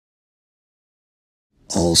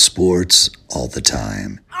All sports, all the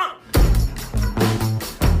time.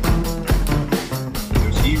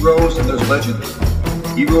 There's heroes and there's legends.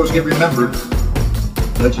 Heroes get remembered.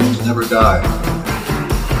 Legends never die.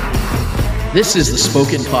 This is the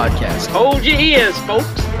Spoken Podcast. Hold your ears, folks.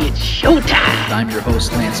 It's showtime. I'm your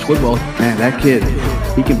host, Lance Twidwell. Man, that kid,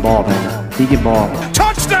 he can ball, man. He can ball.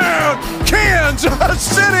 Touchdown, Kansas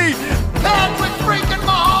City! Patrick freaking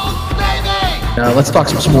Mahomes, baby! Let's talk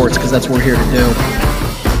some sports, because that's what we're here to do.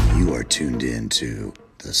 You are tuned in to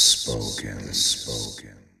The Spoken.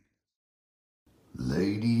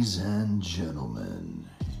 Ladies and gentlemen,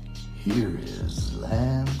 here is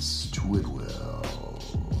Lance Twidwell.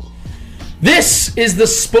 This is the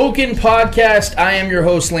Spoken Podcast. I am your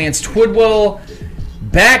host, Lance Twidwell,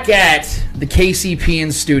 back at the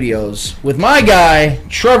KCPN studios with my guy,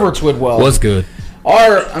 Trevor Twidwell. What's good?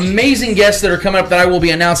 Our amazing guests that are coming up that I will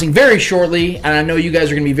be announcing very shortly, and I know you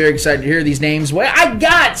guys are going to be very excited to hear these names. Well, I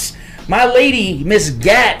got my lady, Miss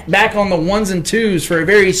Gat, back on the ones and twos for a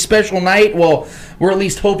very special night. Well, we're at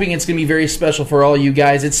least hoping it's going to be very special for all you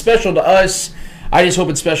guys. It's special to us. I just hope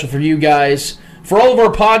it's special for you guys. For all of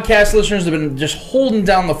our podcast listeners that have been just holding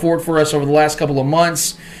down the fort for us over the last couple of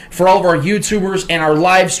months, for all of our YouTubers and our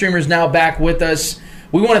live streamers now back with us,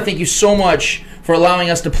 we want to thank you so much for allowing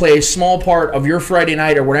us to play a small part of your Friday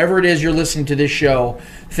night or whatever it is you're listening to this show.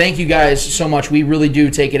 Thank you guys so much. We really do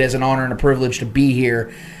take it as an honor and a privilege to be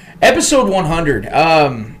here. Episode 100.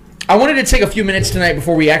 I wanted to take a few minutes tonight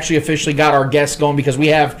before we actually officially got our guests going because we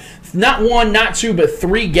have not one, not two, but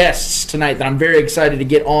three guests tonight that I'm very excited to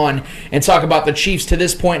get on and talk about the Chiefs to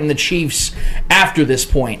this point and the Chiefs after this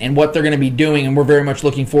point and what they're going to be doing. And we're very much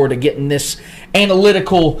looking forward to getting this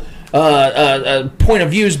analytical point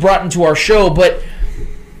of views brought into our show. But,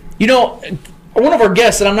 you know, one of our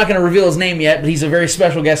guests, and I'm not going to reveal his name yet, but he's a very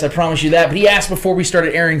special guest, I promise you that. But he asked before we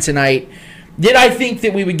started airing tonight, did I think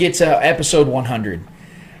that we would get to episode 100?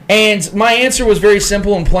 And my answer was very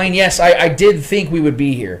simple and plain. Yes, I did think we would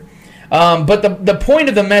be here. But the point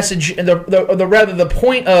of the message, the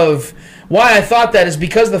point of why I thought that is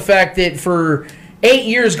because of the fact that for 8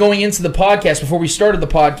 years going into the podcast, before we started the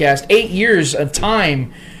podcast, 8 years of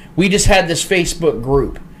time, we just had this Facebook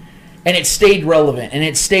group. And it stayed relevant, and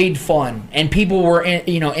it stayed fun, and people were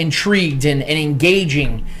intrigued and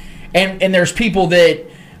engaging. And there's people that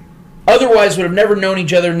otherwise would have never known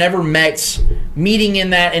each other, never met, meeting in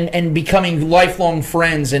that and becoming lifelong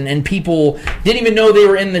friends, and people didn't even know they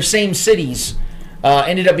were in the same cities,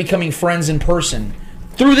 ended up becoming friends in person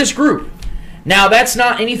through this group. Now, that's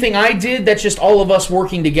not anything I did, that's just all of us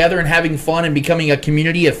working together and having fun and becoming a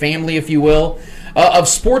community, a family, if you will, of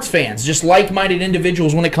sports fans, just like-minded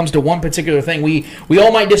individuals when it comes to one particular thing. We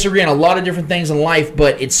all might disagree on a lot of different things in life,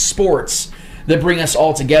 but it's sports that bring us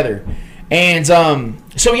all together. And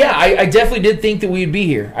so, yeah, I definitely did think that we'd be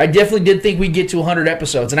here. I definitely did think we'd get to 100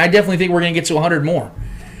 episodes, and I definitely think we're going to get to 100 more.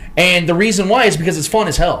 And the reason why is because it's fun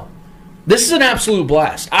as hell. This is an absolute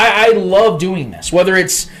blast. I love doing this, whether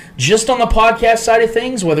it's just on the podcast side of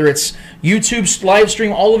things, whether it's YouTube live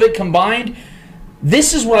stream, all of it combined.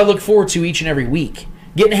 This is what I look forward to each and every week.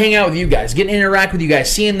 Getting to hang out with you guys, getting to interact with you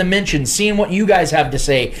guys, seeing the mentions, seeing what you guys have to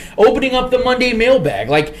say, opening up the Monday mailbag,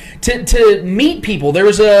 like to meet people. There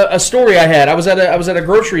was a story I had. I was at a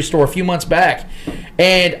grocery store a few months back,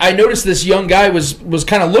 and I noticed this young guy was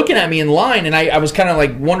kind of looking at me in line, and I was kind of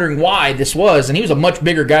like wondering why this was, and he was a much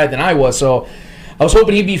bigger guy than I was, so I was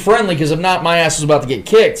hoping he'd be friendly because if not, my ass was about to get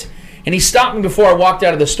kicked. And he stopped me before I walked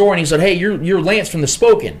out of the store, and he said, "Hey, you're Lance from The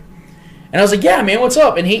Spoken." And I was like, "Yeah, man, what's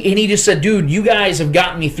up?" And he just said, "Dude, you guys have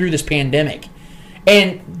gotten me through this pandemic."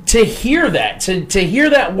 And to hear that, to hear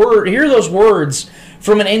that word, hear those words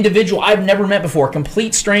from an individual I've never met before, a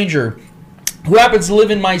complete stranger who happens to live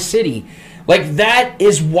in my city, like that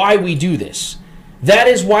is why we do this. That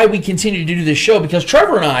is why we continue to do this show, because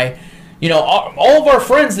Trevor and I, you know, all of our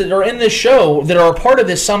friends that are in this show, that are a part of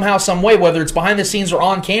this somehow, some way, whether it's behind the scenes or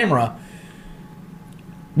on camera,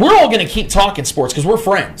 we're all going to keep talking sports because we're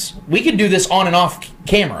friends. We can do this on and off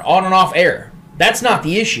camera, on and off air. That's not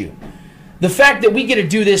the issue. The fact that we get to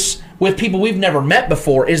do this with people we've never met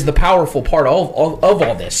before is the powerful part of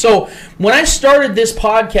all this. So when I started this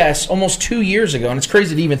podcast almost 2 years ago, and it's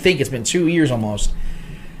crazy to even think it's been 2 years almost,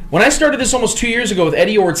 when I started this almost 2 years ago with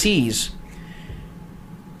Eddie Ortiz,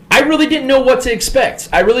 I really didn't know what to expect.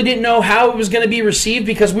 I really didn't know how it was going to be received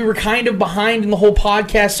because we were kind of behind in the whole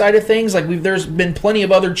podcast side of things. Like there's been plenty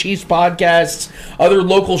of other Chiefs podcasts, other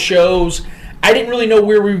local shows. I didn't really know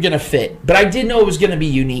where we were going to fit, but I did know it was going to be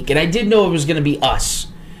unique, and I did know it was going to be us.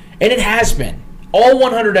 And it has been. All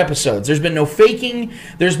 100 episodes. There's been no faking.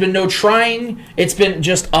 There's been no trying. It's been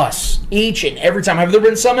just us each and every time. Have there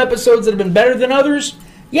been some episodes that have been better than others?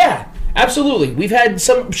 Yeah, absolutely. We've had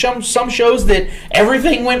some shows that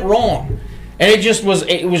everything went wrong, and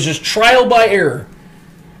it was just trial by error.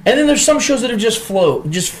 And then there's some shows that have just flew,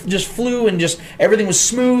 and just everything was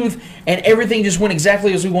smooth, and everything just went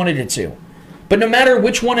exactly as we wanted it to. But no matter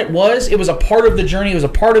which one it was a part of the journey. It was a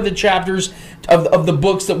part of the chapters of the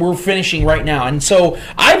books that we're finishing right now. And so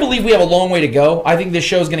I believe we have a long way to go. I think this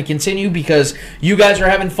show is going to continue because you guys are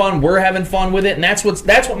having fun. We're having fun with it, and that's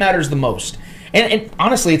what matters the most. And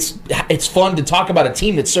honestly, it's fun to talk about a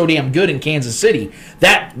team that's so damn good in Kansas City.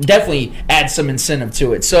 That definitely adds some incentive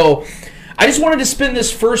to it. So I just wanted to spend this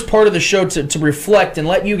first part of the show to reflect and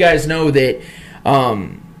let you guys know that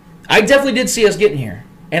I definitely did see us getting here.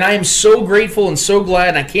 And I am so grateful and so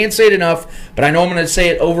glad, and I can't say it enough, but I know I'm going to say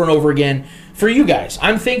it over and over again, for you guys.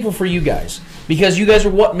 I'm thankful for you guys, because you guys are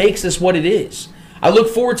what makes this what it is. I look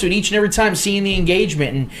forward to it each and every time, seeing the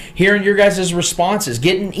engagement and hearing your guys' responses,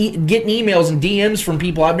 getting emails and DMs from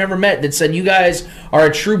people I've never met that said you guys are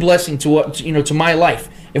a true blessing to my life.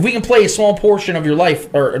 If we can play a small portion of your life,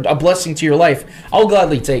 or a blessing to your life, I'll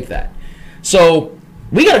gladly take that. So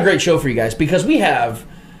we got a great show for you guys, because we have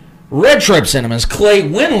Red Tribe Cinema's Clay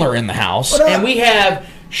Windler in the house, and we have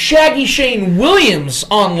Shaggy Shane Williams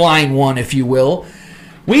on line one, if you will.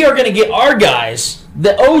 We are going to get our guys,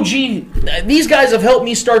 the OG. These guys have helped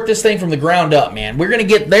me start this thing from the ground up, man. We're going to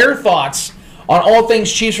get their thoughts on all things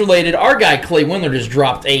Chiefs related. Our guy Clay Windler just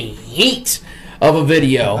dropped a heat of a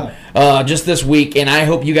video just this week, and I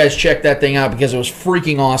hope you guys check that thing out, because it was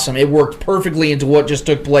freaking awesome. It worked perfectly into what just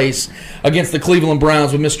took place against the Cleveland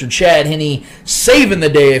Browns with Mr. Chad Henne saving the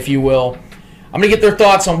day, if you will. I'm going to get their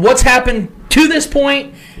thoughts on what's happened to this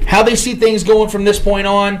point, how they see things going from this point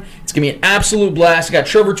on. It's going to be an absolute blast. We got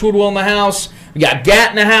Trevor Twidwell in the house. We got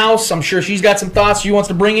Gat in the house. I'm sure she's got some thoughts. She wants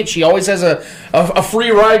to bring it. She always has a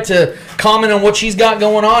free ride to comment on what she's got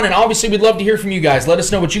going on. And obviously, we'd love to hear from you guys. Let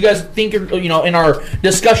us know what you guys think, in our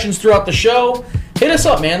discussions throughout the show. Hit us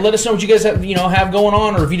up, man. Let us know what you guys have going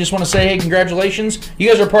on, or if you just want to say, hey, congratulations. You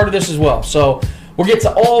guys are part of this as well. So we'll get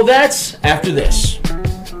to all that after this.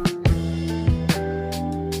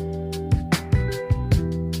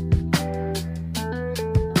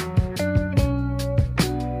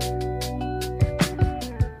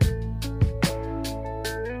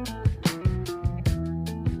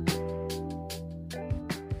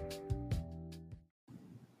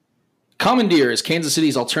 Commandeer is Kansas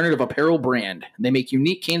City's alternative apparel brand. They make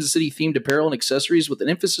unique Kansas City-themed apparel and accessories with an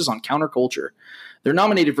emphasis on counterculture. They're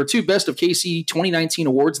nominated for 2 Best of KC 2019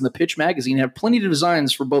 awards in the Pitch magazine and have plenty of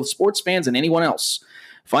designs for both sports fans and anyone else.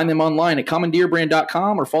 Find them online at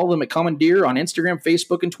commandeerbrand.com or follow them at Commandeer on Instagram,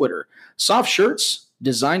 Facebook, and Twitter. Soft shirts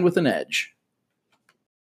designed with an edge.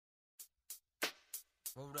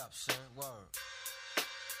 Hold up, son. Word.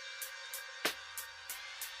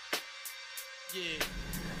 Yeah.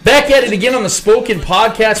 Back at it again on the Spoken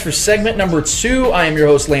Podcast for segment number 2. I am your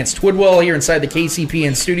host, Lance Twidwell, here inside the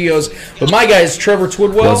KCPN studios with my guys, Trevor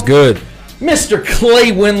Twidwell. That's good. Mr.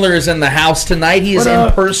 Clay Windler is in the house tonight. He is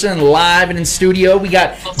in person, live, and in studio. We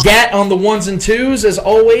got Gat on the ones and twos, as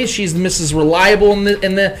always. She's Mrs. Reliable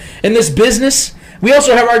in this business. We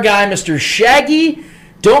also have our guy, Mr. Shaggy,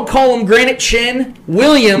 don't call him Granite Chin,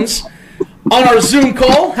 Williams, on our Zoom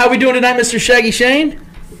call. How we doing tonight, Mr. Shaggy Shane?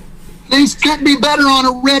 Things couldn't be better on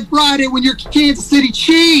a Red Friday when your Kansas City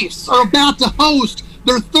Chiefs are about to host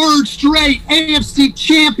their 3rd straight AFC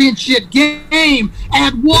Championship game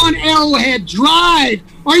at One Arrowhead Drive.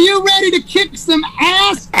 Are you ready to kick some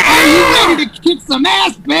ass? Are you ready to kick some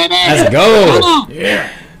ass, baby? Let's go. Come on.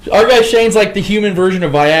 Yeah. Our guy Shane's like the human version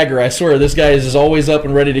of Viagra. I swear, this guy is always up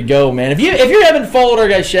and ready to go, man. If you haven't followed our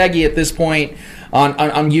guy Shaggy at this point on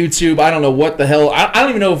YouTube, I don't know what the hell. I don't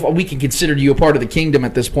even know if we can consider you a part of the kingdom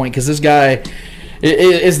at this point, because this guy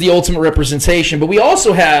is the ultimate representation. But we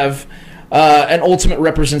also have an ultimate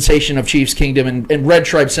representation of Chiefs Kingdom and Red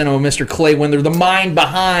Tribe Cinema, Mr. Clay Windler, the mind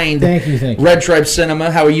behind Thank you. Red Tribe Cinema.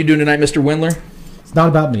 How are you doing tonight, Mr. Windler? It's not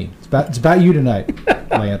about me. It's about you tonight,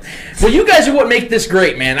 Lance. Well, you guys are what make this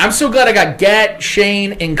great, man. I'm so glad I got Gat,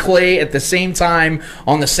 Shane, and Clay at the same time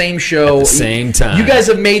on the same show. At the same time. You guys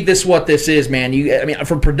have made this what this is, man.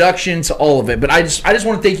 From production to all of it. But I just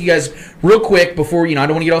want to thank you guys real quick before, I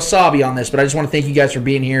don't want to get all sobby on this, but I just want to thank you guys for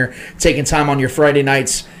being here, taking time on your Friday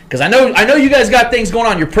nights, because I know you guys got things going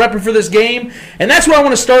on. You're prepping for this game, and that's what I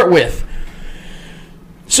want to start with.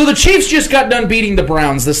 So the Chiefs just got done beating the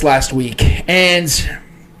Browns this last week, and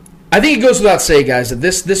I think it goes without saying, guys, that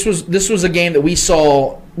this was a game that we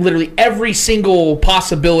saw literally every single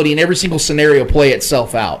possibility and every single scenario play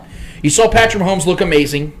itself out. You saw Patrick Mahomes look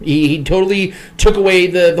amazing. He totally took away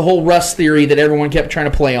the whole Russ theory that everyone kept trying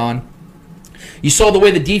to play on. You saw the way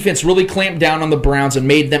the defense really clamped down on the Browns and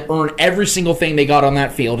made them earn every single thing they got on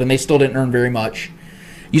that field, and they still didn't earn very much.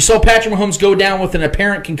 You saw Patrick Mahomes go down with an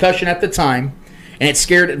apparent concussion at the time, and it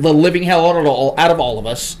scared the living hell out of all of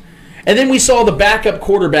us. And then we saw the backup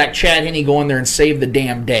quarterback, Chad Henne, go in there and save the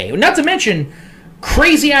damn day. Not to mention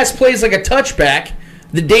crazy-ass plays like a touchback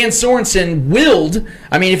that Dan Sorensen willed.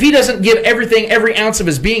 I mean, if he doesn't give every ounce of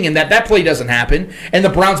his being in that play doesn't happen, and the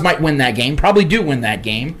Browns might win that game, probably do win that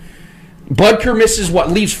game. Butker misses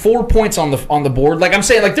leaves 4 points on the board. Like I'm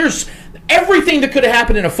saying, there's everything that could have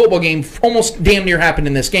happened in a football game almost damn near happened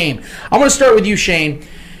in this game. I'm going to start with you, Shane.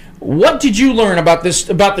 What did you learn about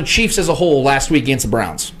the Chiefs as a whole last week against the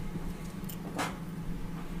Browns?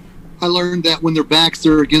 I learned that when their backs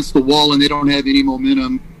are against the wall and they don't have any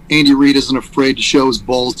momentum, Andy Reid isn't afraid to show his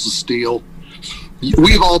balls to steel.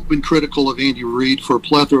 We've all been critical of Andy Reid for a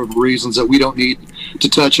plethora of reasons that we don't need to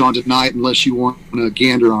touch on tonight unless you want to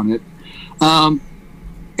gander on it.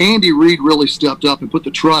 Andy Reid really stepped up and put the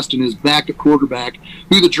trust in his backup quarterback,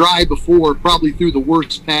 who the drive before probably threw the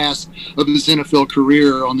worst pass of his NFL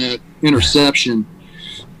career on that interception,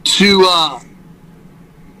 to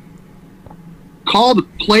call the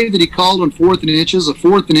play that he called on 4th and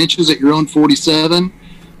inches at your own 47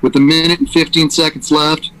 with 1 minute and 15 seconds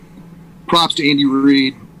left. Props to Andy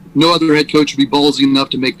Reid. No other head coach would be ballsy enough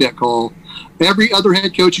to make that call. Every other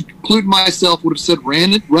head coach, including myself, would have said,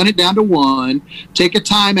 run it down to 1, take a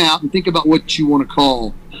timeout, and think about what you want to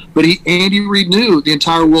call. But Andy Reid knew the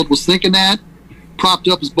entire world was thinking that, propped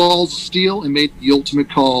up his balls of steel, and made the ultimate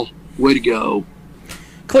call. Way to go.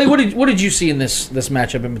 Clay, what did you see in this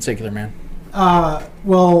matchup in particular, man?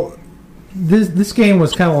 Well, this game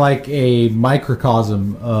was kind of like a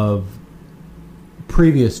microcosm of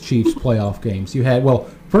previous Chiefs playoff games. You had,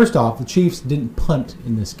 first off, the Chiefs didn't punt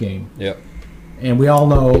in this game. Yep. And we all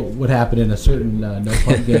know what happened in a certain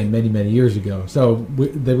no-punt game many, many years ago. So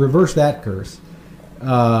they reversed that curse.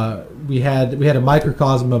 We had a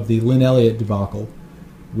microcosm of the Lynn Elliott debacle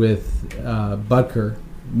with Butker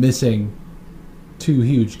missing 2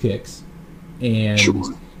 huge kicks. And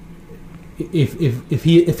sure. if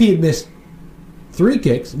he had missed 3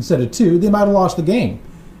 kicks instead of 2, they might have lost the game.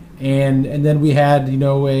 And then we had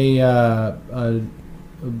a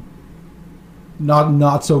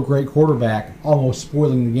not so great quarterback almost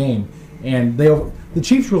spoiling the game, and the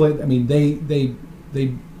Chiefs really, I mean, they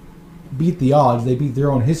beat the odds, they beat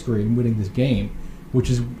their own history in winning this game, which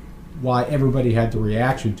is why everybody had the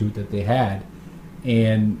reaction to it that they had.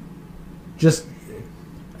 And just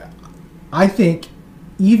I think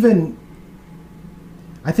even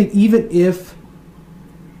if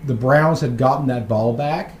the Browns had gotten that ball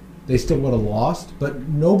back, they still would have lost, but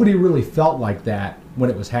nobody really felt like that when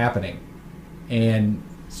it was happening. And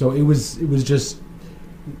so it was just,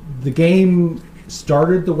 the game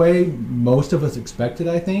started the way most of us expected,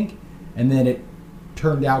 I think, and then it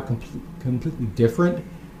turned out completely different.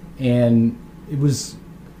 And it was,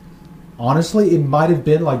 honestly, it might have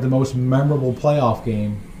been like the most memorable playoff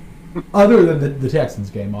game, other than the Texans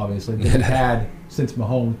game, obviously, that we've had since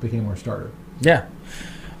Mahomes became our starter. Yeah.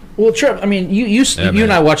 Well, Trev, I mean, you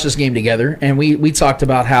and I watched this game together, and we talked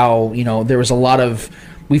about how, there was a lot of,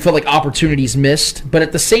 we felt like opportunities missed, but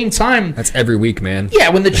at the same time... That's every week, man. Yeah,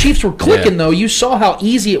 when the Chiefs were clicking, though, you saw how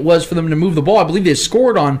easy it was for them to move the ball. I believe they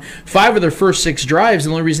scored on 5 of their first 6 drives.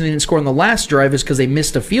 The only reason they didn't score on the last drive is because they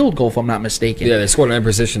missed a field goal, if I'm not mistaken. Yeah, they scored on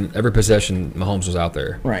every possession Mahomes was out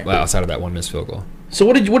there. Right. Well, outside of that one missed field goal. So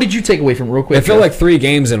what did you take away from it real quick? It felt like 3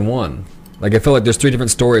 games in one. Like, I feel like there's 3 different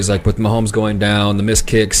stories, like with Mahomes going down, the missed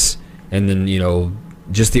kicks, and then,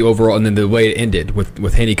 just the overall, and then the way it ended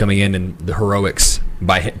with Henne coming in and the heroics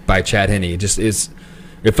by Chad Henne. It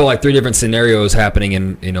felt like 3 different scenarios happening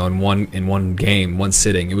in one game, one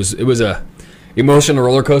sitting. It was a emotional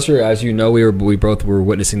roller coaster, as you know. We both were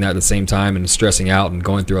witnessing that at the same time and stressing out and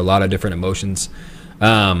going through a lot of different emotions.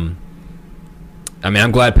 I'm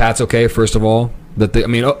glad Pat's okay. First of all,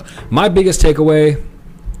 my biggest takeaway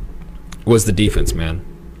was the defense, man.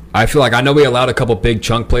 I feel like, I know we allowed a couple big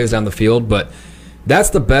chunk plays down the field, but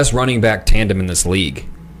that's the best running back tandem in this league.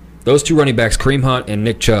 Those 2 running backs, Kareem Hunt and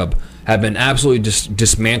Nick Chubb, have been absolutely just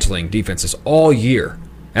dismantling defenses all year.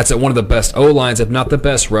 That's at one of the best O-lines, if not the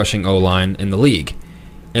best rushing O-line in the league.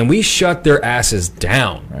 And we shut their asses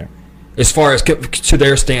down, right, as far as to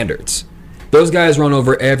their standards. Those guys run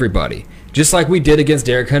over everybody, just like we did against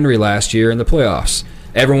Derrick Henry last year in the playoffs.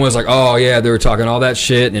 Everyone was like, oh, yeah, they were talking all that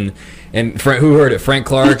shit. And Frank, who heard it? Frank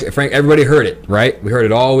Clark? Everybody heard it, right? We heard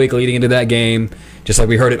it all week leading into that game, just like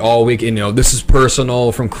we heard it all week. This is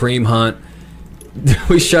personal from Kareem Hunt.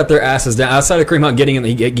 we shut their asses down. Outside of Kareem Hunt getting in,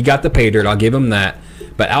 he got the pay dirt. I'll give him that.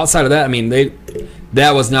 But outside of that, I mean,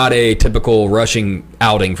 that was not a typical rushing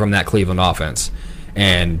outing from that Cleveland offense.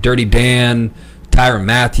 And Dirty Dan, Tyrann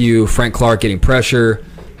Mathieu, Frank Clark getting pressure.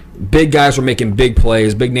 Big guys were making big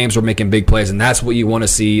plays. Big names were making big plays, and that's what you want to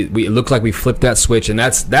see. It looked like we flipped that switch, and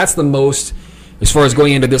that's the most. As far as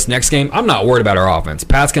going into this next game, I'm not worried about our offense.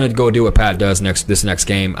 Pat's going to go do what Pat does this next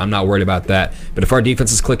game. I'm not worried about that. But if our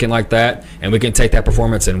defense is clicking like that, and we can take that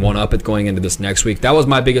performance and one-up it going into this next week, that was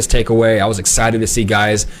my biggest takeaway. I was excited to see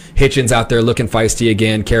guys, Hitchens out there looking feisty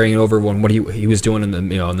again, carrying over what he was doing in the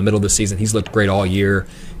middle of the season. He's looked great all year,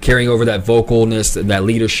 carrying over that vocalness, that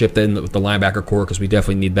leadership with the linebacker core, because we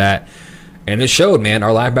definitely need that. And it showed, man. Our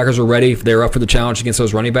linebackers were ready. They were up for the challenge against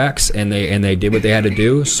those running backs, and they did what they had to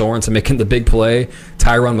do. Sorensen making the big play.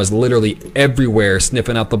 Tyrann was literally everywhere,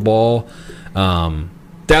 sniffing out the ball.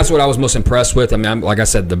 That's what I was most impressed with. I mean, like I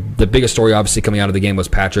said, the biggest story obviously coming out of the game was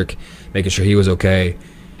Patrick making sure he was okay.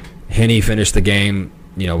 Henne finished the game,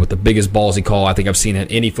 with the biggest ballsy call I think I've seen in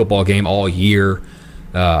any football game all year.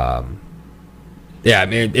 Yeah, I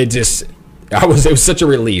mean, it was such a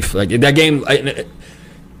relief. Like that game.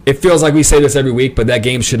 It feels like we say this every week, but that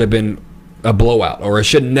game should have been a blowout, or it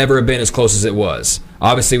should never have been as close as it was.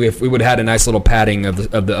 Obviously, if we would have had a nice little padding of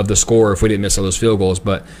the score if we didn't miss all those field goals,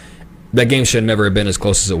 but that game should never have been as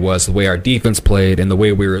close as it was. The way our defense played and the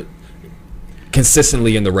way we were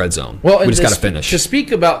consistently in the red zone. Well, we just got to finish. To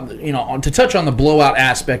speak about, to touch on the blowout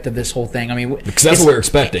aspect of this whole thing. I mean, because that's what we were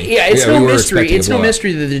expecting. Yeah, it's no mystery. It's no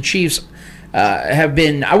mystery that the Chiefs have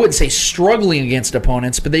been, I wouldn't say struggling against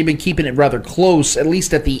opponents, but they've been keeping it rather close, at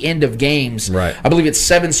least at the end of games. Right. I believe it's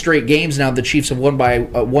 7 straight games now the Chiefs have won by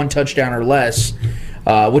 1 touchdown or less,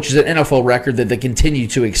 which is an NFL record that they continue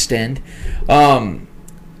to extend.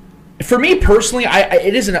 For me personally,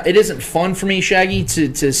 it isn't fun for me, Shaggy,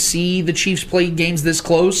 to see the Chiefs play games this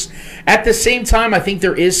close. At the same time, I think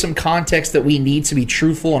there is some context that we need to be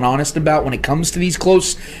truthful and honest about when it comes to these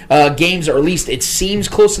close games, or at least it seems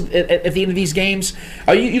close at the end of these games.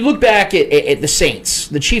 You look back at the Saints.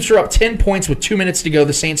 The Chiefs are up 10 points with 2 minutes to go.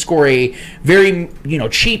 The Saints score a very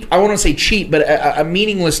cheap, I won't say cheap, but a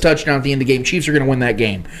meaningless touchdown at the end of the game. Chiefs are going to win that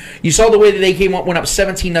game. You saw the way that they went up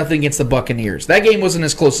 17-0 against the Buccaneers. That game wasn't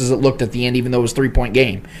as close as it looked at the end, even though it was a 3-point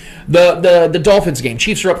game. The Dolphins game,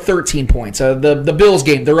 Chiefs are up 13 points. The Bills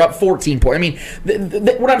game, they're up 14 points. I mean,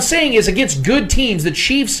 what I'm saying is, against good teams, the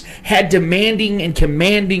Chiefs had demanding and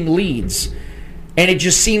commanding leads, and it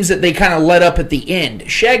just seems that they kind of let up at the end.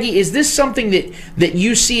 Shaggy, is this something that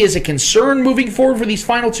you see as a concern moving forward for these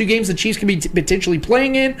final 2 games the Chiefs can be potentially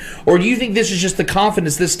playing in, or do you think this is just the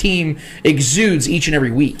confidence this team exudes each and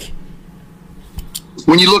every week?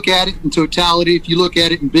 When you look at it in totality, if you look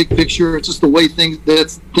at it in big picture, it's just the way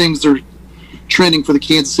things are trending for the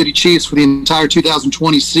Kansas City Chiefs for the entire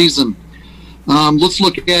 2020 season. Let's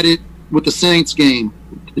look at it with the Saints game.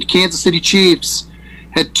 The Kansas City Chiefs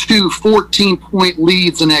had 2 14-point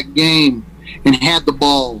leads in that game and had the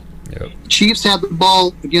ball. Yep. The Chiefs had the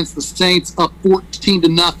ball against the Saints up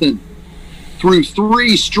 14-0 through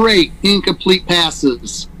 3 straight incomplete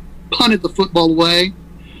passes, punted the football away.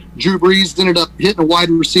 Drew Brees ended up hitting a wide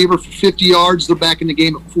receiver for 50 yards. They're back in the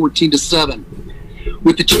game at 14-7.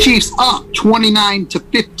 With the Chiefs up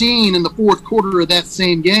 29-15 in the fourth quarter of that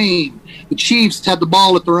same game, the Chiefs had the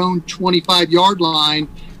ball at their own 25-yard line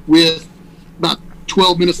with about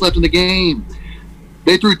 12 minutes left in the game.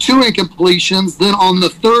 They threw 2 incompletions. Then on the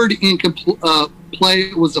third play,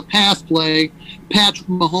 it was a pass play. Patrick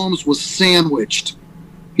Mahomes was sandwiched.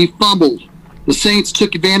 He fumbled. The Saints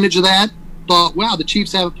took advantage of that. Thought, wow, the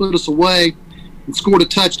Chiefs haven't put us away, and scored a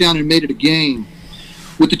touchdown and made it a game.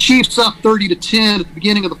 With the Chiefs up 30-10 at the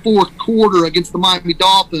beginning of the fourth quarter against the Miami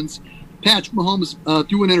Dolphins, Patrick Mahomes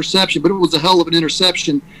threw an interception, but it was a hell of an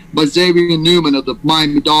interception by Xavier Newman of the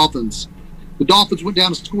Miami Dolphins. The Dolphins went down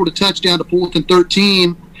and scored a touchdown to 4th and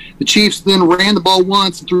 13. The Chiefs then ran the ball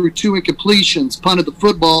once and threw 2 incompletions, punted the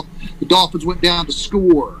football. The Dolphins went down to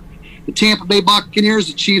score. The Tampa Bay Buccaneers,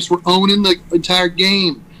 the Chiefs were owning the entire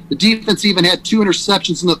game. The defense even had 2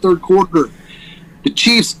 interceptions in the third quarter. The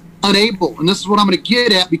Chiefs unable, and this is what I'm going to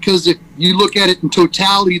get at, because if you look at it in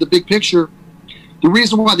totality, the big picture, the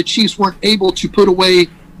reason why the Chiefs weren't able to put away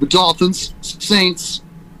the Dolphins, Saints,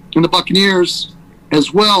 and the Buccaneers,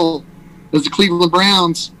 as well as the Cleveland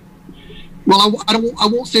Browns, well, I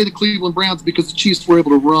won't say the Cleveland Browns, because the Chiefs were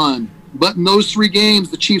able to run. But in those 3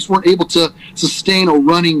 games, the Chiefs weren't able to sustain a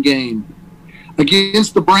running game.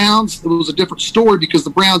 Against the Browns, it was a different story, because the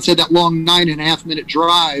Browns had that long 9.5-minute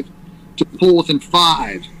drive to pull within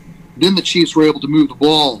 5. Then the Chiefs were able to move the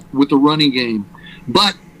ball with the running game.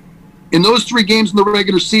 But In those 3 games in the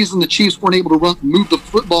regular season, the Chiefs weren't able to move the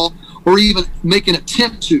football or even make an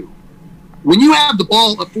attempt to. When you have the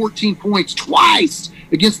ball at 14 points twice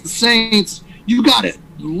against the Saints, you got to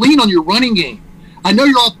lean on your running game. I know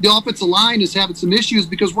the offensive line is having some issues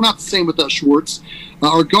because we're not the same with us, Schwartz.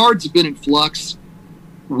 Our guards have been in flux.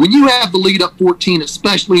 When you have the lead up 14,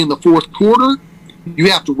 especially in the fourth quarter,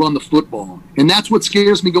 you have to run the football. And that's what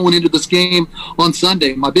scares me going into this game on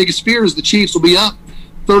Sunday. My biggest fear is the Chiefs will be up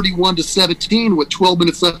 31-17 with 12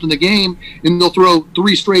 minutes left in the game, and they'll throw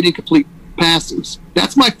 3 straight incomplete passes.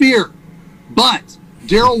 That's my fear. But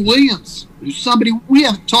Darrell Williams, who's somebody we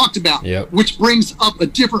haven't talked about, which brings up a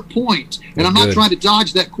different point. And I'm not trying to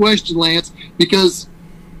dodge that question, Lance, because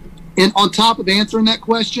on top of answering that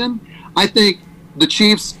question, I think the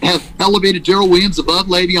Chiefs have elevated Darrell Williams above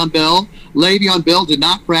Le'Veon Bell. Le'Veon Bell did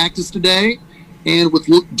not practice today. And with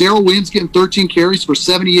Darrell Williams getting 13 carries for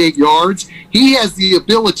 78 yards, he has the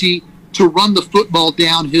ability to run the football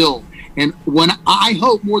downhill. And when I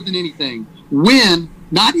hope more than anything, when,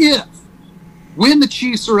 not if, when the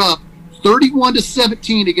Chiefs are up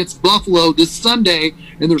 31-17 against Buffalo this Sunday,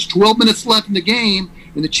 and there's 12 minutes left in the game,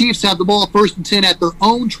 and the Chiefs have the ball 1st and 10 at their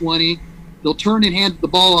own 20, they'll turn and hand the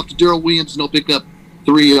ball off to Darrell Williams, and they'll pick up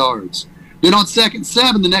 3 yards. Then on 2nd and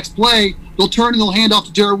 7, the next play, they'll turn and they'll hand off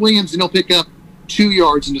to Darrell Williams, and they'll pick up 2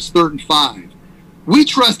 yards, and it's 3rd and 5. We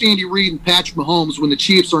trust Andy Reid and Patrick Mahomes when the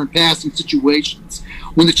Chiefs are in passing situations.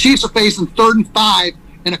 When the Chiefs are facing 3rd and 5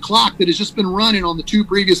 and a clock that has just been running on the 2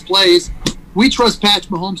 previous plays, we trust Patrick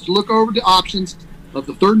Mahomes to look over the options of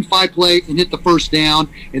the 3rd and 5 play and hit the first down.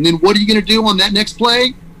 And then what are you going to do on that next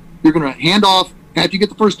play? You're going to hand off, after you get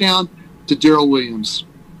the first down, to Darrell Williams.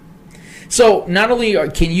 So not only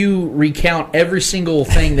can you recount every single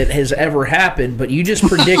thing that has ever happened, but you just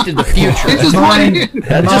predicted the future.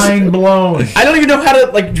 Mind blown. I don't even know how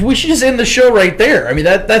to, we should just end the show right there. I mean,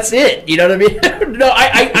 that's it. You know what I mean? No,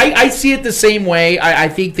 I see it the same way. I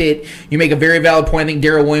think that you make a very valid point. I think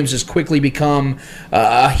Darrell Williams has quickly become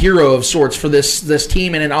a hero of sorts for this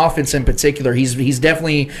team and an offense in particular. He's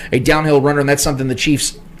definitely a downhill runner, and that's something the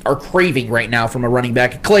Chiefs are craving right now from a running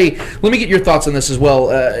back. Clay, let me get your thoughts on this as well.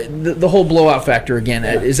 The whole blowout factor again.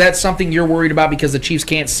 Is that something you're worried about because the Chiefs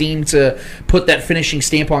can't seem to put that finishing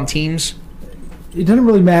stamp on teams? It doesn't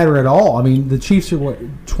really matter at all. I mean, the Chiefs are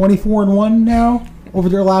 24-1 now over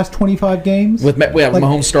their last 25 games with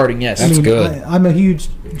Mahomes starting. Yes, that's good. I'm a huge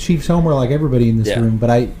Chiefs homer, like everybody in this room, but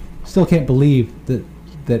I still can't believe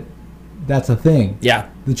that that's a thing. Yeah,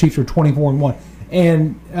 the Chiefs are 24-1,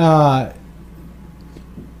 and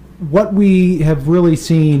what we have really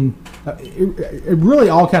seen, it really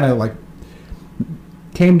all kind of like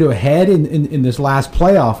came to a head in this last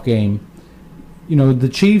playoff game. You know, the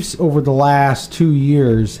Chiefs over the last 2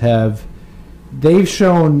 years they've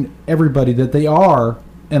shown everybody that they are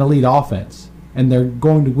an elite offense, and they're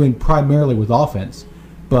going to win primarily with offense.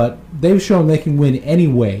 But they've shown they can win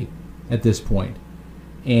anyway at this point,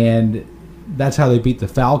 and that's how they beat the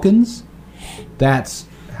Falcons. That's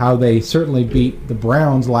how they certainly beat the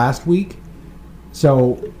Browns last week.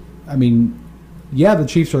 So, I mean, yeah, the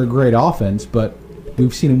Chiefs are a great offense, but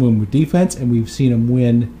we've seen them win with defense, and we've seen them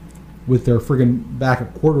win with their friggin'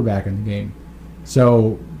 backup quarterback in the game.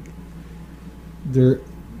 So, they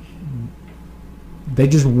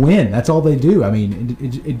just win. That's all they do. I mean,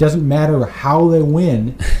 it doesn't matter how they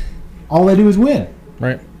win. All they do is win.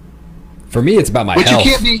 Right. For me, it's about my health.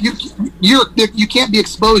 You can't be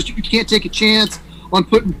exposed. You can't take a chance on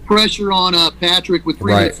putting pressure on Patrick with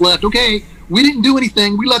 3 minutes left. Okay, we didn't do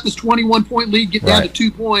anything. We let this 21-point lead get down to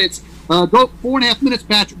 2 points. Go 4.5 minutes,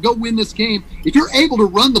 Patrick. Go win this game. If you're able to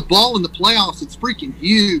run the ball in the playoffs, it's freaking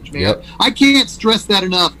huge, man. Yep. I can't stress that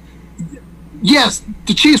enough. Yes,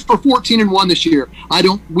 the Chiefs were 14-1 this year.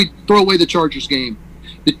 We throw away the Chargers game.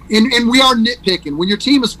 And we are nitpicking. When your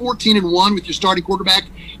team is 14-1 with your starting quarterback,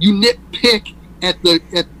 you nitpick at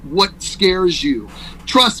what scares you.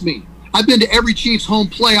 Trust me. I've been to every Chiefs home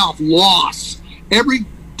playoff loss. Every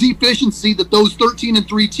deficiency that those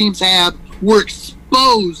 13-3 teams have were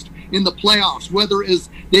exposed in the playoffs, whether it is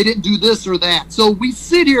they didn't do this or that. So we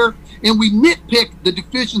sit here and we nitpick the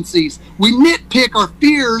deficiencies. We nitpick our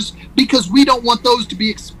fears because we don't want those to be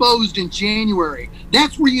exposed in January.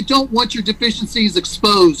 That's where you don't want your deficiencies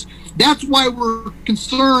exposed. That's why we're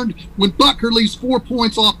concerned when Butker leaves 4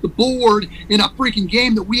 points off the board in a freaking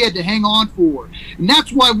game that we had to hang on for. And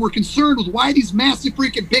that's why we're concerned with why these massive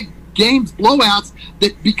freaking big games, blowouts,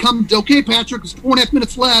 that become, okay, Patrick, there's 4.5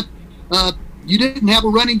 minutes left. You didn't have a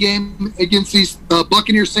running game against these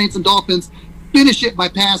Buccaneers, Saints, and Dolphins. Finish it by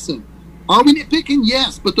passing. Are we nitpicking?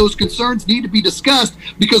 Yes, but those concerns need to be discussed,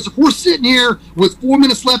 because if we're sitting here with 4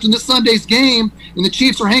 minutes left in this Sunday's game and the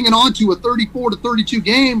Chiefs are hanging on to a 34-32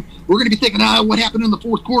 game, we're going to be thinking, what happened in the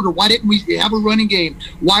fourth quarter? Why didn't we have a running game?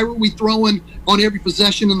 Why were we throwing on every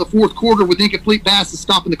possession in the fourth quarter with incomplete passes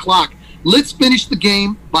stopping the clock? Let's finish the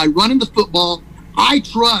game by running the football. I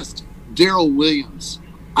trust Darrell Williams.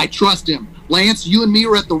 I trust him. Lance, you and me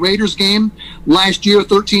were at the Raiders game last year,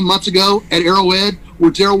 13 months ago at Arrowhead,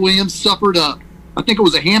 where Darrell Williams suffered I think it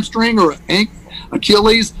was a hamstring or an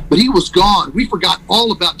Achilles, but he was gone. We forgot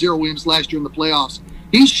all about Darrell Williams last year in the playoffs.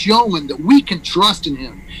 He's showing that we can trust in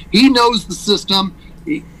him. He knows the system.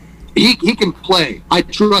 He can play. I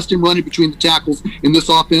trust him running between the tackles in this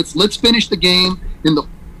offense. Let's finish the game in the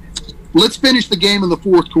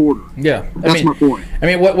fourth quarter. Yeah, that's my point. I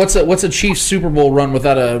mean, what's a Chiefs Super Bowl run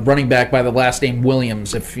without a running back by the last name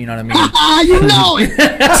Williams? If you know what I mean. You know it.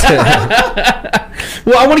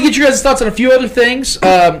 Well, I want to get your guys' thoughts on a few other things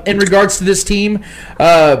in regards to this team.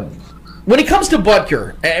 When it comes to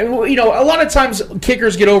Butker, a lot of times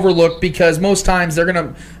kickers get overlooked because most times they're going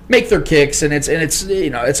to make their kicks, and it's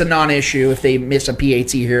a non-issue if they miss a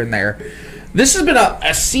PAT here and there. This has been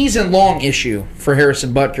a season-long issue for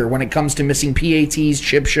Harrison Butker when it comes to missing PATs,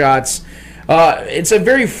 chip shots. It's a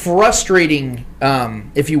very frustrating,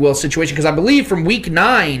 if you will, situation, because I believe from week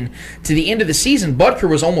 9 to the end of the season, Butker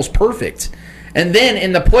was almost perfect. And then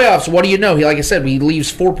in the playoffs, what do you know? Like I said, he leaves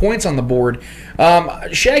 4 points on the board.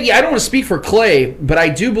 Shaggy, I don't want to speak for Clay, but I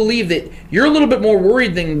do believe that you're a little bit more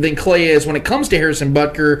worried than Clay is when it comes to Harrison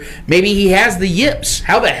Butker. Maybe he has the yips.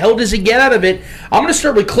 How the hell does he get out of it? I'm going to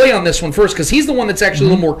start with Clay on this one first, because he's the one that's actually a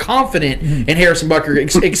little more confident in Harrison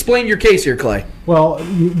Butker. Explain your case here, Clay. Well,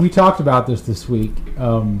 we talked about this week.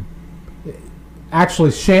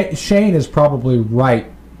 Actually, Shane is probably right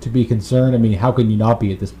to be concerned. I mean, how can you not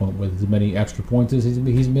be at this point with as many extra points as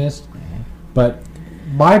he's missed? But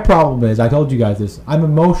my problem is, I told you guys this, I'm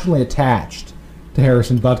emotionally attached to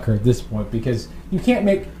Harrison Butker at this point, because you can't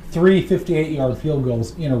make 3 58-yard field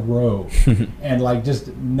goals in a row and just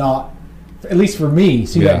not, at least for me,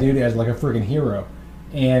 see that dude as like a freaking hero.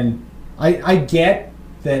 And I get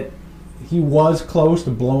that he was close to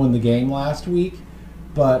blowing the game last week,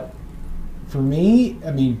 but for me, I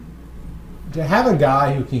mean, to have a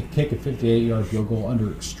guy who can kick a 58-yard field goal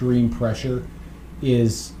under extreme pressure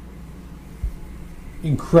is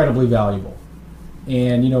incredibly valuable.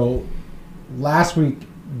 And, last week,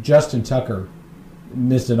 Justin Tucker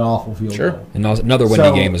missed an awful field goal. And another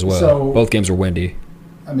windy game as well. So, both games were windy.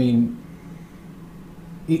 I mean,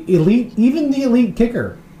 even the elite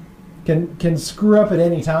kicker can screw up at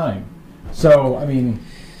any time. So, I mean...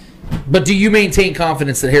 But do you maintain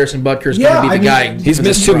confidence that Harrison Butker is going to be the guy? He's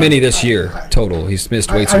missed too many this year, total. He's missed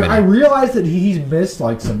way too many. I realize that he's missed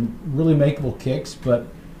some really makeable kicks, but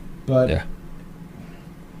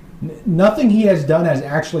nothing he has done has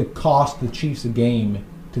actually cost the Chiefs a game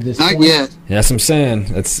to this point. Not yet. Yeah, that's what I'm saying.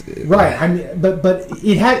 That's right. I mean, but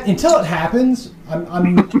it until it happens,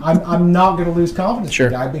 I'm not going to lose confidence in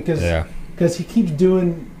the guy because he keeps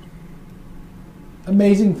doing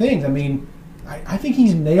amazing things. I mean, I think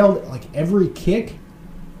he's nailed every kick,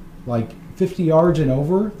 50 yards and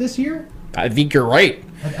over this year. I think you're right.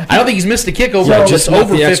 I don't think he's missed a kick over over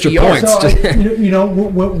 50 yards. Points.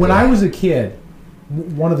 So, when I was a kid,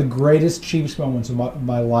 one of the greatest Chiefs moments of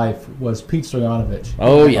my life was Pete Stoyanovich.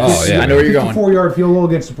 Oh, yes. I know where you're going. 54-yard field goal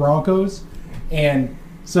against the Broncos. And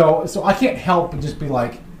so I can't help but just be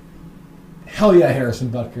like, hell yeah, Harrison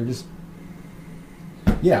Butker. Just,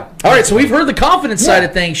 yeah. All right, so we've heard the confidence side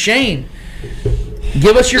of things. Shane,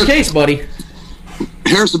 give us your case, buddy.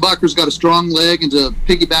 Harrison Butker's got a strong leg, and to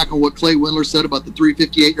piggyback on what Clay Windler said about the 3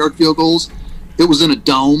 58-yard field goals, it was in a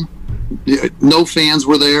dome. No fans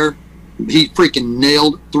were there. He freaking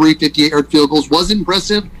nailed 3 58-yard field goals. Was it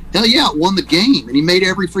impressive? Hell yeah, it won the game, and he made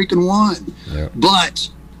every freaking one. Yep. But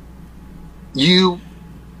you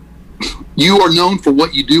are known for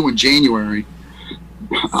what you do in January.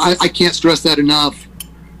 I can't stress that enough.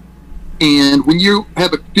 And when you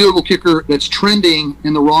have a field goal kicker that's trending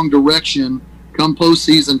in the wrong direction come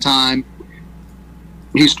postseason time,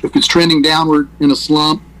 if it's trending downward in a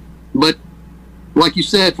slump, but like you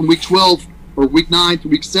said, from week 12 or week 9 to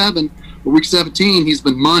week 7 or week 17, he's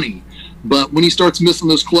been money. But when he starts missing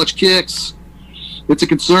those clutch kicks, it's a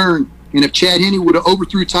concern. And if Chad Henne would have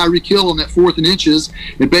overthrew Tyreek Hill on that 4th and inches,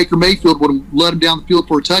 and Baker Mayfield would have let him down the field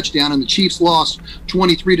for a touchdown, and the Chiefs lost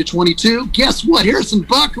 23-22, guess what? Harrison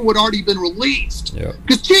Butker would have already been released.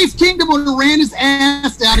 Because Chiefs Kingdom would have ran his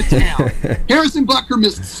ass out of town. Harrison Butker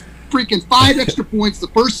missed freaking 5 extra points the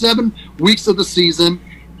first 7 weeks of the season.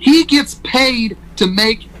 He gets paid to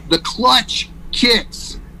make the clutch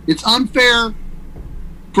kicks. It's unfair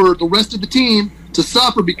for the rest of the team to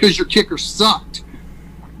suffer because your kicker sucked.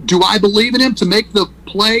 Do I believe in him to make the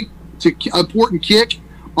play to important kick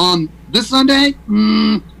on this Sunday?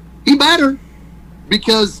 He better,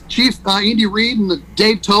 because Chief Andy Reid and the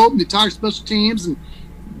Dave Tobe and the entire special teams and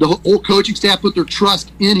the whole coaching staff put their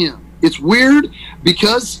trust in him. It's weird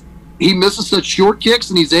because he misses such short kicks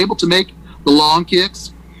and he's able to make the long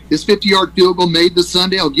kicks. His 50-yard field goal made this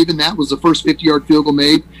Sunday, I'll give him that, was the first 50-yard field goal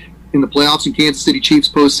made in the playoffs in Kansas City Chiefs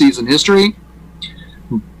postseason history.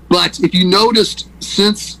 But if you noticed,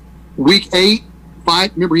 since week 8,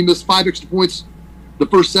 remember he missed 5 extra points the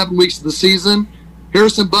first 7 weeks of the season,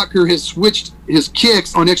 Harrison Butker has switched his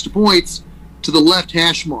kicks on extra points to the left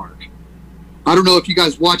hash mark. I don't know if you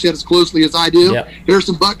guys watch that as closely as I do. Yep.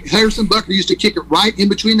 Harrison Butker used to kick it right in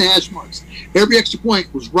between the hash marks. Every extra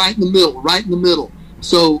point was right in the middle.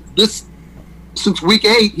 So since week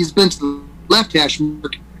 8, he's been to the left hash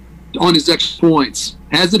mark on his extra points.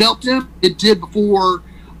 Has it helped him? It did before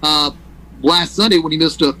last Sunday when he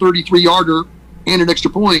missed a 33-yarder and an extra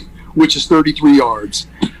point, which is 33 yards.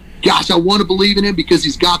 Gosh, I want to believe in him because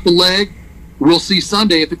he's got the leg. We'll see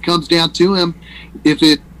Sunday if it comes down to him. If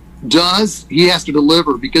it does, he has to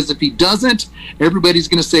deliver, because if he doesn't, everybody's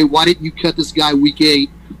going to say, why didn't you cut this guy week 8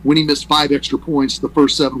 when he missed 5 extra points the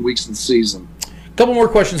first 7 weeks of the season? A couple more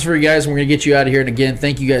questions for you guys, and we're going to get you out of here. And again,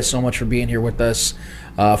 thank you guys so much for being here with us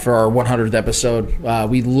for our 100th episode.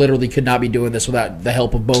 We literally could not be doing this without the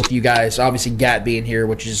help of both of you guys. Obviously, Gat being here,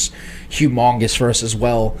 which is humongous for us as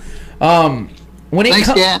well.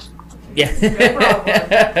 Thanks, Gat. Yeah.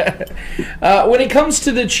 When it comes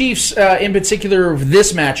to the Chiefs, in particular,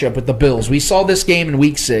 this matchup with the Bills, we saw this game in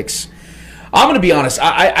Week 6. I'm going to be honest,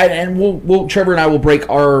 Trevor and I will break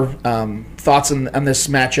our thoughts on this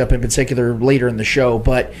matchup in particular later in the show,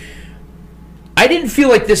 but I didn't feel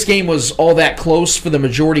like this game was all that close for the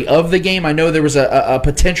majority of the game. I know there was a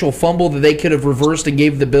potential fumble that they could have reversed and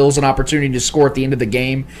gave the Bills an opportunity to score at the end of the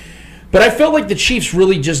game. But I felt like the Chiefs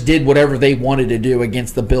really just did whatever they wanted to do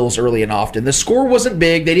against the Bills early and often. The score wasn't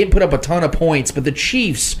big. They didn't put up a ton of points, but the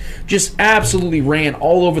Chiefs just absolutely ran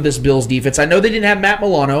all over this Bills defense. I know they didn't have Matt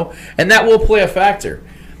Milano, and that will play a factor.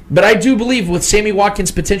 But I do believe with Sammy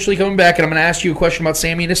Watkins potentially coming back, and I'm going to ask you a question about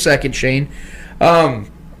Sammy in a second, Shane.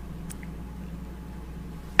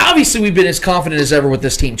 Obviously, we've been as confident as ever with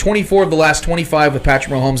this team. 24 of the last 25 with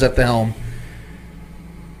Patrick Mahomes at the helm.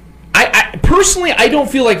 Personally, I don't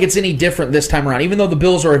feel like it's any different this time around. Even though the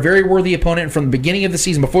Bills are a very worthy opponent from the beginning of the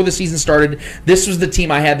season, before the season started, this was the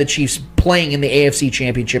team I had the Chiefs playing in the AFC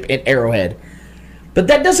Championship at Arrowhead. But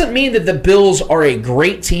that doesn't mean that the Bills are a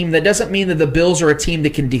great team. That doesn't mean that the Bills are a team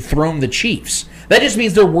that can dethrone the Chiefs. That just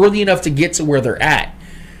means they're worthy enough to get to where they're at.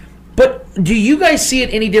 But do you guys see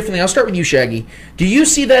it any differently? I'll start with you, Shaggy. Do you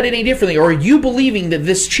see that any differently? Or are you believing that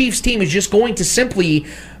this Chiefs team is just going to simply,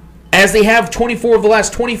 as they have 24 of the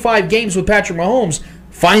last 25 games with Patrick Mahomes,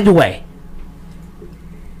 find a way?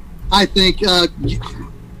 I think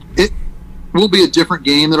it will be a different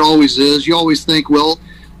game than it always is. You always think, well,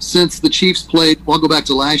 since the Chiefs played, well, I'll go back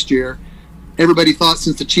to last year, everybody thought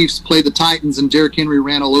since the Chiefs played the Titans and Derrick Henry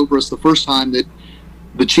ran all over us the first time that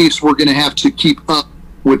the Chiefs were going to have to keep up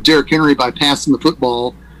with Derrick Henry by passing the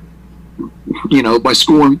football, by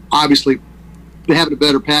scoring, obviously, having a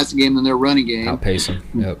better passing game than their running game. Outpace him.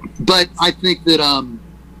 Yep. But I think that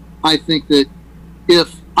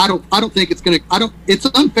if I don't think it's it's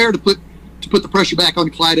unfair to put the pressure back on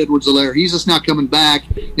Clyde Edwards-Helaire. He's just not coming back,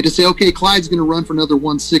 and to say, okay, Clyde's going to run for another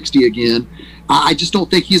 160 again. I just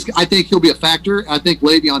don't think I think he'll be a factor. I think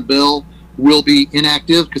Le'Veon Bell will be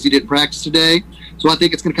inactive because he didn't practice today. So I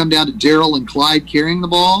think it's going to come down to Darrell and Clyde carrying the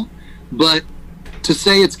ball. But to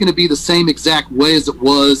say it's going to be the same exact way as it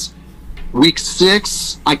was Week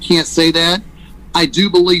 6, I can't say that. I do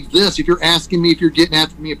believe this. If you're asking me, if you're getting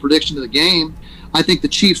after me a prediction of the game, I think the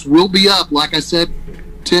Chiefs will be up, like I said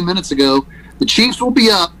 10 minutes ago. The Chiefs will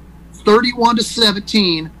be up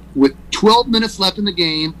 31-17 with 12 minutes left in the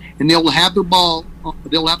game, and they'll have the ball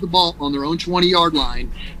on their own 20-yard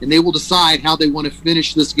line, and they will decide how they want to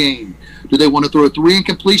finish this game. Do they want to throw 3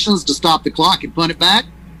 incompletions to stop the clock and punt it back,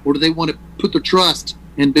 or do they want to put their trust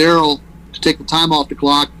in Darrell to take the time off the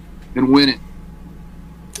clock and win it?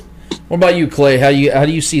 What about you, Clay? How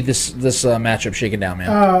do you see this matchup shaking down,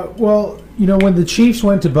 man? Well, when the Chiefs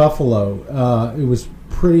went to Buffalo, it was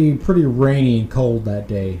pretty rainy and cold that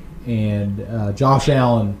day, and Josh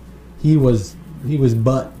Allen, he was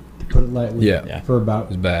butt, to put it lightly, for about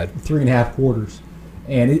 3.5 quarters.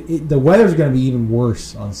 And the weather's going to be even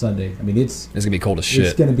worse on Sunday. I mean, it's going to be cold as shit.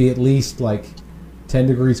 It's going to be at least like 10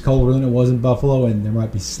 degrees colder than it was in Buffalo, and there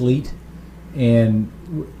might be sleet. And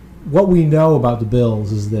what we know about the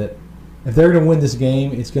Bills is that if they're going to win this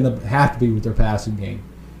game, it's going to have to be with their passing game.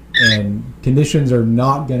 And conditions are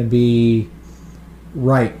not going to be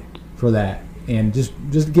right for that. And just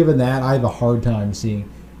given that, I have a hard time seeing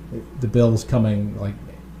the Bills coming like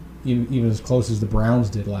even as close as the Browns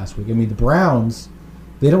did last week. I mean, the Browns,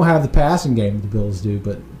 they don't have the passing game that the Bills do,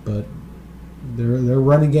 but their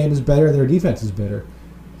running game is better, their defense is better.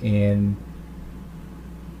 And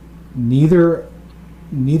neither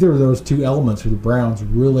of those two elements for the Browns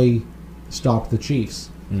really stopped the Chiefs.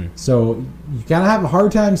 So you kind of have a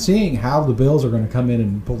hard time seeing how the Bills are going to come in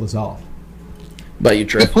and pull this off. But you,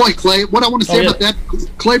 Trey. Good point, Clay. What I want to say about that,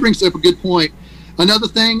 Clay brings up a good point. Another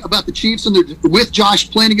thing about the Chiefs and with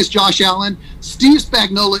playing against Josh Allen, Steve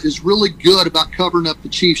Spagnuolo is really good about covering up the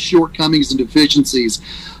Chiefs' shortcomings and deficiencies.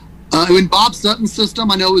 In Bob Sutton's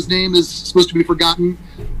system, I know his name is supposed to be forgotten,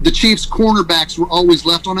 the Chiefs' cornerbacks were always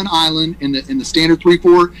left on an island in the standard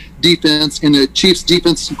 3-4 defense, and the Chiefs'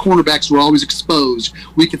 defense and cornerbacks were always exposed.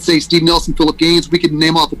 We could say Steve Nelson, Phillip Gaines, we could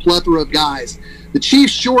name off a plethora of guys. The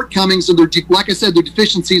Chiefs' shortcomings and like I said, their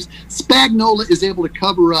deficiencies, Spagnuolo is able to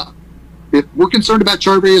cover up. If we're concerned about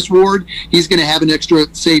Charvarius Ward, he's going to have an extra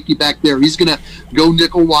safety back there. He's going to go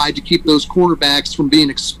nickel wide to keep those cornerbacks from being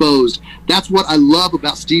exposed. That's what I love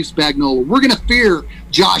about Steve Spagnuolo. We're going to fear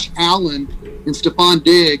Josh Allen and Stephon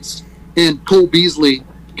Diggs and Cole Beasley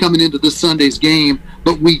coming into this Sunday's game,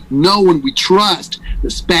 but we know and we trust the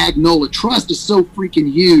Spagnuolo. Trust is so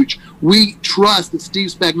freaking huge. We trust that Steve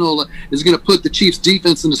Spagnuolo is going to put the Chiefs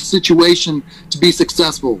defense in a situation to be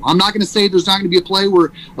successful. I'm not going to say there's not going to be a play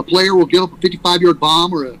where a player will give up a 55-yard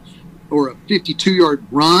bomb or a 52-yard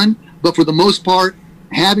run, but for the most part,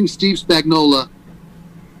 having Steve Spagnuolo,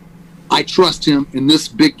 I trust him in this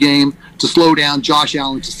big game to slow down Josh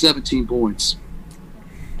Allen to 17 points.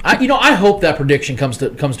 I hope that prediction comes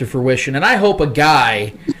to fruition, and I hope a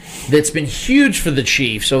guy that's been huge for the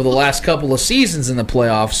Chiefs over the last couple of seasons in the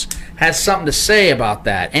playoffs has something to say about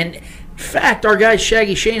that. And in fact, our guy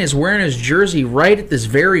Shaggy Shane is wearing his jersey right at this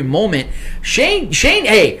very moment. Shane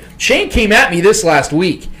came at me this last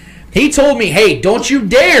week. He told me, "Hey, don't you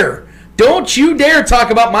dare talk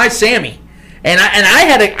about my Sammy." And I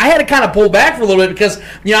had to kind of pull back for a little bit because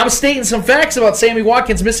I was stating some facts about Sammy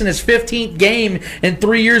Watkins missing his 15th game in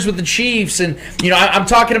 3 years with the Chiefs, and I'm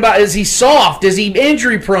talking about, is he soft? Is he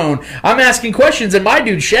injury prone? I'm asking questions, and my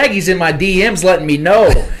dude Shaggy's in my DMs letting me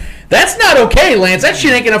know. That's not okay, Lance. That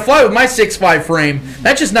shit ain't going to fly with my 6'5" frame.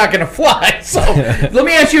 That's just not going to fly. So let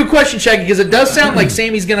me ask you a question, Shaggy, because it does sound like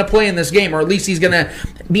Sammy's going to play in this game, or at least he's going to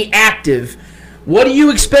be active. What are you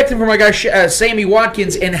expecting from my guy Sammy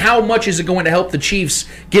Watkins, and how much is it going to help the Chiefs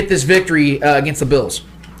get this victory against the Bills?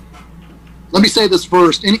 Let me say this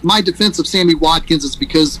first. My defense of Sammy Watkins is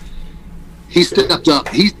because he stepped up.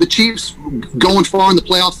 The Chiefs going far in the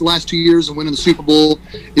playoffs the last 2 years and winning the Super Bowl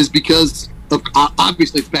is because of,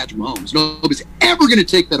 obviously, it's Patrick Mahomes. Nobody's ever going to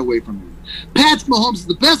take that away from him. Patrick Mahomes is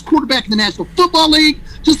the best quarterback in the National Football League,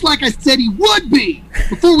 just like I said he would be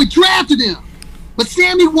before we drafted him. But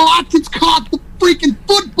Sammy Watkins caught the freaking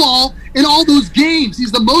football in all those games.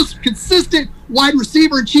 He's the most consistent wide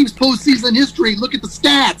receiver in Chiefs postseason history. Look at the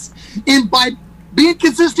stats. And by being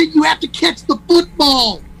consistent, you have to catch the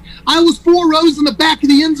football. I was 4 rows in the back of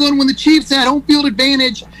the end zone when the Chiefs had home field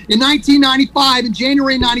advantage in 1995 and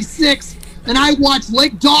January 96. And I watched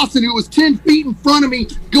Lake Dawson, who was 10 feet in front of me,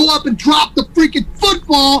 go up and drop the freaking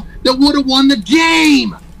football that would have won the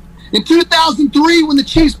game. In 2003, when the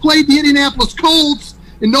Chiefs played the Indianapolis Colts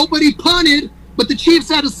and nobody punted, but the Chiefs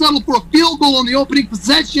had to settle for a field goal on the opening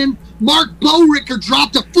possession, Mark Bowricker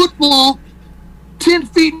dropped a football 10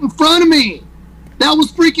 feet in front of me. That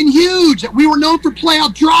was freaking huge. We were known for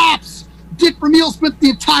playoff drops. Dick Vermeil spent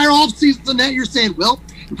the entire offseason that year saying, well,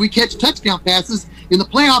 if we catch touchdown passes in the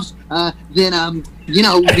playoffs, then,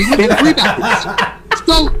 we would have rebounds.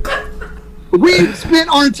 So we spent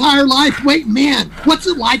our entire life waiting, man, what's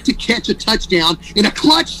it like to catch a touchdown in a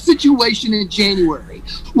clutch situation in January?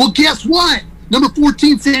 Well, guess what? Number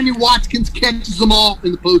 14, Sammy Watkins catches them all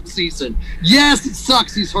in the postseason. Yes, it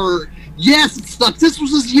sucks he's hurt. Yes, it sucks. This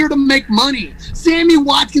was his year to make money. Sammy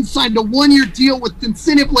Watkins signed a 1-year deal with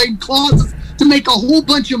incentive-laden clauses to make a whole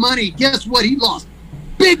bunch of money. Guess what? He lost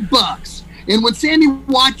big bucks. And when Sammy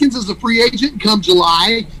Watkins is a free agent come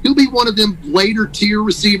July, he'll be one of them later tier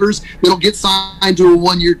receivers that'll get signed to a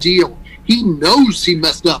 1-year deal. He knows he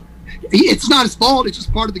messed up. It's not his fault. It's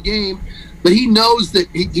just part of the game. But he knows that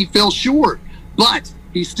he fell short. But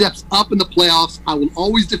he steps up in the playoffs. I will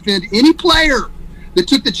always defend any player that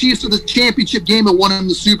took the Chiefs to the championship game and won them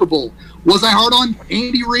the Super Bowl. Was I hard on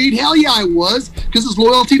Andy Reid? Hell yeah, I was, because his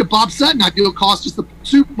loyalty to Bob Sutton, I feel, cost us the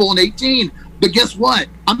Super Bowl in 18. But guess what?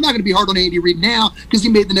 I'm not going to be hard on Andy Reid now because he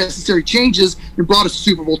made the necessary changes and brought us a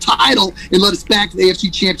Super Bowl title and led us back to the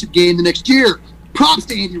AFC Championship game the next year. Props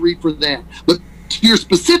to Andy Reid for that. But to your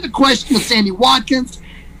specific question of Sammy Watkins,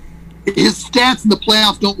 his stats in the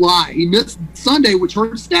playoffs don't lie. He missed Sunday, which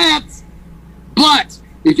hurt his stats. But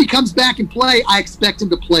if he comes back and play, I expect him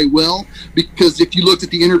to play well, because if you looked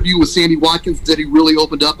at the interview with Sammy Watkins, that he really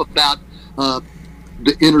opened up about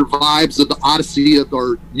the inner vibes of the odyssey of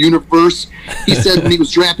our universe. He said when he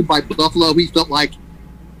was drafted by Buffalo, he felt like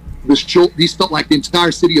the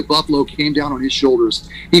entire city of Buffalo came down on his shoulders.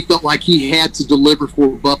 He felt like he had to deliver for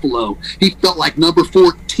Buffalo. He felt like number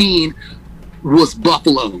 14 was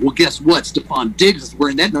Buffalo. Well, guess what? Stephon Diggs is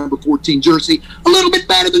wearing that number 14 jersey a little bit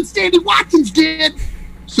better than Sammy Watkins did.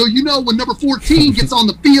 So when number 14 gets on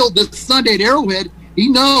the field this Sunday at Arrowhead, he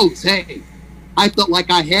knows, hey, I felt like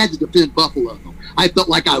I had to defend Buffalo. I felt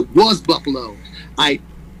like I was Buffalo. I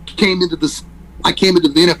came into the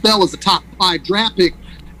NFL as a top 5 draft pick,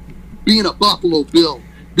 being a Buffalo Bill.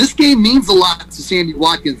 This game means a lot to Sammy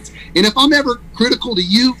Watkins. And if I'm ever critical to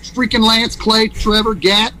you, freaking Lance, Clay, Trevor,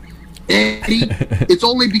 Gat, Eddie, it's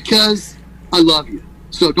only because I love you.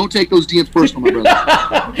 So don't take those DMs personal, my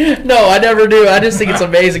brother. No, I never do. I just think it's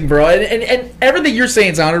amazing, bro. And everything you're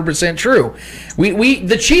saying is 100% true.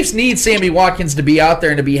 The Chiefs need Sammy Watkins to be out there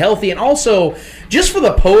and to be healthy. And also, just for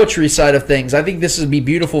the poetry side of things, I think this would be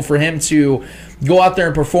beautiful for him to go out there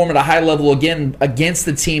and perform at a high level again against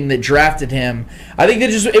the team that drafted him. I think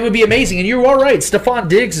it would be amazing. And you are right. Stephon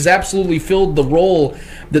Diggs has absolutely filled the role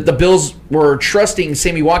that the Bills were trusting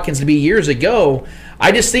Sammy Watkins to be years ago.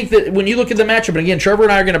 I just think that when you look at the matchup, and again, Trevor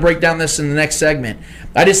and I are going to break down this in the next segment,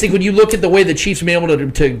 I just think when you look at the way the Chiefs have been able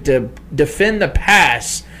to defend the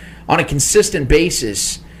pass on a consistent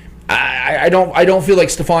basis, I don't feel like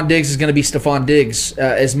Stephon Diggs is going to be Stephon Diggs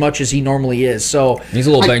as much as he normally is. So he's a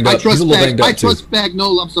little banged up. I trust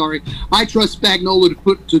Spagnuolo. I trust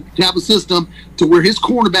Spagnuolo to have a system to where his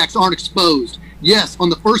cornerbacks aren't exposed. Yes, on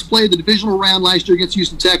the first play of the divisional round last year against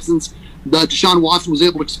Houston Texans, Deshaun Watson was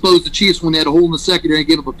able to expose the Chiefs when they had a hole in the secondary and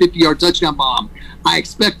gave up a 50-yard touchdown bomb. I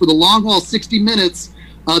expect for the long haul, 60 minutes,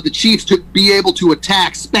 the Chiefs to be able to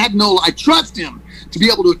attack Spagnuolo. I trust him to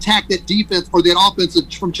be able to attack that defense or that offense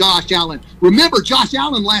from Josh Allen. Remember, Josh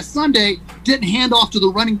Allen last Sunday didn't hand off to the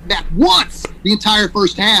running back once the entire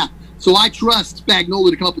first half. So I trust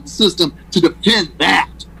Spagnuolo to come up with the system to defend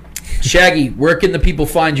that. Shaggy, where can the people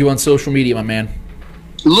find you on social media, my man?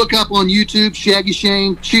 Look up on YouTube, Shaggy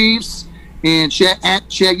Shane Chiefs, and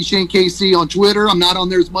at Shaggy Shane KC on Twitter. I'm not on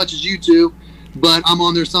there as much as you two, but I'm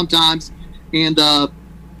on there sometimes. And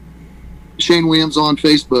Shane Williams on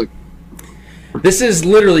Facebook. This is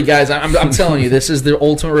literally, guys, I'm telling you, this is the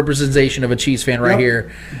ultimate representation of a Chiefs fan right here.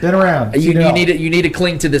 Been around. You need to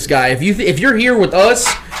cling to this guy. If you're here with us,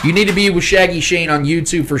 you need to be with Shaggy Shane on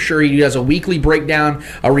YouTube for sure. He does a weekly breakdown,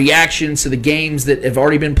 a reaction to the games that have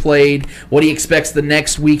already been played, what he expects the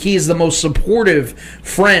next week. He is the most supportive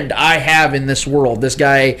friend I have in this world. This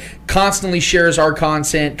guy constantly shares our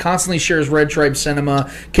content, constantly shares Red Tribe Cinema,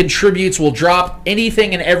 contributes, will drop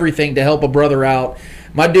anything and everything to help a brother out.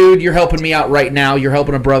 My dude, you're helping me out right now. You're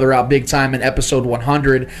helping a brother out big time in episode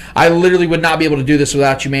 100. I literally would not be able to do this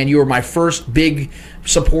without you, man. You were my first big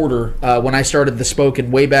supporter when I started The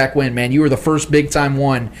Spoken way back when, man. You were the first big-time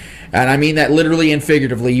one, and I mean that literally and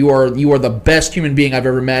figuratively. You are the best human being I've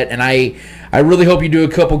ever met, and I really hope you do a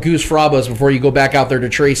couple Goose Frabas before you go back out there to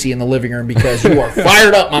Tracy in the living room, because you are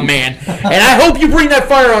fired up, my man. And I hope you bring that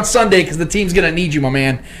fire on Sunday, because the team's going to need you, my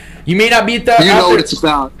man. You may not be at that. You know what it's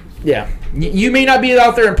about. Yeah. You may not be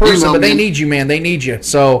out there in person, but they need you, man. They need you.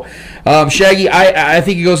 So, Shaggy, I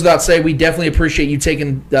think it goes without saying, we definitely appreciate you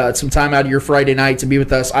taking some time out of your Friday night to be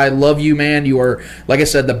with us. I love you, man. You are, like I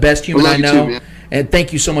said, the best human I know. Too, and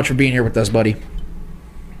thank you so much for being here with us, buddy.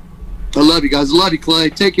 I love you guys. I love you, Clay.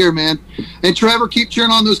 Take care, man. And Trevor, keep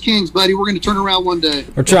cheering on those Kings, buddy. We're going to turn around one day.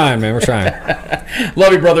 We're trying, man. We're trying.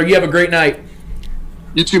 Love you, brother. You have a great night.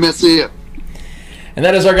 You too, man. See ya. And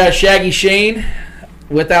that is our guy, Shaggy Shane.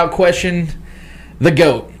 Without question, the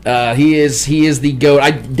GOAT. He is the GOAT.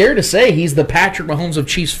 I dare to say he's the Patrick Mahomes of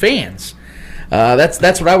Chiefs fans.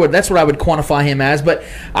 That's what I would quantify him as. But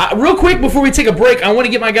real quick before we take a break, I want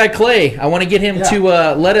to get my guy Clay. I want to get him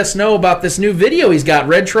to let us know about this new video he's got,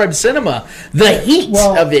 Red Tribe Cinema, the heat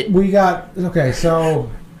of it. We got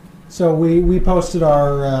so we posted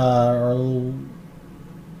our little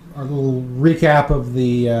recap of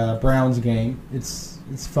the Browns game.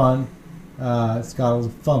 It's fun. It's got a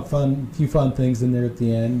few fun things in there at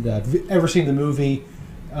the end. Have you ever seen the movie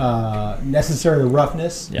Necessary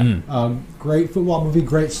Roughness? Yeah. Great football movie,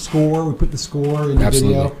 great score. We put the score in the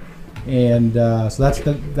video. And so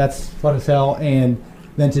that's fun as hell. And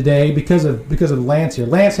then today, because of Lance here,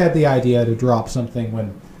 Lance had the idea to drop something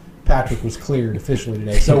when Patrick was cleared officially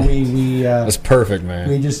today. So we that's perfect, man.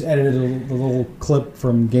 We just edited a little clip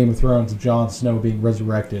from Game of Thrones of Jon Snow being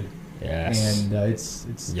resurrected. Yes. And it's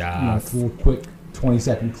it's a little quick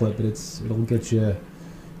 20-second clip, but it'll get you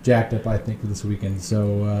jacked up, I think, for this weekend.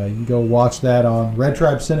 So you can go watch that on Red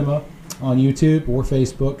Tribe Cinema on YouTube or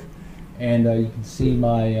Facebook. And you can see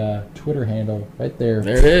my Twitter handle right there.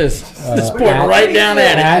 There it is. It's pointing right down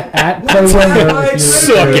at it. At Clay Winder.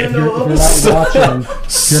 Suck it. If you're not watching.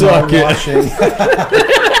 Suck it.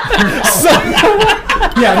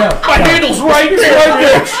 Yeah, no. My handle's right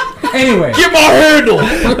there. Anyway. Get my handle.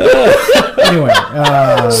 Anyway.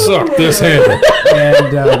 Suck this handle.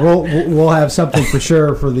 And we'll have something for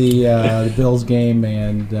sure for the Bills game,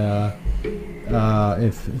 and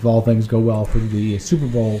if all things go well for the Super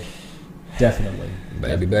Bowl. Definitely,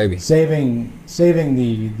 baby. Saving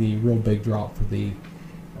the real big drop for the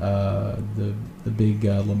big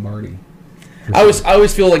Lombardi. I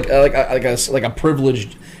always feel like a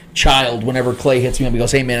privileged child whenever Clay hits me up and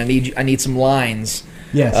goes, "Hey man, I need some lines."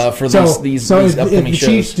 Yes. For these if upcoming the shows.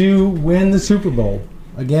 Chiefs do win the Super Bowl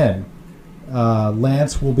again,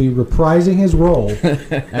 Lance will be reprising his role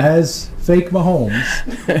as fake Mahomes,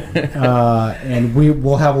 and we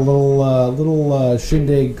will have a little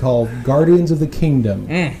shindig called Guardians of the Kingdom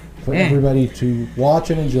for everybody to watch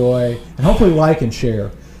and enjoy, and hopefully like and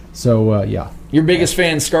share. So yeah. Your biggest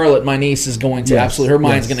fan, Scarlett, my niece, is going to absolutely. Her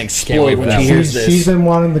mind's going to explode when she hears this. She's been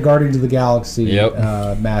wanting the Guardians of the Galaxy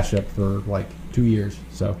mashup for like 2 years.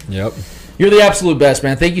 So yep. You're the absolute best,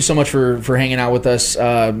 man. Thank you so much for hanging out with us.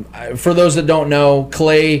 For those that don't know,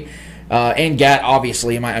 Clay and Gat,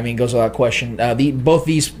 obviously, goes without question. Both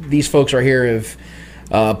these folks right here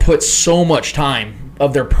have put so much time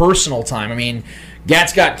of their personal time. I mean,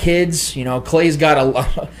 Gat's got kids. You know, Clay's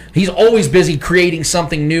got he's always busy creating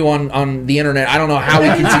something new on the internet. I don't know how he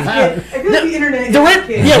continues. I feel like the internet.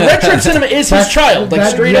 Red Tribe Cinema is his child, like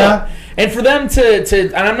straight up. And for them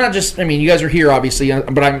to and I'm not just, you guys are here obviously,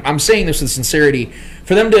 but I'm saying this with sincerity.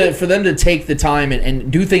 For them to take the time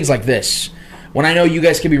and do things like this, when I know you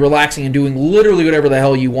guys can be relaxing and doing literally whatever the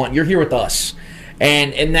hell you want, you're here with us,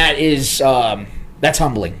 and that is that's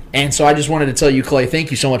humbling. And so I just wanted to tell you, Clay,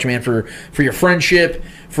 thank you so much, man, for your friendship,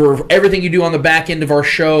 for everything you do on the back end of our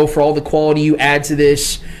show, for all the quality you add to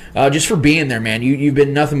this. Just for being there, man. You've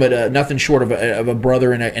been nothing but nothing short of a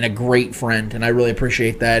brother and a great friend, and I really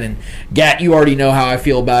appreciate that. And Gat, you already know how I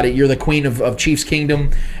feel about it. You're the queen of Chiefs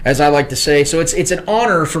Kingdom, as I like to say. So it's an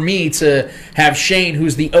honor for me to have Shane,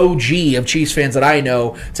 who's the OG of Chiefs fans that I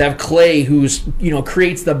know, to have Clay, who's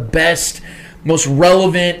creates the best, most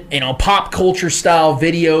relevant, pop culture style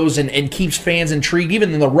videos and keeps fans intrigued,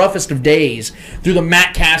 even in the roughest of days, through the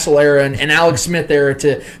Matt Castle era and Alex Smith era.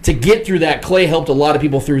 To get through that, Clay helped a lot of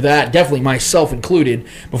people through that, definitely myself included,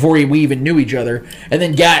 before we even knew each other. And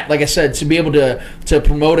then Gat, like I said, to be able to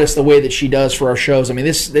promote us the way that she does for our shows.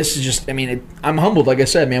 This is just, I'm humbled, like I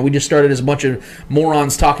said, man. We just started as a bunch of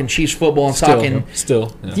morons talking Chiefs football and talking.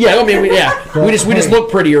 Yeah. We just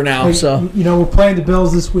look prettier now. Hey, so we're playing the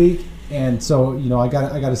Bills this week. And so, I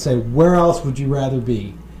got to say, where else would you rather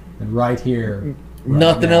be than right here?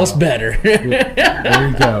 Nothing else better. There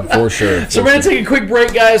you go. For sure. So we're going to take a quick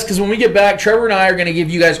break, guys, because when we get back, Trevor and I are going to give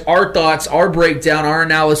you guys our thoughts, our breakdown, our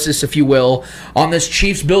analysis, if you will, on this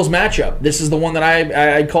Chiefs-Bills matchup. This is the one that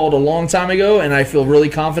I called a long time ago, and I feel really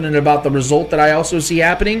confident about the result that I also see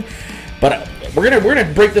happening. But we're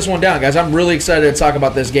gonna break this one down, guys. I'm really excited to talk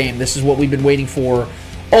about this game. This is what we've been waiting for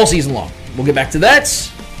all season long. We'll get back to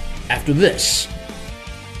that after this.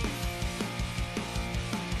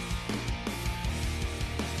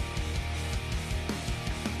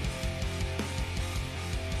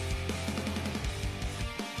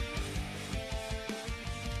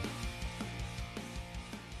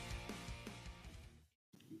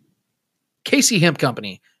 KC Hemp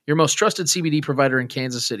Company, your most trusted CBD provider in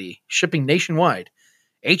Kansas City, shipping nationwide.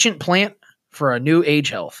 Ancient plant for a new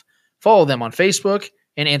age health. Follow them on Facebook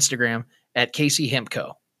and Instagram at KC Hemp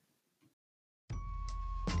Co.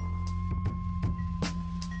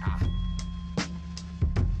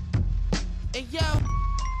 Hey, yo.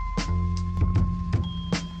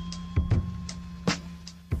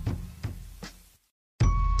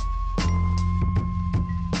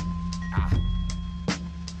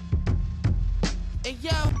 Hey,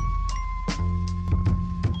 yo.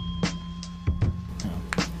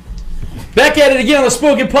 Back at it again on the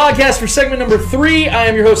Spoken Podcast for segment number 3. I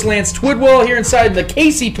am your host, Lance Twidwell, here inside the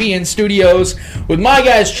KCPN studios with my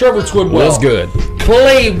guys, Trevor Twidwell. What's good?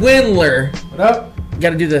 Clay Windler. What up?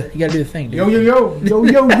 gotta do the thing. Dude. Yo.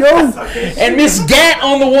 And Miss Gat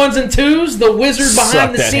on the ones and twos, the wizard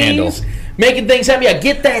behind the scenes, making things happen. Yeah,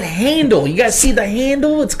 get that handle. You guys see the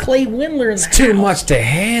handle? It's Clay Windler. It's too much to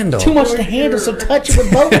handle. Too much to handle. So touch it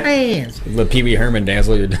with both hands. The Pee Wee Herman dance.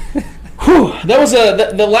 Whew, that was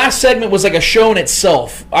the last segment was like a show in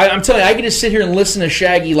itself. I'm telling you, I could just sit here and listen to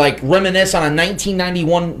Shaggy like reminisce on a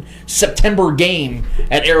 1991 September game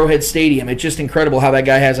at Arrowhead Stadium. It's just incredible how that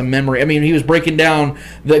guy has a memory. I mean, he was breaking down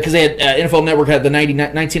because they had NFL Network had the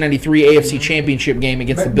 1993 AFC Championship game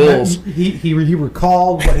against the Bills. He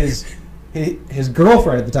recalled what his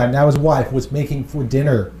girlfriend at the time, now his wife, was making for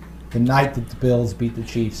dinner the night that the Bills beat the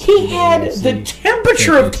Chiefs. He had the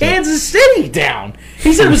temperature of Kansas City down.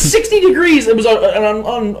 He said it was 60 degrees. It was an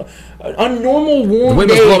unnormal warm day. The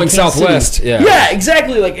wind was blowing southwest. City. Yeah,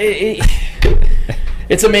 exactly. Like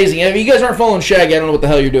it's amazing. If you guys aren't following Shaggy, I don't know what the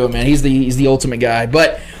hell you're doing, man. He's the ultimate guy.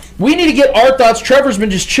 But we need to get our thoughts. Trevor's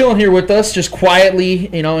been just chilling here with us, just quietly,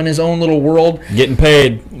 in his own little world. Getting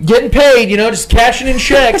paid, just cashing in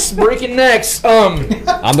checks, breaking necks. On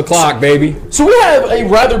the clock, baby. So we have a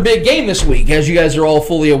rather big game this week, as you guys are all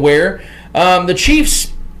fully aware. The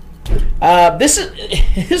Chiefs, this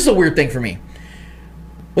is a weird thing for me.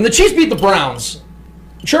 When the Chiefs beat the Browns,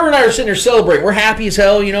 Trevor and I are sitting there celebrating. We're happy as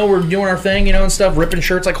hell, we're doing our thing, and stuff, ripping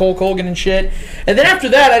shirts like Hulk Hogan and shit. And then after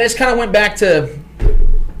that, I just kind of went back to...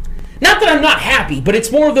 Not that I'm not happy, but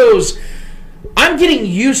it's more of those. I'm getting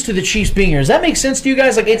used to the Chiefs being here. Does that make sense to you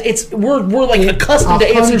guys? Like we're like accustomed to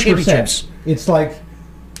AFC championships. It's like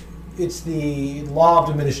it's the law of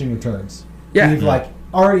diminishing returns. Yeah, we've like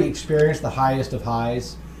already experienced the highest of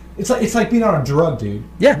highs. It's like being on a drug, dude.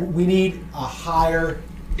 Yeah, we need a higher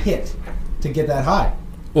hit to get that high.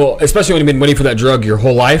 Well, especially when you've been waiting for that drug your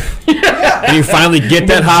whole life, and you finally get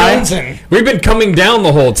that high. Johnson. We've been coming down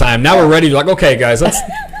the whole time. Now we're ready to okay, guys, let's.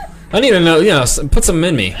 I need to know, put some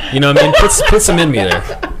in me. You know what I mean? Put some in me there.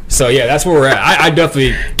 So yeah, that's where we're at. I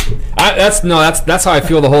definitely, that's how I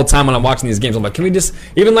feel the whole time when I'm watching these games. I'm like, can we just,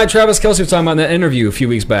 even like Travis Kelce was talking about in that interview a few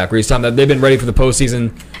weeks back, where he's talking that they've been ready for the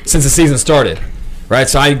postseason since the season started, right?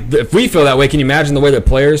 So if we feel that way, can you imagine the way that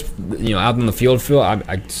players, out on the field feel?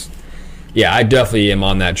 I definitely am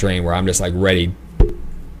on that train where I'm just like ready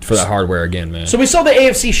for that hardware again, man. So we saw the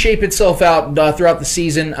AFC shape itself out throughout the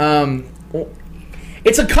season.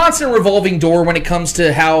 It's a constant revolving door when it comes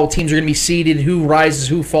to how teams are going to be seeded, who rises,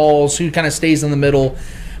 who falls, who kind of stays in the middle.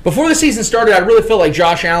 Before the season started, I really felt like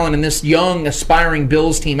Josh Allen and this young, aspiring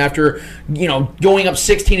Bills team, after going up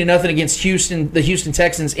 16-0 against the Houston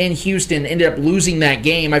Texans in Houston, ended up losing that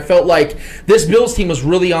game. I felt like this Bills team was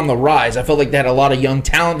really on the rise. I felt like they had a lot of young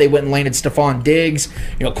talent. They went and landed Stephon Diggs.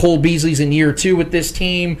 Cole Beasley's in year 2 with this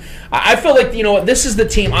team. I felt like this is the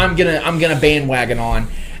team I'm gonna bandwagon on.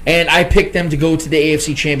 And I picked them to go to the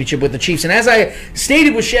AFC Championship with the Chiefs. And as I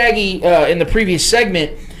stated with Shaggy in the previous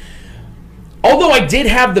segment, although I did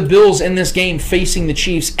have the Bills in this game facing the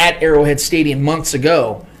Chiefs at Arrowhead Stadium months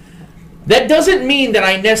ago, that doesn't mean that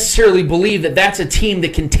I necessarily believe that that's a team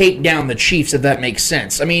that can take down the Chiefs, if that makes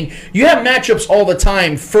sense. I mean, you have matchups all the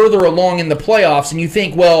time further along in the playoffs, and you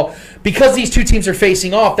think, well, because these two teams are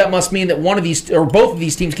facing off, that must mean that one of these or both of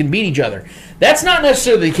these teams can beat each other. That's not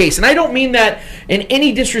necessarily the case, and I don't mean that in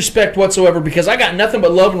any disrespect whatsoever, because I got nothing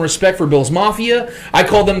but love and respect for Bills Mafia. I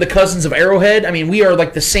call them the cousins of Arrowhead. I mean, we are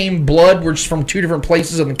like the same blood. We're just from two different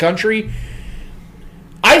places in the country.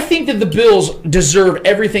 I think that the Bills deserve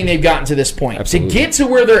everything they've gotten to this point. Absolutely. To get to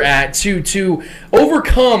where they're at, to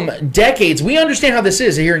overcome decades. We understand how this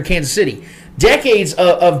is here in Kansas City. Decades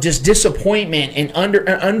of just disappointment and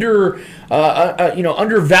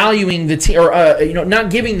undervaluing the team, or not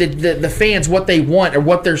giving the fans what they want or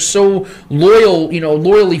what they're so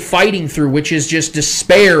loyally fighting through, which is just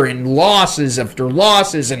despair and losses after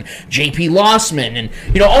losses and JP Lossman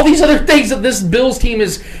and all these other things that this Bills team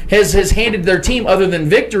has handed their team other than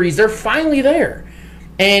victories. They're finally there.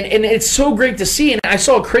 And it's so great to see. And I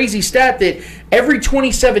saw a crazy stat that every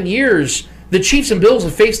 27 years the Chiefs and Bills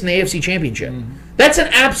have faced in the AFC Championship. Mm-hmm. That's an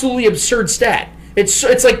absolutely absurd stat. It's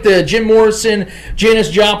like the Jim Morrison, Janis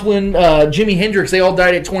Joplin, Jimi Hendrix, they all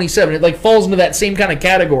died at 27. It like falls into that same kind of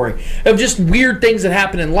category of just weird things that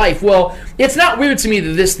happen in life. Well, it's not weird to me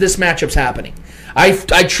that this matchup's happening. I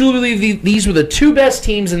truly believe these were the two best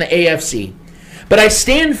teams in the AFC. But I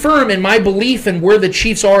stand firm in my belief in where the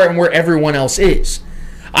Chiefs are and where everyone else is.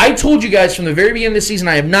 I told you guys from the very beginning of the season,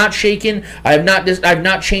 I have not shaken. I have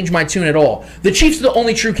not changed my tune at all. The Chiefs are the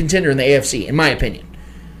only true contender in the AFC, in my opinion.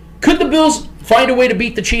 Could the Bills find a way to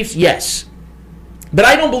beat the Chiefs? Yes. But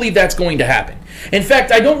I don't believe that's going to happen. In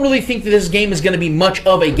fact, I don't really think that this game is going to be much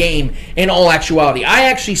of a game in all actuality. I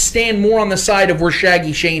actually stand more on the side of where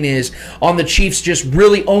Shaggy Shane is on the Chiefs just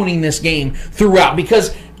really owning this game throughout.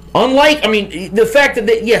 Because the fact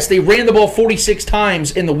that, yes, they ran the ball 46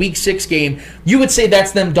 times in the Week 6 game, you would say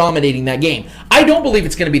that's them dominating that game. I don't believe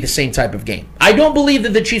it's going to be the same type of game. I don't believe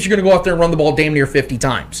that the Chiefs are going to go out there and run the ball damn near 50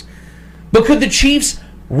 times. But could the Chiefs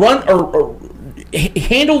run or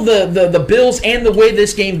handle the Bills and the way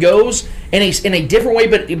this game goes in a different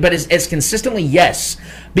way, but as consistently? Yes.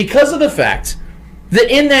 Because of the fact that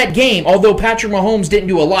in that game, although Patrick Mahomes didn't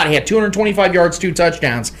do a lot, he had 225 yards, 2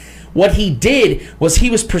 touchdowns, what he did was he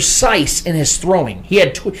was precise in his throwing. He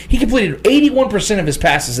completed 81% of his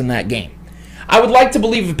passes in that game. I would like to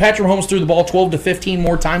believe if Patrick Mahomes threw the ball 12 to 15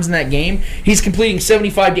 more times in that game, he's completing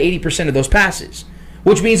 75 to 80% of those passes,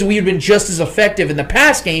 which means that we would have been just as effective in the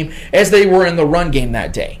pass game as they were in the run game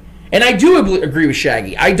that day. And I do agree with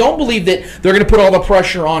Shaggy. I don't believe that they're going to put all the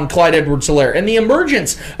pressure on Clyde Edwards-Helaire. And the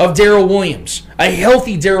emergence of Darrell Williams, a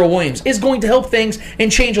healthy Darrell Williams, is going to help things and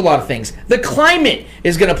change a lot of things. The climate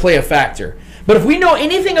is going to play a factor. But if we know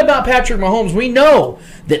anything about Patrick Mahomes, we know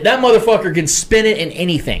that motherfucker can spin it in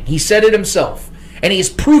anything. He said it himself. And he's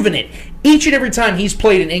proven it each and every time he's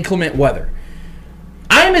played in inclement weather.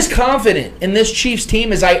 I am as confident in this Chiefs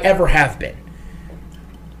team as I ever have been.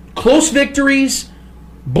 Close victories,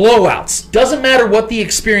 blowouts. Doesn't matter what the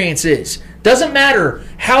experience is. Doesn't matter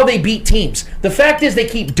how they beat teams. The fact is they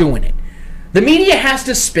keep doing it. The media has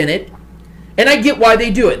to spin it, and I get why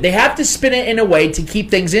they do it. They have to spin it in a way to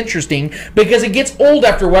keep things interesting because it gets old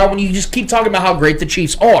after a while when you just keep talking about how great the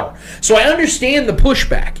Chiefs are. So I understand the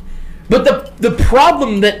pushback. But the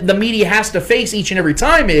problem that the media has to face each and every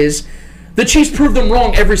time is the Chiefs prove them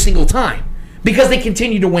wrong every single time because they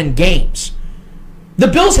continue to win games. The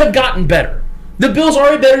Bills have gotten better. The Bills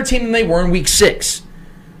are a better team than they were in Week 6.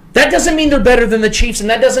 That doesn't mean they're better than the Chiefs, and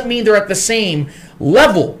that doesn't mean they're at the same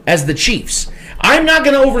level as the Chiefs. I'm not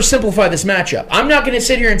going to oversimplify this matchup. I'm not going to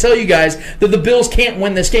sit here and tell you guys that the Bills can't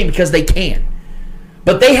win this game because they can.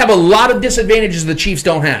 But they have a lot of disadvantages the Chiefs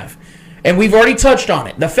don't have. And we've already touched on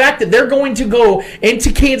it. The fact that they're going to go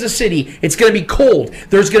into Kansas City, it's going to be cold,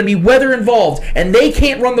 there's going to be weather involved, and they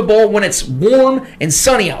can't run the ball when it's warm and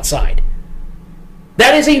sunny outside.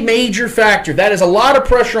 That is a major factor. That is a lot of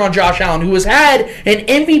pressure on Josh Allen, who has had an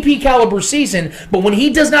MVP caliber season, but when he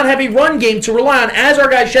does not have a run game to rely on, as our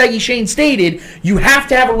guy Shaggy Shane stated, you have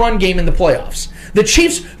to have a run game in the playoffs. The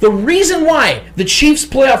Chiefs, the reason why the Chiefs'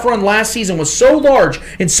 playoff run last season was so large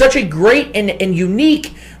and such a great and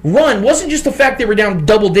unique run wasn't just the fact they were down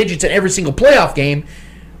double digits in every single playoff game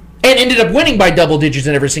and ended up winning by double digits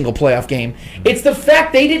in every single playoff game. It's the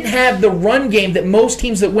fact they didn't have the run game that most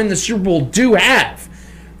teams that win the Super Bowl do have.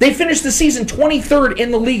 They finished the season 23rd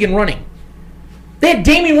in the league in running. They had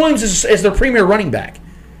Damian Williams as their premier running back.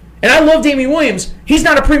 And I love Damian Williams. He's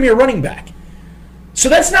not a premier running back. So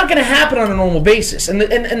that's not going to happen on a normal basis. And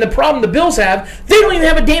the problem the Bills have, they don't even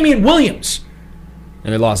have a Damian Williams.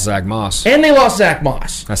 And they lost Zach Moss.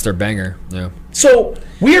 That's their banger, yeah. So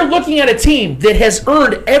we are looking at a team that has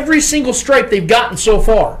earned every single stripe they've gotten so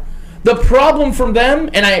far. The problem from them,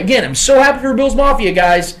 and I'm so happy for Bills Mafia,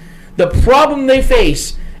 guys, the problem they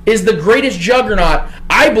face is the greatest juggernaut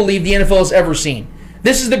I believe the NFL has ever seen.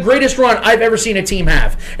 This is the greatest run I've ever seen a team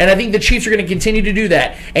have. And I think the Chiefs are going to continue to do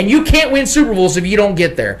that. And you can't win Super Bowls if you don't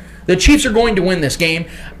get there. The Chiefs are going to win this game.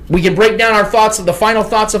 We can break down our thoughts, the final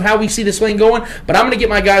thoughts of how we see this thing going, but I'm going to get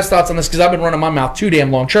my guys' thoughts on this because I've been running my mouth too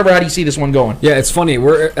damn long. Trevor, how do you see this one going? Yeah, it's funny.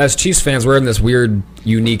 As Chiefs fans, we're in this weird,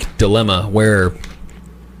 unique dilemma where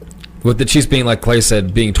with the Chiefs being, like Clay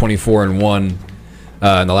said, being 24-1 in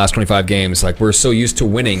the last 25 games, like we're so used to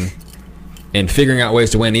winning and figuring out ways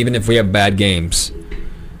to win, even if we have bad games,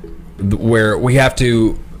 where we have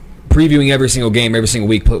to, previewing every single game, every single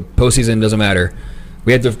week, postseason, doesn't matter,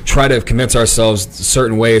 we have to try to convince ourselves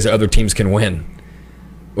certain ways that other teams can win.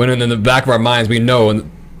 When in the back of our minds, we know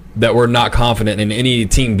that we're not confident in any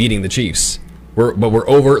team beating the Chiefs. But we're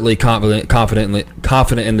overtly confident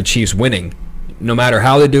in the Chiefs winning. No matter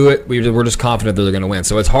how they do it, we're just confident that they're going to win.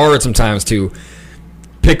 So it's hard sometimes to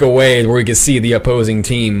pick a way where we can see the opposing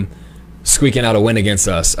team squeaking out a win against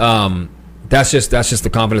us. That's just the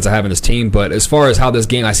confidence I have in this team. But as far as how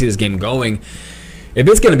I see this game going, if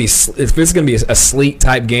it's going to be a sleet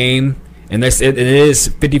type game, and it is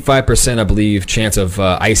 55%, I believe, chance of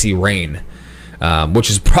icy rain, which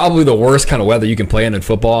is probably the worst kind of weather you can play in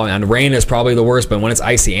football. And rain is probably the worst, but when it's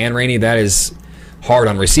icy and rainy, that is hard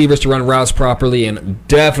on receivers to run routes properly, and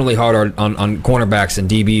definitely hard on cornerbacks and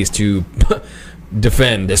DBs to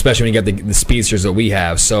defend, especially when you get the speedsters that we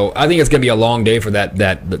have. So I think it's going to be a long day for that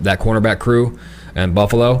cornerback crew. and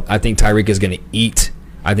Buffalo. I think Tyreek is going to eat.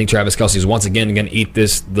 I think Travis Kelce is once again going to eat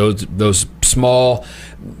those small,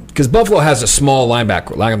 because Buffalo has a small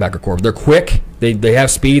linebacker corps. They're quick. They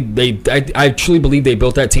have speed. I truly believe they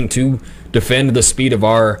built that team to defend the speed of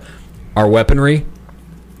our weaponry.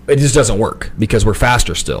 It just doesn't work because we're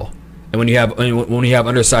faster still. And when you have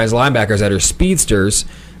undersized linebackers that are speedsters,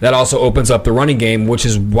 that also opens up the running game, which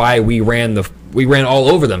is why we ran all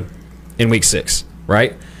over them in week 6,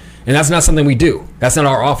 right? And that's not something we do. That's not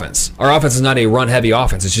our offense. Our offense is not a run-heavy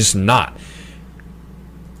offense. It's just not.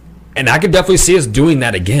 And I could definitely see us doing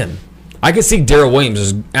that again. I could see Darrell Williams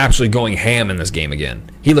is actually going ham in this game again.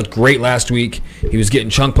 He looked great last week. He was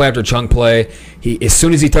getting chunk play after chunk play. As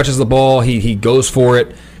soon as he touches the ball, he goes for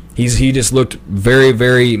it. He just looked very,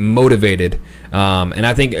 very motivated. And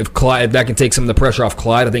I think if that can take some of the pressure off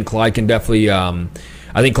Clyde, I think Clyde can definitely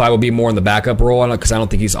I think Clyde will be more in the backup role because I don't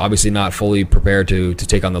think he's obviously not fully prepared to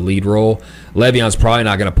take on the lead role. Le'Veon's probably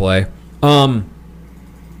not going to play.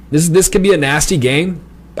 This could be a nasty game.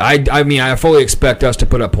 I mean, I fully expect us to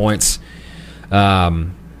put up points.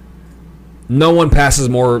 No one passes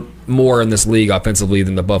more in this league offensively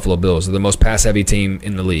than the Buffalo Bills. They're the most pass-heavy team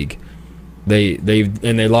in the league. They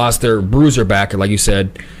lost their bruiser back, like you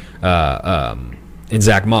said, in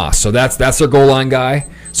Zach Moss. So that's their goal line guy.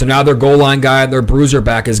 So now their goal line guy, their bruiser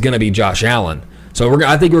back is going to be Josh Allen. So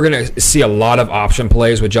I think we're going to see a lot of option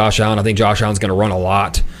plays with Josh Allen. I think Josh Allen's going to run a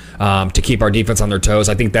lot to keep our defense on their toes.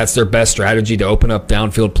 I think that's their best strategy to open up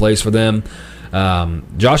downfield plays for them.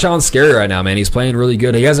 Josh Allen's scary right now, man. He's playing really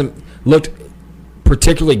good. He hasn't looked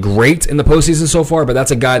particularly great in the postseason so far, but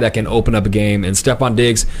that's a guy that can open up a game. And Stephon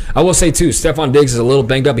Diggs, I will say too, Stephon Diggs is a little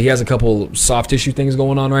banged up. He has a couple soft tissue things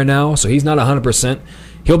going on right now, so he's not 100%.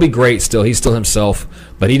 He'll be great still. He's still himself,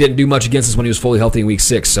 but he didn't do much against us when he was fully healthy in week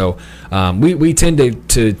 6. So we tend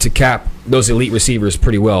to cap those elite receivers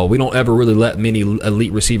pretty well. We don't ever really let many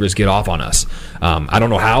elite receivers get off on us. I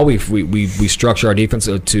don't know how we structure our defense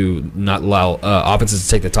to not allow offenses to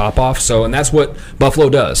take the top off. So, and that's what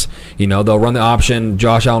Buffalo does. They'll run the option.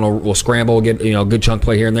 Josh Allen will scramble, get good chunk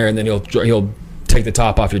play here and there, and then he'll take the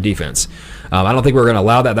top off your defense. I don't think we're going to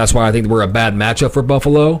allow that. That's why I think we're a bad matchup for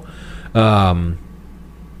Buffalo.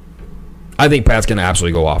 I think Pat's going to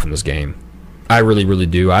absolutely go off in this game. I really, really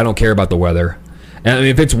do. I don't care about the weather. And I mean,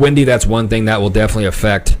 if it's windy, that's one thing that will definitely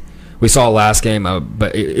affect. We saw it last game,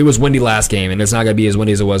 but it was windy last game, and it's not going to be as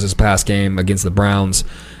windy as it was this past game against the Browns.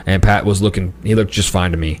 And Pat he looked just fine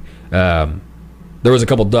to me. There was a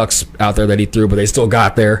couple ducks out there that he threw, but they still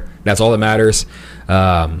got there. That's all that matters.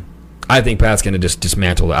 I think Pat's going to just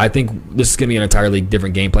dismantle it. I think this is going to be an entirely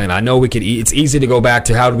different game plan. I know it's easy to go back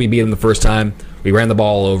to how did we beat him the first time. We ran the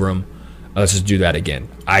ball all over him. Let's just do that again.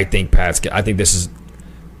 I think Pat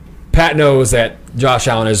knows that Josh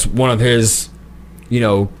Allen is one of his,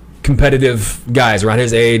 competitive guys around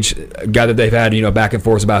his age, a guy that they've had, back and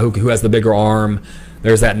forth about who has the bigger arm.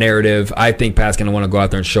 There's that narrative. I think Pat's going to want to go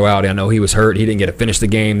out there and show out. I know he was hurt. He didn't get to finish the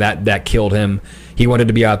game. That killed him. He wanted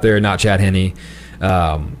to be out there, not Chad Henne.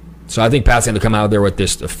 So I think Pat's going to come out there with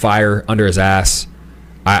this fire under his ass.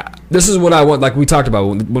 This is what I want, like we talked about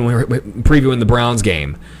when we were previewing the Browns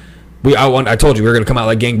game. I told you we were going to come out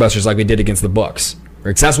like gangbusters like we did against the Bucs.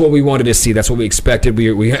 Right? So that's what we wanted to see. That's what we expected.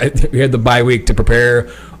 We had the bye week to prepare.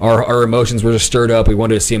 Our emotions were just stirred up. We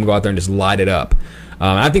wanted to see him go out there and just light it up.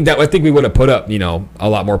 I think we would have put up a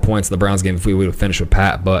lot more points in the Browns game if we would have finished with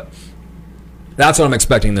Pat. But that's what I'm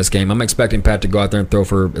expecting in this game. I'm expecting Pat to go out there and throw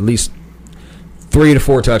for at least 3 to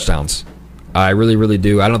 4 touchdowns. I really, really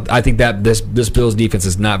do. I think that this Bills defense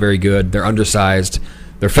is not very good. They're undersized.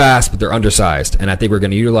 They're fast, but they're undersized, and I think we're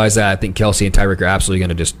going to utilize that. I think Kelce and Tyreek are absolutely going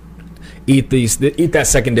to just eat that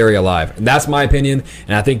secondary alive. And that's my opinion,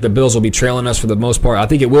 and I think the Bills will be trailing us for the most part. I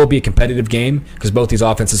think it will be a competitive game because both these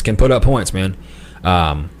offenses can put up points, man.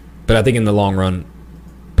 But I think in the long run,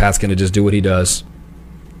 Pat's going to just do what he does.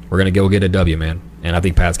 We're going to go get a W, man, and I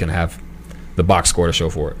think Pat's going to have the box score to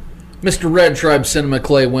show for it. Mr. Red Tribe Cinema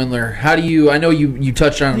Clay Windler, how do you? I know you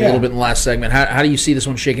touched on it a little bit in the last segment. How do you see this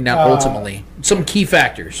one shaking down ultimately? Some key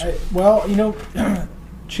factors.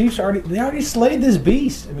 Chiefs already slayed this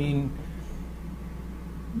beast. I mean,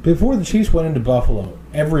 before the Chiefs went into Buffalo,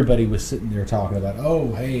 everybody was sitting there talking about,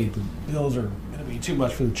 oh, hey, the Bills are going to be too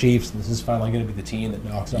much for the Chiefs, and this is finally going to be the team that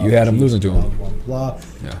knocks off. You had them losing to them. Blah, blah, blah.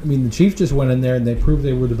 Yeah. I mean, the Chiefs just went in there and they proved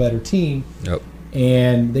they were the better team. Yep.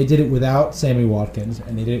 And they did it without Sammy Watkins,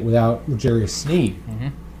 and they did it without L'Jarius Sneed.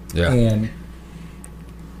 Mm-hmm. Yeah. And,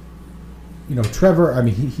 Trevor, I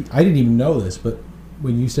mean, I didn't even know this, but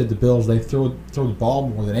when you said the Bills, they throw the ball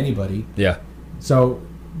more than anybody. Yeah. So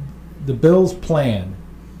the Bills' plan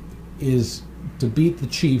is to beat the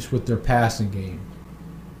Chiefs with their passing game.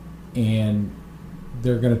 And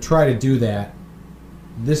they're going to try to do that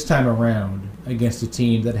this time around against a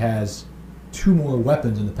team that has 2 more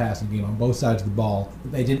weapons in the passing game on both sides of the ball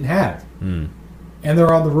that they didn't have. And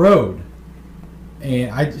they're on the road.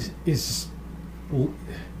 And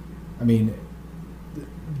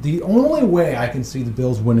the only way I can see the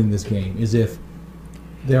Bills winning this game is if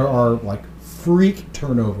there are like freak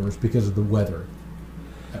turnovers because of the weather.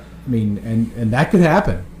 I mean, and that could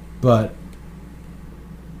happen, but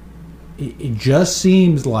it just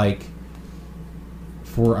seems like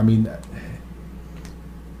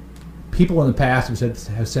people in the past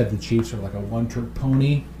have said the Chiefs are like a one-trick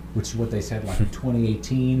pony, which is what they said like in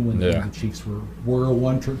 2018 when the Chiefs were a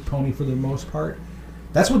one-trick pony for the most part.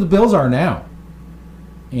 That's what the Bills are now.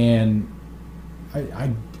 And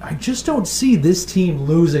I just don't see this team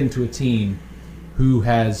losing to a team who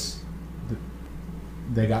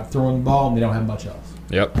they got throwing the ball and they don't have much else.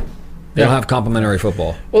 Yep. They don't have complimentary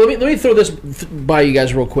football. Well, let me throw this by you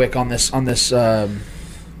guys real quick on this matchup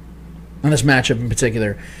in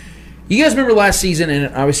particular. You guys remember last season,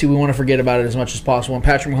 and obviously we want to forget about it as much as possible, when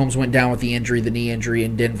Patrick Mahomes went down with the knee injury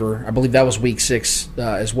in Denver. I believe that was week 6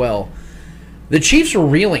 as well. The Chiefs were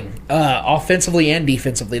reeling offensively and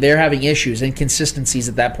defensively. They're having issues, inconsistencies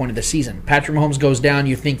at that point of the season. Patrick Mahomes goes down.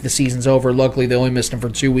 You think the season's over. Luckily, they only missed him for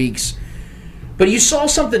 2 weeks. But you saw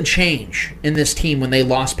something change in this team when they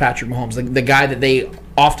lost Patrick Mahomes, the guy that they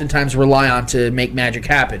oftentimes rely on to make magic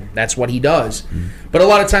happen. That's what he does. But a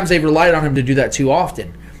lot of times they've relied on him to do that too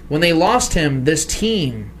often. When they lost him, this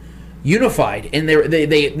team unified, and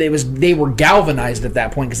they were galvanized at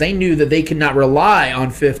that point because they knew that they could not rely on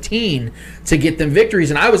 15 to get them victories.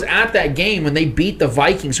 And I was at that game when they beat the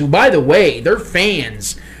Vikings, who, by the way, their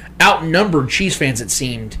fans outnumbered Chiefs fans, it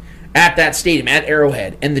seemed, at that stadium, at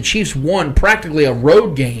Arrowhead. And the Chiefs won practically a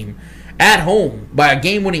road game at home by a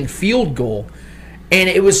game-winning field goal. And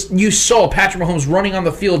you saw Patrick Mahomes running on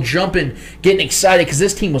the field, jumping, getting excited because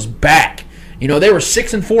this team was back. You know, they were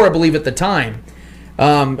 6-4, I believe, at the time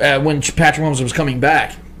when Patrick Mahomes was coming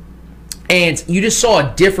back. And you just saw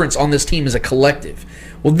a difference on this team as a collective.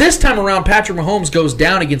 Well, this time around, Patrick Mahomes goes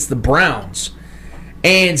down against the Browns.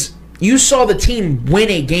 And you saw the team win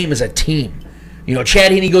a game as a team. You know,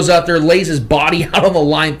 Chad Henne goes out there, lays his body out on the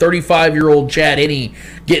line. 35-year-old Chad Henne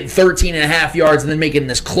getting 13.5 yards and then making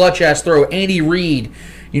this clutch-ass throw. Andy Reid,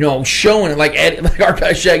 showing it, like our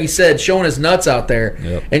guy Shaggy said, showing his nuts out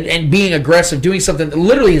there and being aggressive, doing something that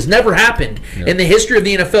literally has never happened in the history of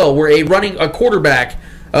the NFL where a quarterback,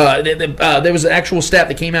 there was an actual stat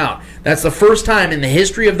that came out. That's the first time in the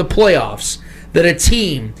history of the playoffs that a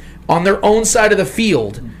team on their own side of the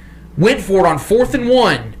field went for it on 4th and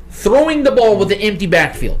 1, throwing the ball with an empty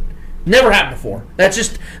backfield. Never happened before. That's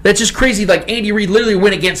just crazy. Like, Andy Reid literally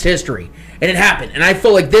went against history, and it happened. And I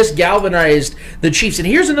feel like this galvanized the Chiefs. And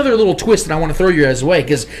here's another little twist that I want to throw you guys away,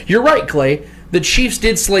 because you're right, Clay. The Chiefs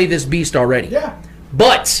did slay this beast already. Yeah.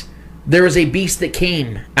 But there is a beast that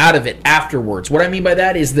came out of it afterwards. What I mean by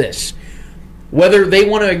that is this. Whether they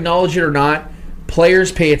want to acknowledge it or not,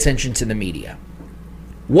 players pay attention to the media.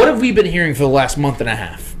 What have we been hearing for the last month and a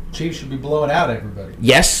half? Chiefs should be blowing out everybody.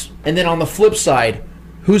 Yes. And then on the flip side,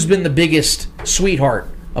 who's been the biggest sweetheart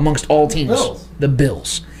amongst all teams? Bills. The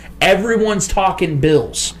Bills. Everyone's talking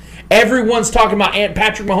Bills. Everyone's talking about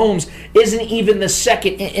Patrick Mahomes isn't even the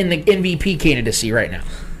second in the MVP candidacy right now.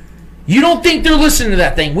 You don't think they're listening to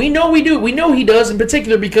that thing. We know we do. We know he does in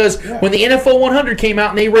particular because when the NFL 100 came out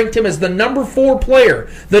and they ranked him as the number 4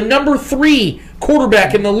 player, the number 3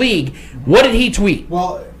 quarterback in the league, what did he tweet?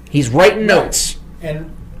 Well, he's writing notes.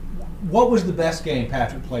 And what was the best game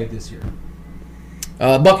Patrick played this year?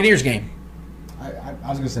 Buccaneers game. I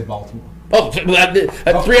was going to say Baltimore. Oh,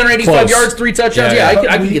 385 Close. yards, 3 touchdowns. Yeah,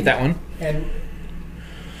 I can get that one. And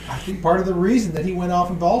I think part of the reason that he went off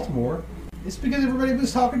in Baltimore is because everybody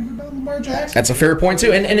was talking about Lamar Jackson. That's a fair point,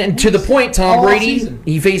 too. And to the point, Tom Brady,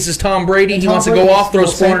 he faces Tom Brady. He wants to go off,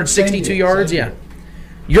 throws 462 yards. Yeah.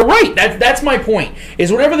 You're right. That's my point,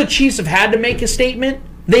 is whenever the Chiefs have had to make a statement,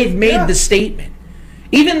 they've made the statement.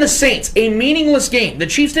 Even the Saints, a meaningless game. The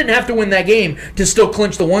Chiefs didn't have to win that game to still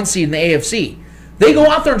clinch the 1 seed in the AFC. They go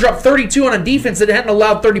out there and drop 32 on a defense that hadn't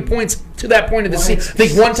allowed 30 points to that point of the season. I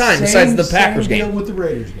think one time besides the Packers game. Same deal with the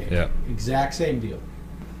Raiders game. Yeah. Exact same deal.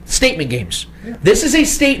 Statement games. Yeah. This is a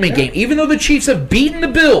statement game. Even though the Chiefs have beaten the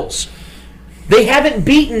Bills, they haven't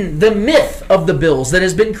beaten the myth of the Bills that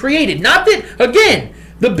has been created. Not that, again,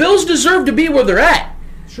 the Bills deserve to be where they're at.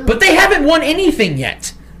 Sure. But they haven't won anything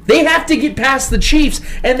yet. They have to get past the Chiefs,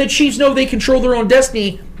 and the Chiefs know they control their own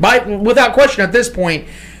destiny without question at this point.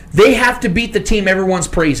 They have to beat the team everyone's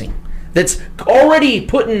praising. that's already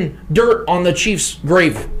putting dirt on the Chiefs'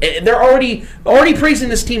 grave. They're already praising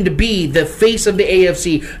this team to be the face of the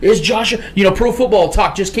AFC. Is Josh, Pro Football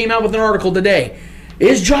Talk just came out with an article today.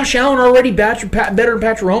 Is Josh Allen already better than Patrick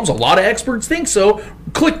Mahomes? A lot of experts think so.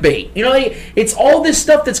 Clickbait. It's all this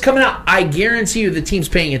stuff that's coming out. I guarantee you the team's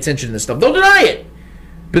paying attention to this stuff. They'll deny it,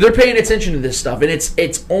 but they're paying attention to this stuff, and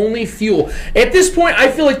it's only fuel. At this point, I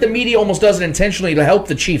feel like the media almost does it intentionally to help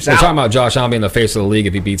the Chiefs out. We're talking about Josh Allen being the face of the league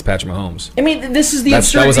if he beats Patrick Mahomes. I mean, this is the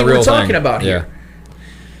absurdity we're talking about here.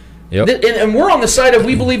 Yep. And we're on the side of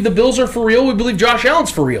we believe the Bills are for real. We believe Josh Allen's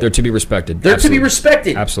for real. They're to be respected. They're to be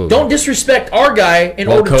respected. Absolutely. Don't disrespect our guy in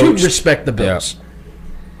order to respect the Bills. Yeah.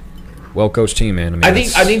 Well-coached team, man. I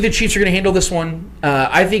think the Chiefs are going to handle this one.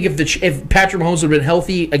 I think if Patrick Mahomes would have been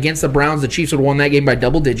healthy against the Browns, the Chiefs would have won that game by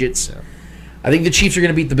double digits. Yeah. I think the Chiefs are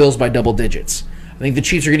going to beat the Bills by double digits. I think the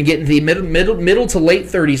Chiefs are going to get into the middle to late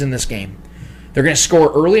 30s in this game. They're going to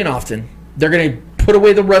score early and often. They're going to put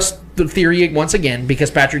away the theory once again because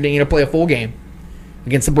Patrick didn't get to play a full game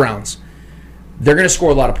against the Browns. They're going to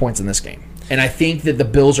score a lot of points in this game. And I think that the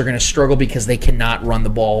Bills are going to struggle because they cannot run the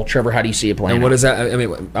ball. Trevor, how do you see it playing? And what is that? I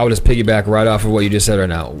mean, I would just piggyback right off of what you just said right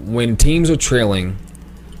now. When teams are trailing,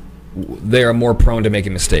 they are more prone to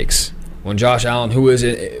making mistakes. When Josh Allen, who is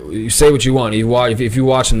it? You say what you want. If you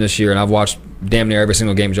watch him this year, and I've watched damn near every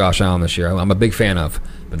single game Josh Allen this year, I'm a big fan of.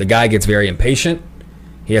 But the guy gets very impatient.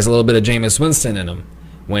 He has a little bit of Jameis Winston in him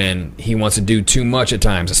when he wants to do too much at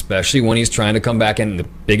times, especially when he's trying to come back in. The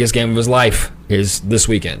biggest game of his life is this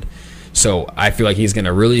weekend. So I feel like he's going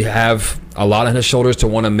to really have a lot on his shoulders to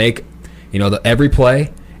want to make, every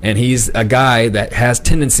play. And he's a guy that has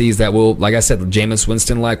tendencies that will, like I said, Jameis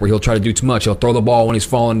Winston-like, where he'll try to do too much. He'll throw the ball when he's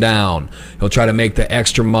falling down. He'll try to make the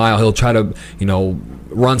extra mile. He'll try to,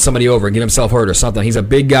 run somebody over and get himself hurt or something. He's a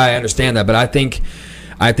big guy. I understand that. But I think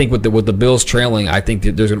with the Bills trailing, I think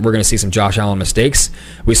that we're going to see some Josh Allen mistakes.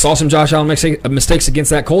 We saw some Josh Allen mistakes against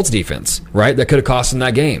that Colts defense, right? That could have cost him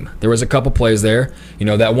that game. There was a couple plays there.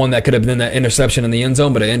 That one that could have been that interception in the end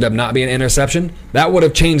zone, but it ended up not being an interception. That would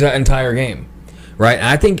have changed that entire game, right?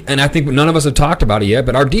 And I think none of us have talked about it yet,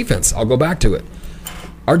 but our defense, I'll go back to it.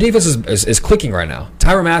 Our defense is clicking right now.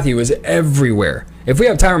 Tyrann Mathieu is everywhere. If we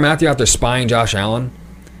have Tyrann Mathieu out there spying Josh Allen,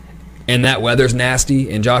 and that weather's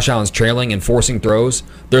nasty, and Josh Allen's trailing and forcing throws,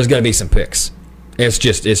 there's going to be some picks. It's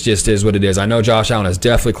just is what it is. I know Josh Allen has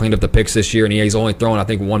definitely cleaned up the picks this year, and he's only thrown, I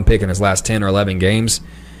think, one pick in his last 10 or 11 games.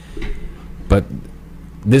 But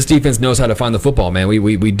this defense knows how to find the football, man. We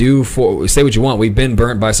say what you want. We've been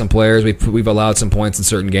burnt by some players. We've allowed some points in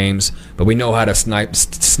certain games, but we know how to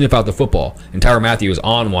sniff out the football. And Tyrann Mathieu is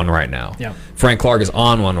on one right now. Yeah. Frank Clark is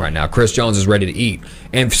on one right now. Chris Jones is ready to eat.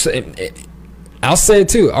 And I'll say it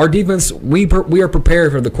too. Our defense, we are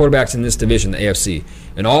prepared for the quarterbacks in this division, the AFC,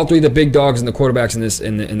 and all three of the big dogs and the quarterbacks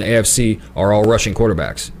in the AFC are all rushing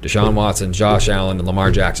quarterbacks: Deshaun Watson, Josh Allen, and Lamar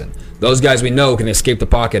Jackson. Those guys we know can escape the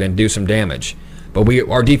pocket and do some damage, but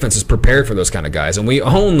our defense is prepared for those kind of guys, and we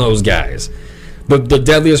own those guys. But the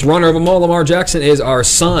deadliest runner of them all, Lamar Jackson, is our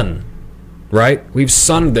son, right? We've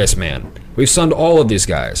sunned this man. We've sunned all of these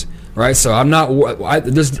guys. Right, so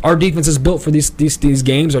our defense is built for these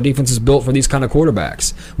games. Our defense is built for these kind of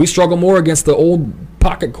quarterbacks. We struggle more against the old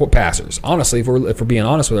pocket passers. Honestly, if we're being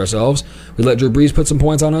honest with ourselves, we let Drew Brees put some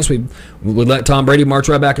points on us. We let Tom Brady march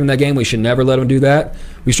right back into that game. We should never let him do that.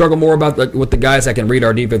 We struggle more with the guys that can read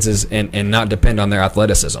our defenses and not depend on their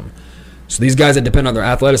athleticism. So these guys that depend on their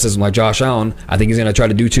athleticism, like Josh Allen, I think he's going to try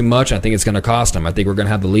to do too much. I think it's going to cost him. I think we're going to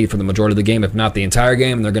have the lead for the majority of the game, if not the entire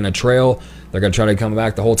game, and they're going to trail. They're going to try to come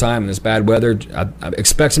back the whole time in this bad weather. I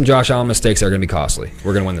expect some Josh Allen mistakes that are going to be costly.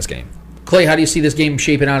 We're going to win this game. Clay, how do you see this game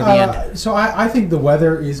shaping out at the end? So I think the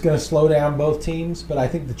weather is going to slow down both teams, but I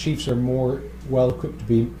think the Chiefs are more well-equipped to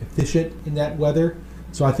be efficient in that weather.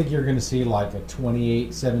 So I think you're going to see like a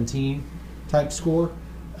 28-17 type score.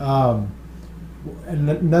 And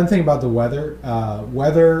another thing about the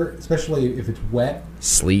weather, especially if it's wet,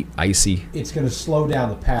 sleet, icy, it's going to slow down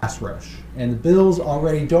the pass rush. And the Bills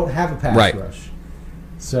already don't have a pass rush.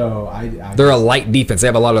 So they're a light defense. They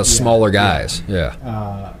have a lot of smaller guys.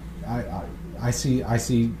 Yeah. I see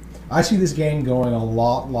this game going a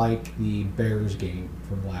lot like the Bears game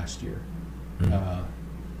from last year. Mm-hmm.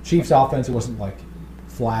 Chiefs offense, it wasn't like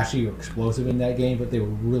flashy or explosive in that game, but they were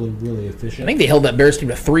really, really efficient. I think they held that Bears team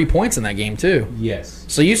to 3 points in that game too. Yes.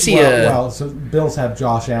 So you see so Bills have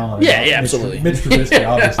Josh Allen. Yeah, absolutely. Mitch Trubisky,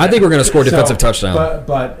 obviously. I think we're going to score defensive touchdown.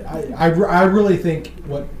 But I really think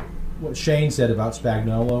what Shane said about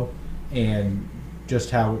Spagnuolo and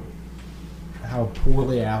just how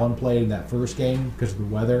poorly Allen played in that first game because of the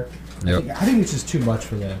weather. Yep. I think it's just too much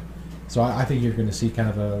for them. So I think you're going to see kind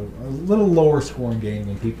of a little lower scoring game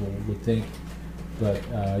than people would think. But,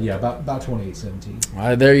 about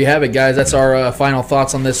 28-17. There you have it, guys. That's our final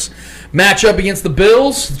thoughts on this matchup against the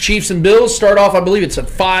Bills. The Chiefs and Bills start off, I believe it's at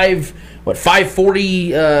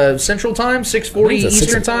 5:40 Central Time, 6:40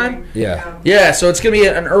 Eastern Time? Yeah. Yeah, so it's going to be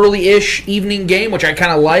an early-ish evening game, which I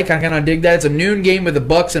kind of like. I kind of dig that. It's a noon game with the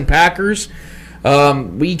Bucs and Packers.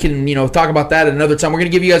 We can, talk about that at another time. We're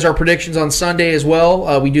going to give you guys our predictions on Sunday as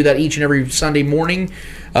well. We do that each and every Sunday morning.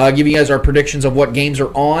 Give you guys our predictions of what games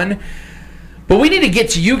are on. But we need to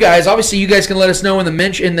get to you guys. Obviously, you guys can let us know in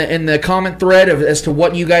the comment thread as to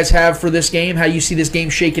what you guys have for this game, how you see this game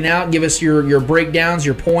shaking out. Give us your breakdowns,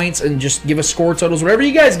 your points, and just give us score totals, whatever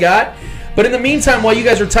you guys got. But in the meantime, while you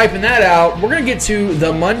guys are typing that out, we're going to get to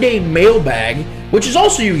the Monday mailbag, which is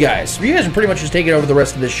also you guys. You guys are pretty much just taking over the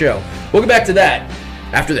rest of this show. We'll get back to that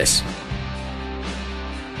after this.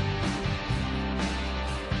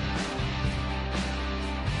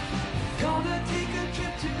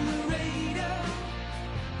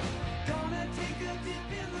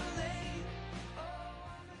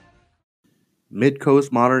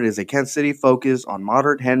 Midcoast Modern is a Kansas City focus on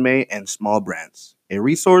modern, handmade, and small brands. A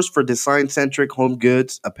resource for design-centric home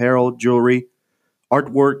goods, apparel, jewelry,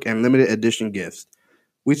 artwork, and limited edition gifts.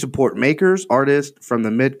 We support makers, artists from the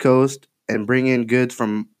Midcoast, and bring in goods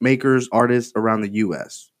from makers, artists around the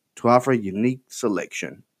U.S. to offer a unique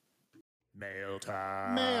selection. Mail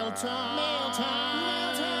time. Mail time. Mail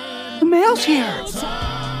time. The mail's here.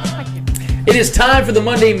 It is time for the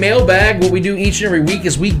Monday mailbag. What we do each and every week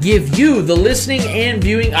is we give you, the listening and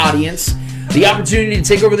viewing audience, the opportunity to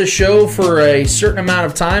take over the show for a certain amount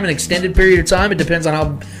of time, an extended period of time. It depends on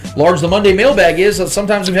how large the Monday mailbag is.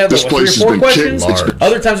 Sometimes we've had 3 or 4 questions.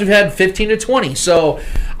 Other times we've had 15 to 20. So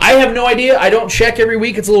I have no idea. I don't check every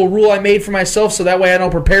week. It's a little rule I made for myself, so that way I don't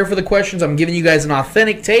prepare for the questions. I'm giving you guys an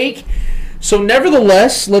authentic take. So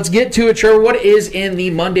nevertheless, let's get to it, Trevor. What is in the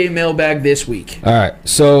Monday mailbag this week? All right.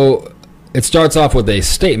 So it starts off with a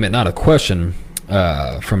statement, not a question,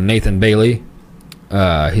 from Nathan Bailey.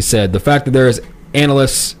 He said, the fact that there is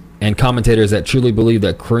analysts and commentators that truly believe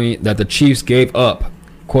that the Chiefs gave up,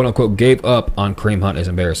 quote-unquote, gave up on Kareem Hunt is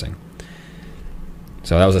embarrassing.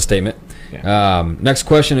 So that was a statement. Yeah. Next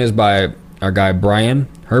question is by our guy Brian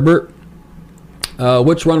Herbert.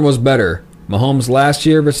 Which one was better, Mahomes last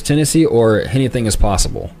year versus Tennessee, or anything is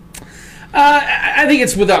possible? I think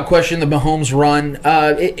it's without question the Mahomes run.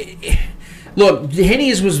 Look,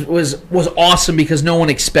 Henny's was awesome because no one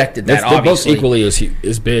expected that. They're both equally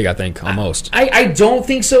as big, I think, almost. I don't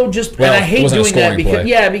think so. And I hate doing that because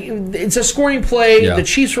it's a scoring play. Yeah. The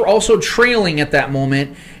Chiefs were also trailing at that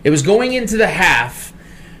moment. It was going into the half,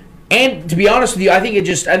 and to be honest with you, I think it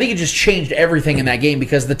just changed everything in that game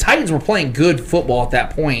because the Titans were playing good football at that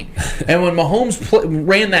point, and when Mahomes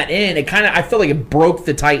ran that in, I felt like it broke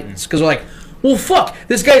the Titans because they're like, well, fuck,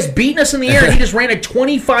 this guy's beating us in the air, and he just ran a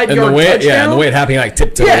 25-yard touchdown. Yeah, and the way it happened, like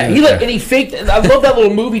tiptoed. Yeah, and he faked. I love that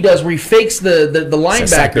little move he does where he fakes the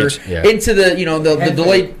linebacker into the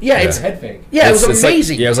delayed. Yeah, it's head fake. Yeah, it was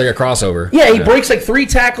amazing. It was like a crossover. Yeah, he breaks like 3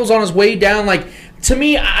 tackles on his way down. Like, to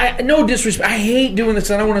me, no disrespect, I hate doing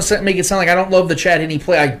this. I don't want to make it sound like I don't love the Chad Henne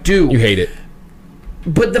play. I do. You hate it.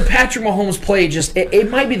 But the Patrick Mahomes play it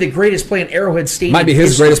might be the greatest play in Arrowhead Stadium. Might be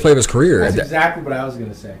his greatest play of his career. That's exactly what I was going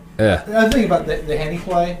to say. Yeah. The other thing about the Henne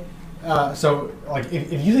play, so like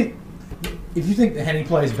if you think the Henne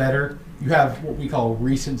play is better, you have what we call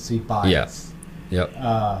recency bias. Yeah. Yep.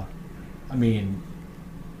 I mean,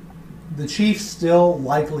 the Chiefs still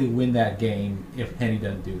likely win that game if Henne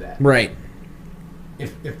doesn't do that. Right.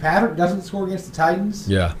 If Patrick doesn't score against the Titans,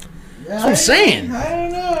 that's what I'm saying. I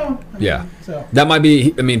don't know. So that might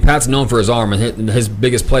be. I mean, Pat's known for his arm, and his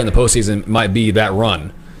biggest play in the postseason might be that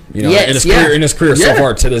run. In his career so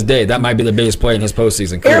far to this day, that might be the biggest play in his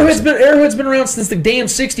postseason career. Arrowhead's been around since the damn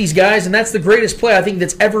 '60s, guys, and that's the greatest play I think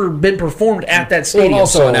that's ever been performed at that stadium. Well,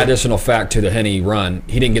 also, an additional fact to the Henne run,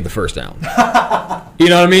 he didn't get the first down. You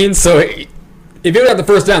know what I mean? So if he would have the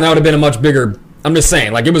first down, that would have been a much bigger. I'm just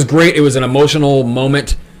saying, like, it was great. It was an emotional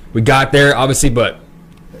moment. We got there, obviously, but.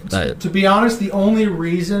 To be honest, the only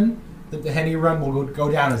reason that the Henne run will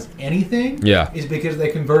go down as anything is because they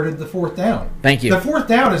converted the 4th down. Thank you. The 4th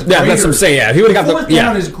down is greater. Yeah, that's what I'm saying. Yeah, if he would have got the 4th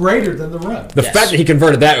down is greater than the run. The fact that he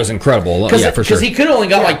converted that was incredible. Yeah, for sure. Because he could have only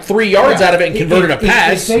got like 3 yards out of it and converted a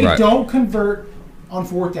pass. If they don't convert on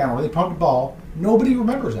 4th down or they pump the ball, nobody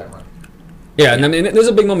remembers that run. Yeah, and I mean, there's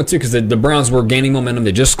a big moment too because the Browns were gaining momentum.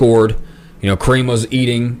 They just scored. Kareem was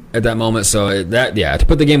eating at that moment, so to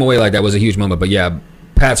put the game away like that was a huge moment. But yeah,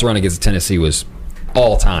 Pat's run against Tennessee was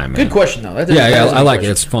all time. Good question though. I like it.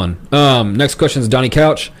 It's fun. Next question is Donnie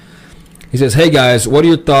Couch. He says, "Hey guys, what are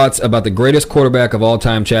your thoughts about the greatest quarterback of all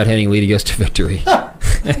time, Chad Henne, leading us to victory?"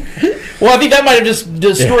 Well, I think that might have just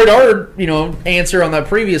destroyed our, answer on that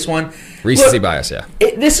previous one. Recency bias, yeah.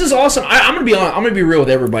 This is awesome. I'm gonna be on. I'm gonna be real with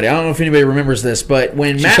everybody. I don't know if anybody remembers this, but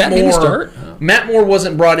when Matt Moore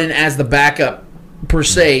wasn't brought in as the backup per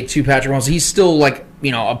se to Patrick Mahomes, he's still like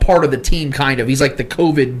a part of the team, kind of. He's like the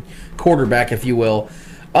COVID quarterback, if you will.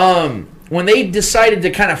 When they decided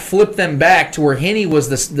to kind of flip them back to where Henne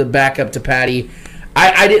was the backup to Patty,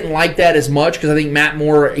 I didn't like that as much because I think Matt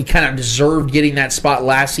Moore, he kind of deserved getting that spot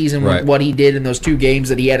last season with what he did in those 2 games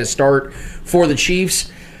that he had to start for the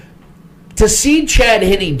Chiefs. To see Chad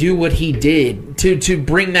Henne do what he did to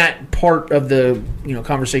bring that part of the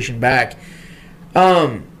conversation back,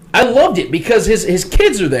 I loved it because his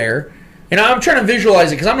kids are there, and I'm trying to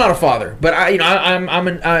visualize it because I'm not a father, but I'm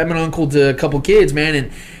an uncle to a couple kids, man,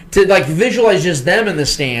 and to like visualize just them in the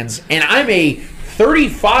stands, and I'm a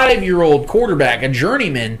 35-year-old quarterback, a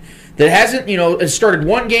journeyman that hasn't started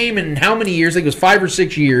one game in how many years? I think it was 5 or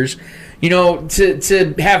 6 years.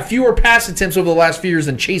 To have fewer pass attempts over the last few years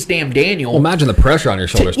than Chase Daniel. Well, imagine the pressure on your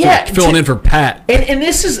shoulders, filling in for Pat. And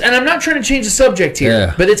this is, and I'm not trying to change the subject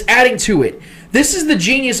here, but it's adding to it. This is the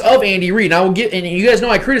genius of Andy Reid. And you guys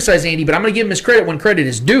know I criticize Andy, but I'm going to give him his credit when credit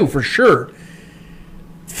is due, for sure.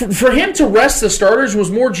 For him to rest the starters was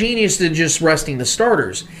more genius than just resting the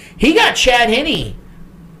starters. He got Chad Henne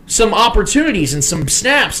some opportunities and some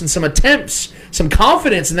snaps and some attempts, some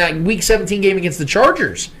confidence in that Week 17 game against the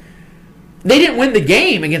Chargers. They didn't win the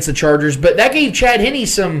game against the Chargers, but that gave Chad Henne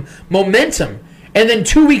some momentum. And then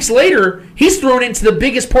 2 weeks later, he's thrown into the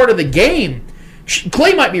biggest part of the game.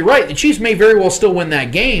 Clay might be right. The Chiefs may very well still win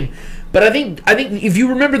that game. But I think if you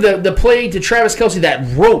remember the play to Travis Kelce,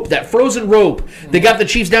 that frozen rope that got the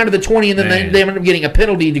Chiefs down to the 20, and then they ended up getting a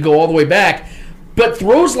penalty to go all the way back. But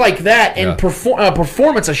throws like that and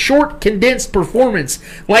performance, a short, condensed performance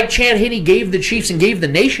like Chad Henne gave the Chiefs and gave the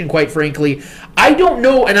nation, quite frankly, I don't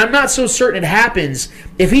know, and I'm not so certain it happens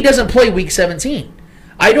if he doesn't play Week 17.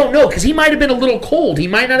 I don't know, because he might have been a little cold. He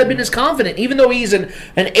might not have been as confident. Even though he's an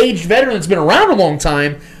aged veteran that's been around a long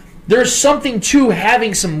time, there's something to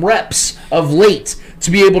having some reps of late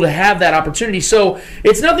to be able to have that opportunity. So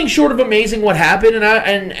it's nothing short of amazing what happened,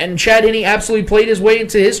 and Chad Henne absolutely played his way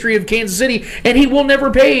into history of Kansas City, and he will never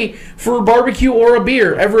pay for a barbecue or a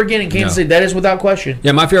beer ever again in Kansas City. That is without question.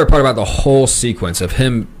 Yeah, my favorite part about the whole sequence of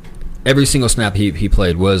him, every single snap he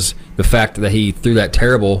played, was the fact that he threw that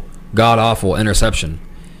terrible, god-awful interception.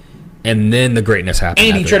 And then the greatness happened.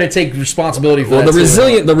 And he tried to take responsibility for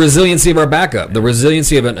that. The resiliency of our backup, the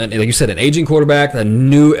resiliency of like you said, an aging quarterback that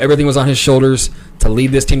knew everything was on his shoulders to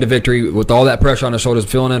lead this team to victory with all that pressure on his shoulders,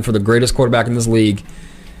 filling in for the greatest quarterback in this league,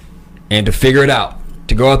 and to figure it out,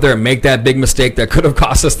 to go out there and make that big mistake that could have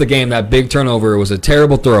cost us the game, that big turnover. It was a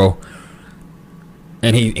terrible throw,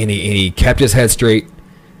 and he kept his head straight.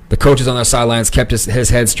 The coaches on the sidelines kept his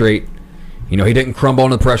head straight. He didn't crumble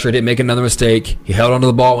under the pressure, didn't make another mistake. He held onto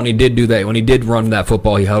the ball when he did do that. When he did run that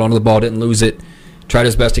football, he held onto the ball, didn't lose it, tried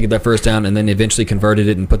his best to get that first down, and then eventually converted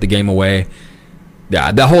it and put the game away.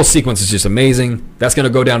 Yeah, that whole sequence is just amazing. That's going to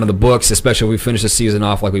go down to the books, especially if we finish the season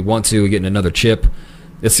off like we want to, getting another chip.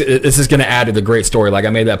 This is going to add to the great story. Like I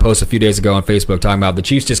made that post a few days ago on Facebook talking about the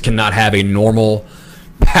Chiefs just cannot have a normal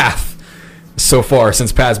path so far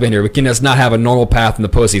since Pat's been here. We can just not have a normal path in the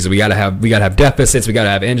postseason. We gotta have deficits, we gotta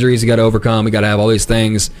have injuries, we gotta overcome, we gotta have all these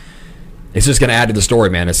things. It's just gonna add to the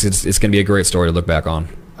story, man. It's gonna be a great story to look back on.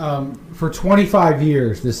 For 25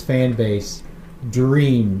 years, this fan base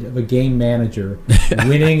dreamed of a game manager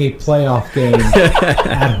winning a playoff game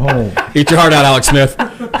at home. Eat your heart out, Alex Smith.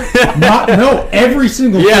 Every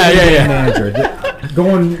single game manager.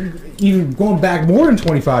 Going back more than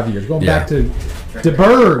 25 years, back to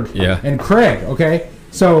DeBerg and Craig, okay?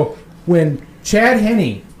 So when Chad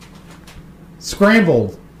Henne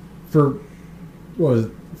scrambled for,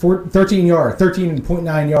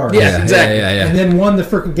 13.9 yards. Yeah, exactly. Yeah. And then won the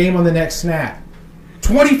freaking game on the next snap.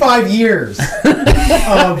 25 years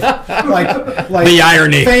of like the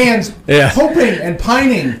irony. Fans hoping and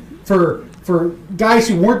pining for guys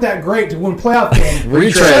who weren't that great to win playoff games.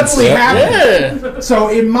 Suddenly happened. Yeah. So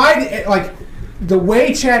it might the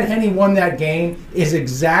way Chad Henne won that game is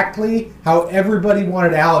exactly how everybody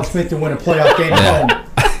wanted Alex Smith to win a playoff game at home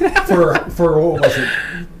for what was it,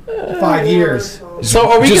 5 years.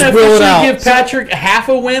 So are we going to officially give Patrick half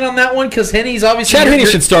a win on that one? Because Henne's obviously... Chad Henne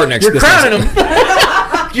should start next. You're crowning him.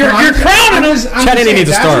 You're crowning him. Chad Henne needs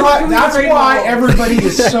to start. That's why everybody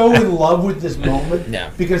is so in love with this moment. Yeah.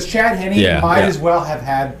 Because Chad Henne might as well have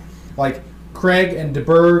had Craig and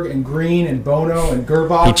DeBerg and Green and Bono and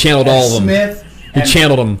Gerbach. He channeled all of them. Smith. He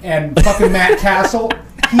channeled them. And fucking Matt Castle.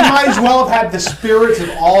 he might as well have had the spirits of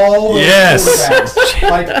all the quarterbacks,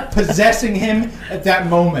 like possessing him at that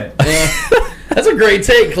moment. That's a great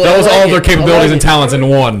take, Clay. That was all their capabilities and talents in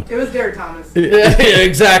one. It was Derek Thomas. Yeah,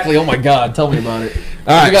 exactly. Oh my God, tell me about it.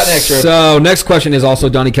 All right. We got next, Trev? So next question is also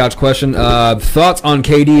Donnie Couch question. Thoughts on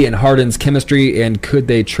KD and Harden's chemistry, and could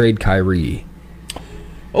they trade Kyrie?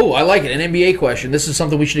 Oh, I like it. An NBA question. This is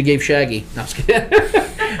something we should have gave Shaggy. No, I was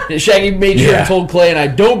kidding. Shaggy made sure and told Clay and I,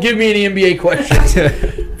 don't give me any NBA questions.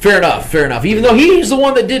 Fair enough. Even though he's the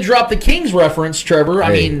one that did drop the Kings reference, Trevor.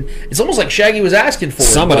 I mean, it's almost like Shaggy was asking for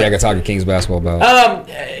somebody it. I could talk to Kings basketball about.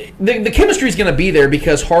 The chemistry is going to be there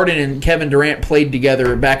because Harden and Kevin Durant played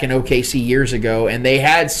together back in OKC years ago, and they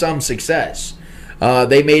had some success.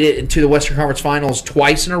 They made it into the Western Conference Finals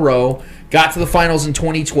twice in a row, got to the finals in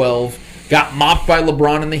 2012, got mopped by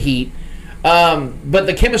LeBron and the Heat. But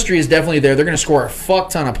the chemistry is definitely there. They're going to score a fuck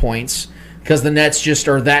ton of points because the Nets just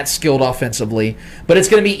are that skilled offensively. But it's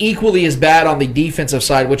going to be equally as bad on the defensive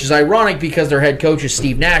side, which is ironic because their head coach is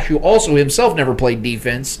Steve Nash, who also himself never played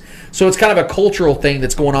defense. So it's kind of a cultural thing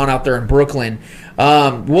that's going on out there in Brooklyn.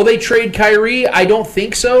 Will they trade Kyrie? I don't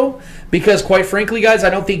think so because, quite frankly, guys, I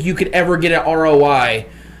don't think you could ever get an ROI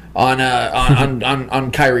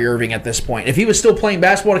on Kyrie Irving at this point. If he was still playing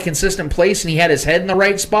basketball at a consistent place and he had his head in the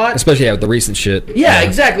right spot, especially with the recent shit. Yeah,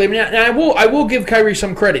 exactly. I mean, and I will give Kyrie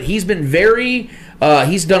some credit. He's been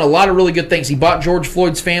he's done a lot of really good things. He bought George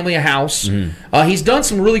Floyd's family a house. He's done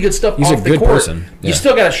some really good stuff. He's off a the good court. person. Yeah. You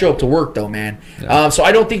still got to show up to work, though, man. Yeah. So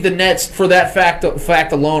I don't think the Nets, for that fact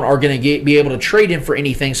alone, are going to be able to trade him for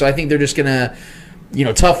anything. So I think they're just going to,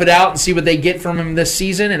 tough it out and see what they get from him this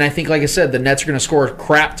season. And I think, like I said, the Nets are going to score a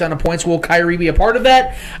crap ton of points. Will Kyrie be a part of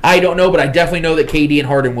that? I don't know, but I definitely know that KD and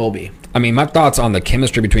Harden will be. I mean, my thoughts on the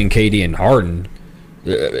chemistry between KD and Harden,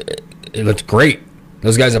 it looks great.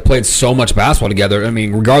 Those guys have played so much basketball together. I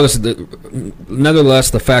mean, nevertheless,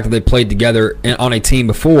 the fact that they played together on a team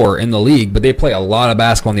before in the league, but they play a lot of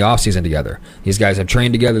basketball in the offseason together. These guys have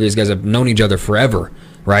trained together. These guys have known each other forever.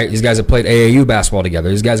 Right? These guys have played AAU basketball together.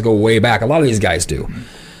 These guys go way back. A lot of these guys do.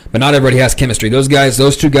 But not everybody has chemistry. Those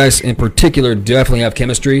two guys in particular definitely have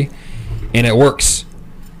chemistry, and it works.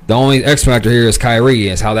 The only X factor here is Kyrie,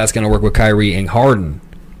 is how that's going to work with Kyrie and Harden.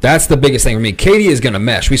 That's the biggest thing for me. KD is going to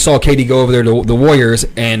mesh. We saw KD go over there to the Warriors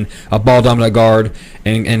and a ball-dominant guard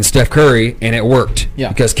and Steph Curry, and it worked. Yeah.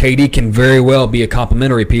 Because KD can very well be a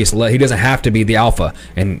complementary piece. He doesn't have to be the alpha,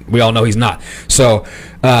 and we all know he's not. So,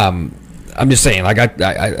 I'm just saying, like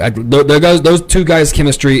those two guys'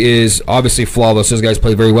 chemistry is obviously flawless. Those guys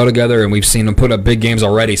play very well together, and we've seen them put up big games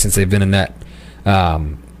already since they've been in net.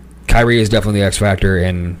 Kyrie is definitely the X factor,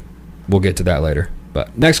 and we'll get to that later.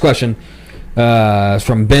 But next question is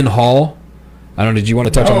from Ben Hall. I don't know. Did you want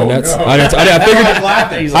to touch on the Nets? No.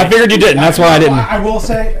 I figured you didn't. That's why I didn't. I will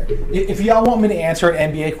say, if y'all want me to answer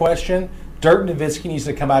an NBA question, Dirk Nowitzki needs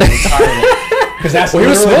to come out of retirement. Because that's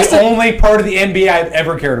literally the only part of the NBA I've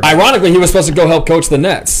ever cared about. Ironically, he was supposed to go help coach the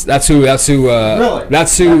Nets. That's who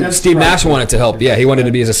Steve Nash wanted to help. Yeah, he wanted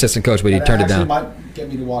to be his assistant coach, but he turned it down. Might get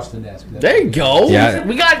me to watch the Nets. There you go. Yeah.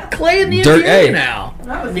 We got Clay in the NBA now.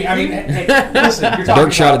 Hey, listen, you're talking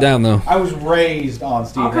Dirk shot it down though. I was raised on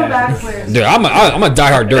Steve Nash. Dude, I'm a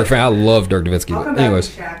diehard Dirk fan. I love Dirk Nowitzki. But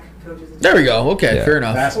anyways, there we go. Okay, Yeah. fair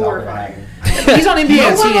enough. That's not going to happen. He's on NBA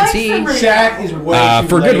and TNT. Shaq is way too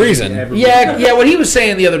for good lazy reason. to ever be Yeah, what he was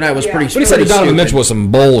saying the other night was pretty what he said to Donovan Mitchell was some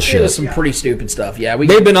It bullshit. was some pretty stupid stuff. Yeah,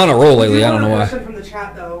 They've been on a roll lately. I don't know why. Question from the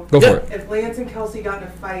chat though. Go for it. If Lance and Kelsey got in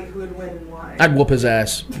a fight, who would win and why? I'd whoop his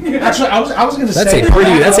ass. Actually, I was going to say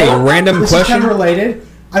That's a random this question. is kind of related.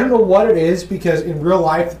 I don't know what it is because in real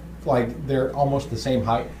life, like they're almost the same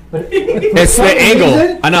height. But It's the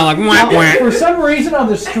angle. I know, like wah. For some reason on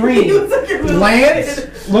the stream, Lance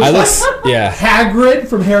looks like Hagrid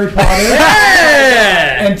from Harry Potter,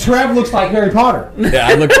 and Trev looks like Harry Potter. Yeah,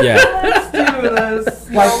 I look. Yeah. Let's do this.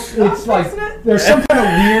 Like it's like there's some kind of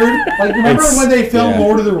weird. Like remember when they filmed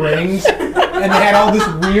Lord of the Rings and they had all this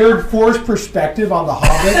weird forced perspective on the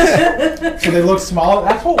hobbits, so they looked smaller.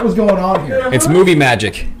 That's what was going on here. It's movie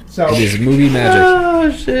magic. So it is movie magic.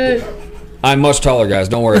 Oh shit. I'm much taller, guys.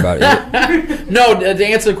 Don't worry about it. No, to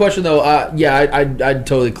answer the question though, I'd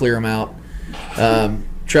totally clear him out.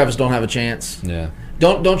 Travis don't have a chance. Yeah.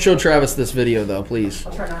 Don't show Travis this video though, please.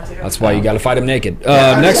 I'll try not to. That's why you got to fight him naked.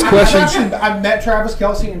 Next question. I've met Travis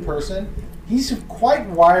Kelce in person. He's quite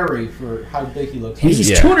wiry for how big he looks.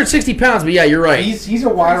 He's 260 pounds, but yeah, you're right. He's a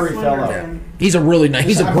wiry fellow. He's a really nice.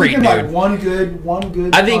 He's a great dude. Like one good.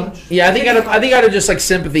 I think. Punch. Yeah, I think out of just like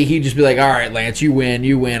sympathy, he'd just be like, "All right, Lance, you win.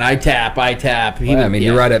 I tap. I mean,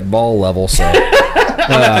 you're right at ball level, so.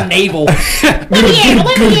 the navel.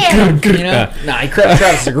 You know? Nah,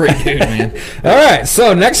 Travis is a great dude, man. All right,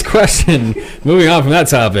 so next question. Moving on from that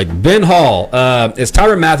topic. Ben Hall. Is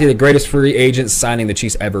Tyrann Mathieu the greatest free agent signing the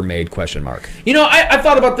Chiefs ever made? Question mark. You know, I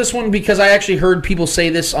thought about this one because I actually heard people say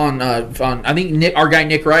this on I think our guy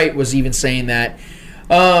Nick Wright was even saying that.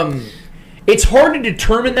 It's hard to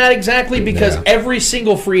determine that exactly because every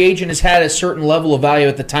single free agent has had a certain level of value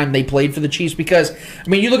at the time they played for the Chiefs. Because, I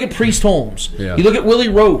mean, you look at Priest Holmes. Yeah. You look at Willie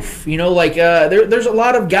Roaf. You know, like, there's a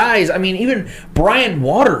lot of guys. I mean, even Brian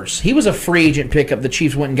Waters. He was a free agent pickup the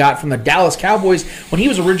Chiefs went and got from the Dallas Cowboys when he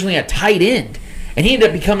was originally a tight end. And he ended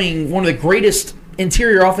up becoming one of the greatest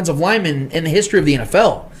interior offensive linemen in the history of the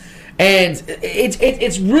NFL. And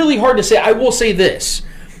it's really hard to say. I will say this.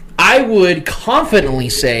 I would confidently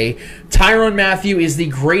say Tyrann Mathieu is the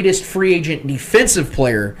greatest free agent defensive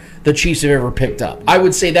player the Chiefs have ever picked up. I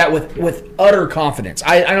would say that with utter confidence.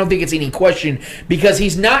 I don't think it's any question because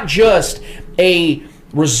he's not just a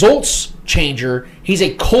results changer, he's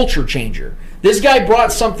a culture changer. This guy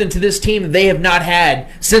brought something to this team that they have not had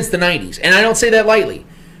since the 90s, and I don't say that lightly.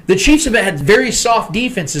 The Chiefs have had very soft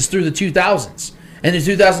defenses through the 2000s. And in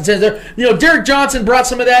 2010, you know, Derek Johnson brought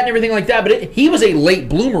some of that and everything like that, but he was a late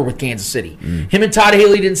bloomer with Kansas City. Him and Todd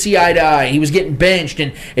Haley didn't see eye to eye. He was getting benched,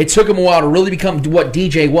 and it took him a while to really become what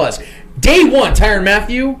DJ was. Day one, Tyrann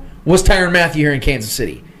Mathieu was Tyrann Mathieu here in Kansas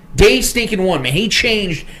City. Day stinking one, man. He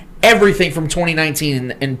changed everything from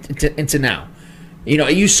 2019 into now. You know,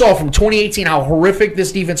 you saw from 2018 how horrific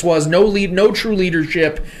this defense was. No true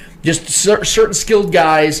leadership. Just certain skilled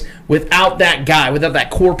guys without that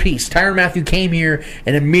core piece. Tyrann Mathieu came here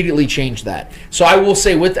and immediately changed that. So I will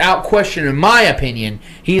say, without question, in my opinion,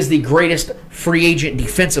 he is the greatest free agent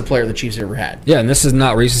defensive player the Chiefs ever had. Yeah, and this is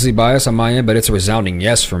not recency bias on my end, but it's a resounding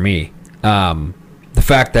yes for me. The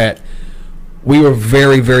fact that we were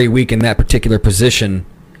very, very weak in that particular position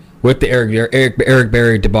with the Eric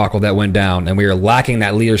Berry debacle that went down, and we were lacking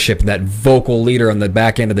that leadership, that vocal leader on the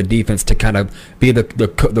back end of the defense to kind of be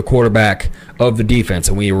the quarterback of the defense,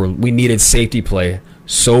 and we needed safety play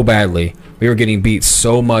so badly. We were getting beat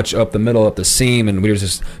so much up the middle, up the seam, and we were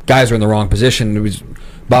just guys were in the wrong position.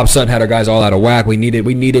 Bob Sutton had our guys all out of whack. We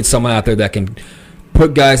needed someone out there that can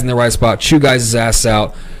put guys in the right spot, chew guys' ass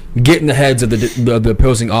out, get in the heads of the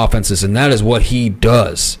opposing offenses, and that is what he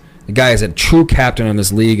does. The guy is a true captain on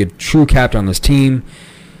this league, a true captain on this team,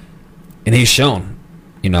 and he's shown,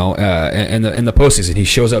 you know, in the postseason. He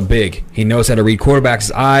shows up big. He knows how to read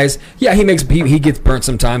quarterbacks' eyes. Yeah, he gets burnt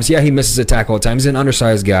sometimes. Yeah, he misses a tackle at times. He's an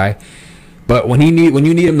undersized guy, but when you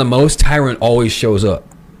need him the most, Tyrann always shows up.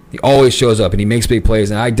 He always shows up, and he makes big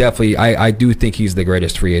plays. And I do think he's the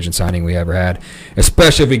greatest free agent signing we ever had,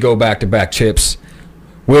 especially if we go back-to-back chips.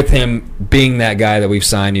 With him being that guy that we've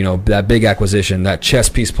signed, you know, that big acquisition, that chess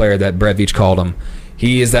piece player that Brett Veach called him.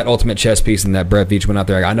 He is that ultimate chess piece, and that Brett Veach went out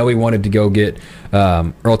there. I know he wanted to go get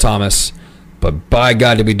Earl Thomas, but by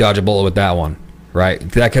God, did we dodge a bullet with that one, right?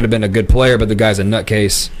 That could have been a good player, but the guy's a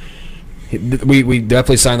nutcase. We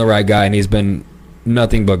definitely signed the right guy, and he's been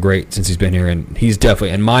nothing but great since he's been here, and he's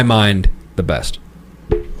definitely, in my mind, the best.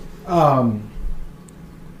 No.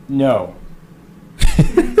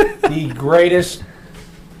 The greatest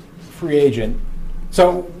free agent.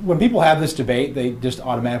 So when people have this debate, they just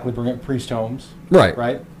automatically bring up Priest Holmes. Right.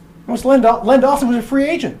 Right? Len Dawson was a free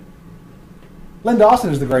agent. Len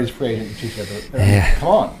Dawson is the greatest free agent the Chiefs ever. Yeah. Come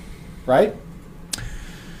on. Right?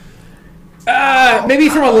 Maybe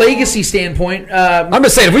from a legacy standpoint. I'm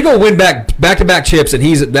just saying, if we go win back-to-back chips and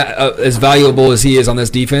he's as valuable as he is on this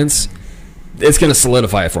defense, it's going to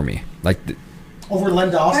solidify it for me. Like over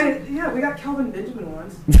Len Dawson? Yeah, we got Kelvin Benjamin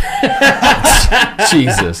once.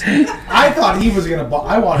 Jesus. I thought he was going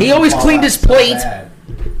to He always cleaned his plate.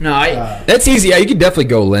 No, that's easy. Yeah, you could definitely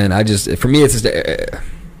go Len. For me, it's just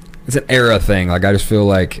it's an era thing. Like, I just feel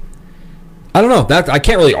like, I don't know. I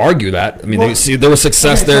can't really argue that. I mean, there was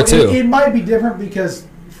success there too. It might be different because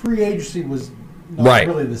free agency was not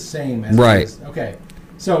really the same as it is. Okay.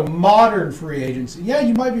 So modern free agency, yeah,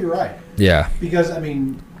 you might be right. Yeah. Because, I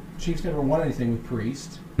mean, Chiefs never won anything with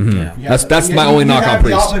Priest. Mm-hmm. Yeah. That's my only knock on Priest.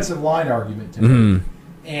 You have the offensive line argument to me.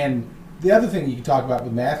 And the other thing you can talk about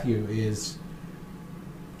with Mathieu is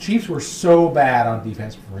Chiefs were so bad on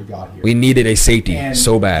defense before he got here. We needed a safety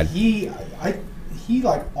so bad. He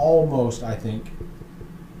like almost, I think,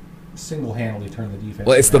 single-handedly turned the defense.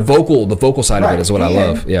 Well, it's the vocal side of it is what I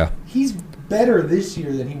love. Yeah. He's better this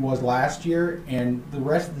year than he was last year, and the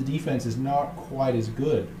rest of the defense is not quite as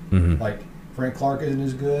good. Mm-hmm. Like Frank Clark isn't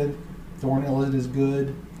as good, Thornhill isn't as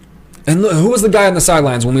good. And look, who was the guy on the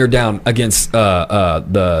sidelines when we were down against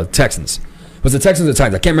the Texans? Was the Texans or the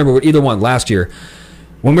Titans? I can't remember either one last year.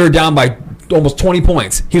 When we were down by almost 20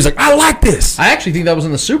 points. He was like, I like this. I actually think that was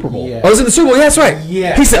in the Super Bowl. Yeah. Oh, it was in the Super Bowl. Yeah, that's right.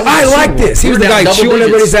 Yeah. He said, I like this. He was the guy double chewing digits.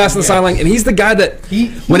 everybody's ass on the sideline, and he's the guy that,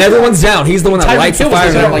 when everyone's down, he's the one that Tyreek lights the Hill was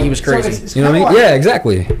fire. sounding like he was crazy. So it's You know what I mean? kinda like Yeah,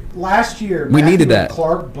 exactly. last year, We Matthew needed and that.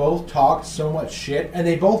 Clark both talked so much shit, and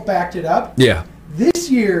they both backed it up. Yeah. This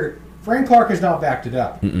year, Frank Clark has not backed it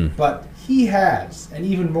up, but he has, and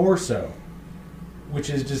even more so, which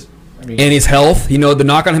is just, I mean, And his health, the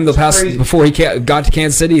knock on him crazy. before he got to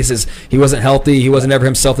Kansas City, he says he wasn't healthy. He wasn't ever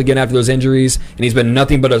himself again after those injuries, and he's been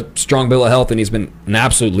nothing but a strong bill of health, and he's been an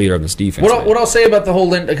absolute leader of this defense. What I'll say about the whole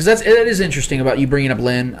Lynn, because that is interesting about you bringing up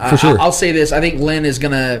Lynn. For sure. I'll say this: I think Lynn is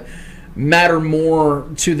going to matter more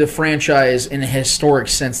to the franchise in a historic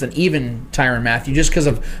sense than even Tyrann Mathieu, just because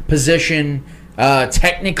of position.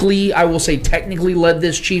 Technically, I will say technically led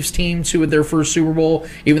this Chiefs team to their first Super Bowl,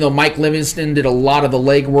 even though Mike Livingston did a lot of the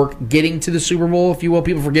legwork getting to the Super Bowl, if you will.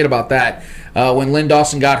 People forget about that. When Lynn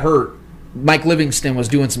Dawson got hurt, Mike Livingston was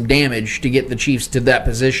doing some damage to get the Chiefs to that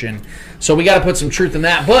position. So we got to put some truth in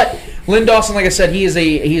that. But Lynn Dawson, like I said, he is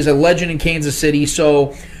a legend in Kansas City.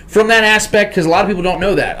 So from that aspect, because a lot of people don't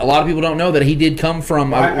know that. A lot of people don't know that he did come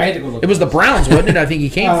from. I had to go look it was the Browns, wasn't it? I think he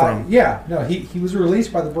came from. Yeah, no, he was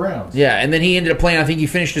released by the Browns. Yeah, and then he ended up playing. I think he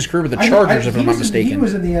finished his career with the Chargers, if I'm not mistaken. He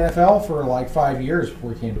was in the NFL for like 5 years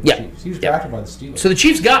before he came to the Chiefs. He was drafted by the Steelers. So the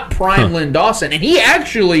Chiefs got prime Lynn Dawson, and he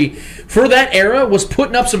actually, for that era, was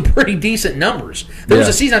putting up some pretty decent numbers. There was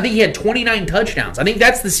a season, I think he had 29 touchdowns. I think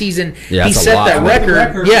that's the season he set that record. The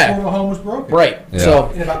record Yeah, before Mahomes was broken. right. Yeah. So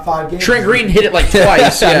In about 5 games. Trent Green hit it like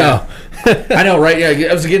twice. I Yeah. know. I know, right? Yeah,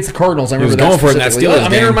 it was against the Cardinals. I remember was that going for it in that specifically. Steelers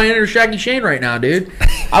I'm game. entering my inner Shaggy Shane right now, dude.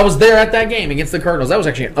 I was there at that game against the Cardinals. That was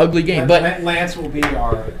actually an ugly game. But Lance will be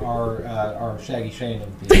our Shaggy Shane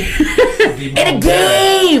of the in a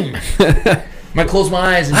game, I'm gonna close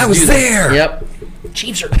my eyes and I just was do there. That. Yep.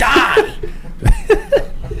 Chiefs or die.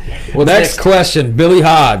 Well, next question, Billy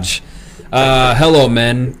Hodge. Hello,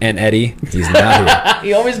 men and Eddie. He's not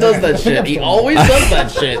here. He always does that shit. He always does that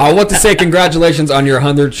shit. I want to say congratulations on your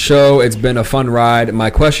 100th show. It's been a fun ride. My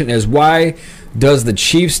question is, why do the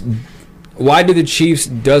Chiefs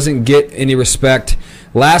doesn't get any respect?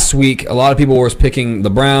 Last week, a lot of people were picking the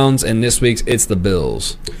Browns, and this week's it's the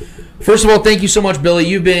Bills. First of all, thank you so much, Billy.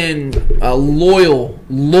 You've been a loyal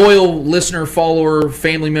listener, follower,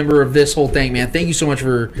 family member of this whole thing, man. Thank you so much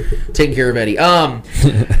for taking care of Eddie.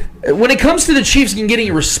 When it comes to the Chiefs and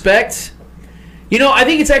getting respect, I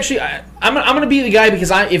think it's actually I'm going to be the guy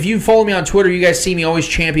because if you follow me on Twitter, you guys see me always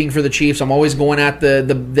championing for the Chiefs. I'm always going at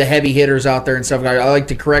the heavy hitters out there and stuff. I like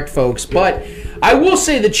to correct folks, but I will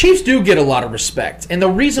say the Chiefs do get a lot of respect, and the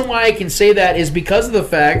reason why I can say that is because of the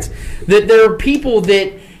fact that there are people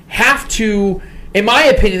that have to, in my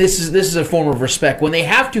opinion, this is a form of respect. When they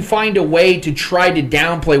have to find a way to try to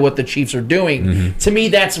downplay what the Chiefs are doing, to me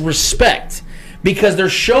that's respect. Because they're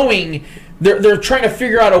showing, they're trying to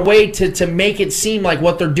figure out a way to make it seem like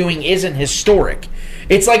what they're doing isn't historic.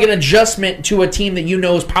 It's like an adjustment to a team that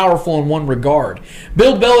is powerful in one regard.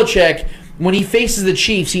 Bill Belichick, when he faces the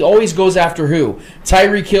Chiefs, he always goes after who?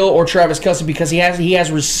 Tyreek Hill or Travis Kelce, because he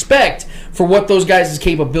has respect for what those guys'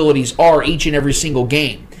 capabilities are each and every single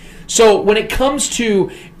game. So when it comes to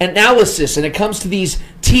analysis and it comes to these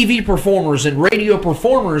TV performers and radio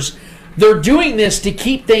performers, they're doing this to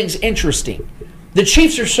keep things interesting. The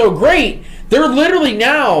Chiefs are so great, they're literally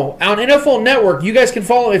now on NFL Network. You guys can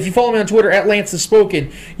follow, if you follow me on Twitter, at Lance the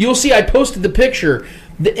Spoken, you'll see I posted the picture.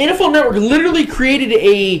 The NFL Network literally created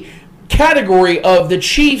a category of the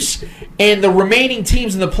Chiefs and the remaining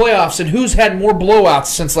teams in the playoffs and who's had more blowouts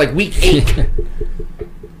since like week 8.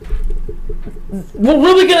 We're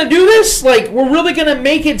really going to do this? We're really going to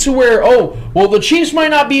make it to where, the Chiefs might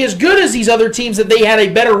not be as good as these other teams that they had a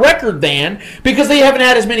better record than because they haven't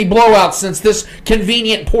had as many blowouts since this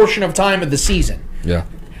convenient portion of time of the season. Yeah.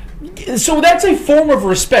 So that's a form of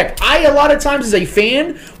respect. A lot of times as a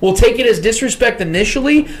fan, will take it as disrespect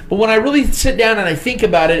initially, but when I really sit down and I think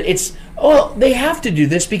about it, it's, they have to do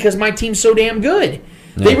this because my team's so damn good.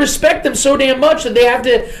 Yeah. They respect them so damn much that they have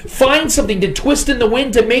to find something to twist in the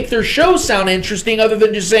wind to make their show sound interesting other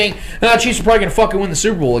than just saying, Chiefs are probably going to fucking win the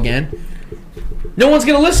Super Bowl again. No one's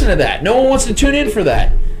going to listen to that. No one wants to tune in for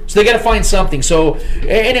that. So they got to find something. So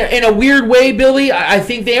in a weird way, Billy, I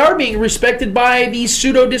think they are being respected by these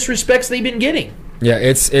pseudo-disrespects they've been getting. Yeah,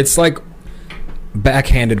 it's like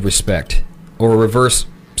backhanded respect or reverse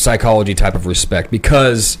psychology type of respect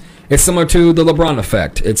because it's similar to the LeBron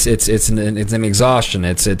effect. It's an exhaustion.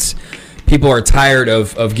 It's people are tired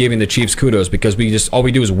of giving the Chiefs kudos because all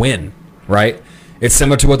we do is win, right? It's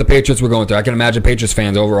similar to what the Patriots were going through. I can imagine Patriots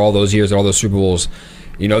fans over all those years, all those Super Bowls.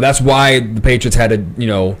 That's why the Patriots had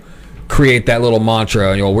to, create that little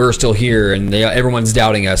mantra. We're still here, and everyone's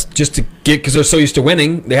doubting us. Just to get, because they're so used to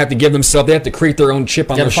winning, they have to give themselves. They have to create their own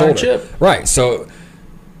chip on their shoulder. Chip. Right. So,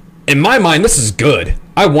 in my mind, this is good.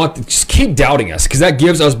 I want to just keep doubting us, because that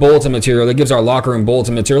gives us bulletin material. That gives our locker room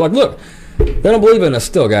bulletin material. Like, look, they don't believe in us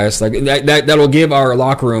still, guys. Like that'll give our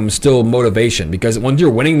locker room still motivation, because when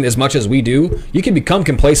you're winning as much as we do, you can become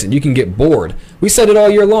complacent. You can get bored. We said it all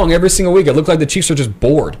year long, every single week. It looked like the Chiefs are just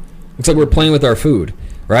bored. Looks like we're playing with our food,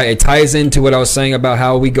 right? It ties into what I was saying about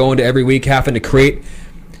how we go into every week having to create,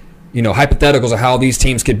 hypotheticals of how these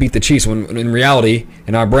teams could beat the Chiefs, when in reality,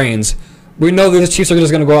 in our brains, we know that the Chiefs are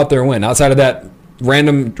just going to go out there and win. Outside of that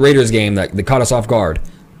random Raiders game that caught us off guard.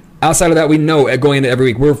 Outside of that, we know going into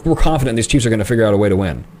every week, we're confident these Chiefs are going to figure out a way to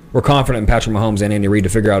win. We're confident in Patrick Mahomes and Andy Reid to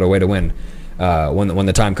figure out a way to win when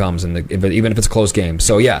the time comes, and even if it's a close game.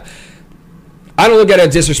 So, yeah, I don't look at it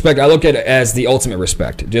as disrespect. I look at it as the ultimate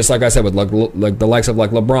respect. Just like I said, with like the likes of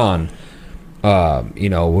like LeBron,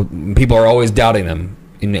 people are always doubting them.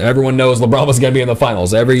 And everyone knows LeBron was going to be in the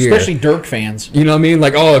finals every year. Especially Dirk fans. You know what I mean?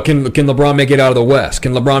 Like, can LeBron make it out of the West?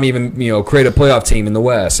 Can LeBron even, create a playoff team in the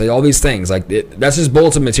West? Like, all these things. Like, that's just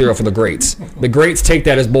bulletin material for the greats. The greats take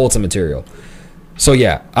that as bulletin material. So,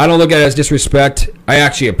 yeah, I don't look at it as disrespect. I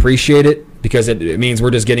actually appreciate it, because it means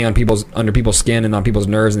we're just getting under people's skin and on people's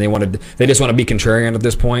nerves, and they just want to be contrarian at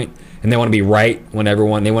this point, and they want to be right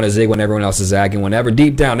they want to zig when everyone else is zagging, whenever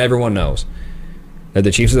deep down everyone knows that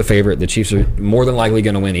the Chiefs are the favorite. The Chiefs are more than likely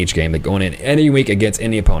going to win each game. They're going in any week against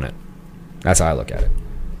any opponent. That's how I look at it.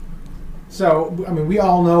 So, we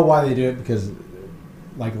all know why they do it, because,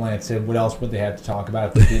 like Lance said, what else would they have to talk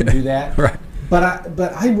about if they didn't do that? Right. But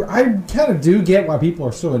I kind of do get why people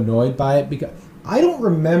are so annoyed by it, because I don't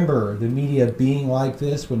remember the media being like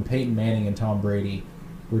this when Peyton Manning and Tom Brady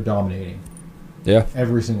were dominating. Yeah.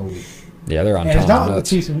 Every single week. Yeah, they're on and top. It's not like the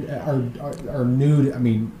Chiefs are new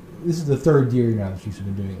to, this is the third year now the Chiefs have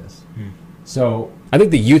been doing this. So I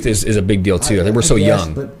think the youth is a big deal too. I think we're so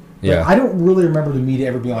young. But yeah. I don't really remember the media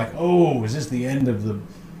ever being like, "Oh, is this the end of the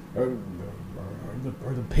are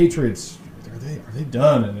the Patriots? Are they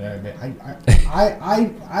done?" And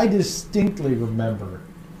I distinctly remember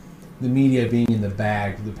the media being in the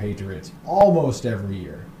bag for the Patriots almost every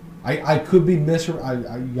year. I could be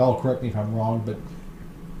y'all correct me if I'm wrong, but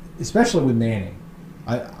especially with Manning,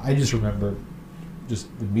 I just remember just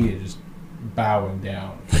the media just bowing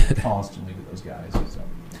down constantly to those guys. So.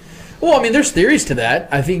 Well, there's theories to that.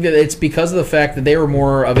 I think that it's because of the fact that they were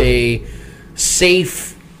more of a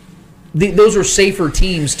safe. Those were safer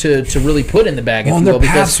teams to really put in the bag. Well, and their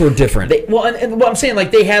paths were different. And what I'm saying,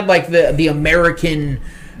 like they had like the American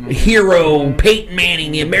hero Peyton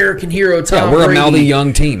Manning, the American hero Tom Brady. We're a mouthy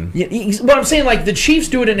young team. What I'm saying, like the Chiefs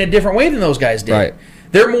do it in a different way than those guys did. Right.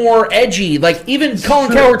 They're more edgy. Like even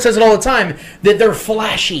Colin Cowherd says it all the time that they're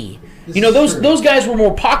flashy. Those guys were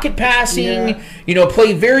more pocket passing. Yeah.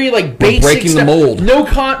 Play very like basic breaking stuff. the mold. No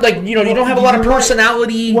you don't have a lot of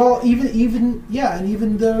personality. Right. Well, even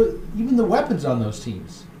the weapons on those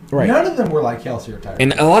teams. Right. None of them were like Kelsey or Tyreek.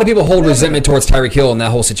 And a lot of people hold resentment towards Tyreek Hill in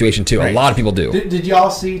that whole situation too. Right. A lot of people do. Did y'all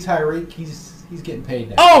see Tyreek? He's getting paid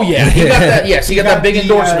now. Oh yeah, he got that. Yes, he got that big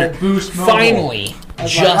endorsement. Boost Finally,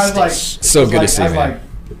 justice. So good to see, man. Like,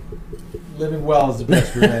 living well is the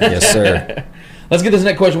best revenge. Yes, sir. Let's get this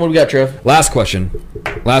next question. What do we got, Trev? Last question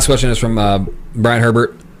is from Brian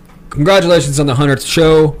Herbert. Congratulations on the 100th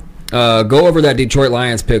show. Go over that Detroit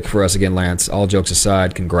Lions pick for us again, Lance. All jokes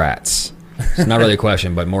aside, congrats. It's not really a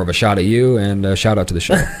question, but more of a shot at you and a shout out to the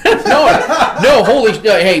show.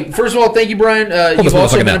 Hey, first of all, thank you, Brian. You've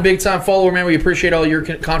also been a big-time follower, man. We appreciate all your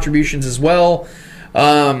contributions as well.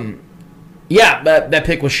 That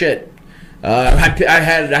pick was shit. I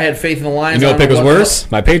had faith in the Lions. You know what pick was worse?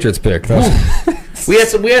 My Patriots pick. We had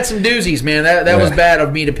some doozies, man. That was bad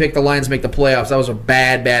of me to pick the Lions to make the playoffs. That was a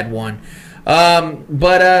bad one.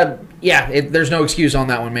 There's no excuse on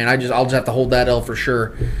that one, man. I'll just have to hold that L for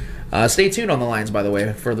sure. Stay tuned on the Lions, by the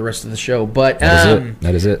way, for the rest of the show. But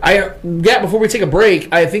that is it. Before we take a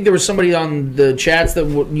break, I think there was somebody on the chats that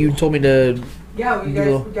you told me to. Yeah, we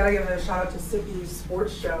gotta give a shout out to Sippy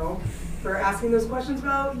Sports Show for asking those questions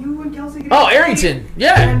about you and Kelsey. Oh, Arrington,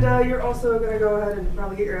 yeah. And you're also gonna go ahead and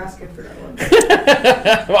probably get your ass kicked for that one.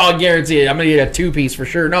 Well, I'll guarantee it. I'm gonna get a 2-piece for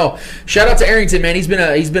sure. No, shout out to Arrington, man. He's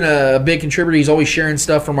been a big contributor. He's always sharing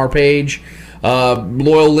stuff from our page.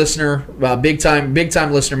 Loyal listener, big time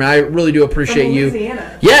listener, man. I really do appreciate you.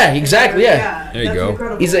 Louisiana. Yeah, exactly. Yeah. There you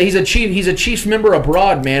go. He's a Chiefs member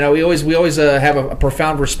abroad, man. We always have a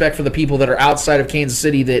profound respect for the people that are outside of Kansas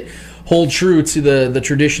City that hold true to the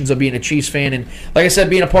traditions of being a Chiefs fan. And like I said,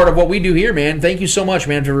 being a part of what we do here, man. Thank you so much,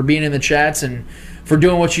 man, for being in the chats and for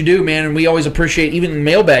doing what you do, man. And we always appreciate, even in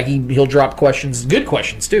mailbag, he'll drop questions, good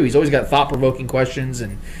questions too. He's always got thought-provoking questions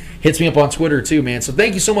and hits me up on Twitter too, man. So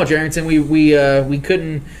thank you so much, Arrington. We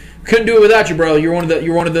couldn't do it without you, bro. You're one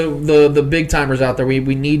of the big timers out there. We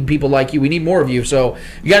need people like you. We need more of you. So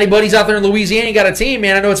you got any buddies out there in Louisiana? You got a team,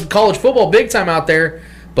 man. I know it's college football big time out there,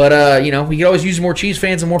 but we could always use more Chiefs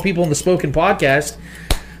fans and more people in the Spoken podcast.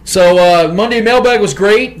 So Monday mailbag was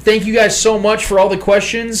great. Thank you guys so much for all the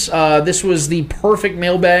questions. This was the perfect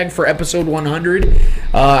mailbag for episode 100.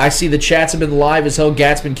 I see the chats have been live as hell.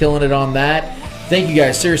 Gat's been killing it on that. Thank you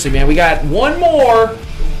guys. Seriously, man. We got one more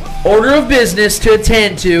order of business to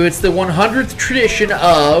attend to. It's the 100th tradition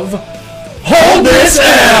of Hold This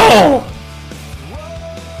L!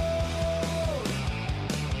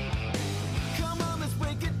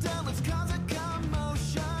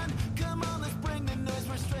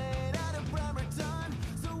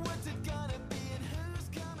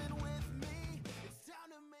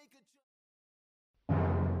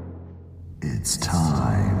 It's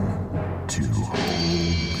time to hold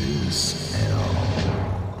this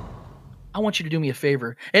L. I want you to do me a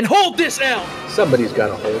favor and hold this L. Somebody's got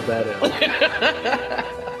to hold that L.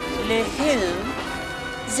 The who?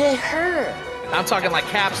 The her. I'm talking like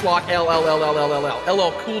caps lock L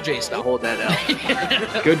LL Cool J style. Hold that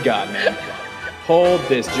L. Good God, man. Hold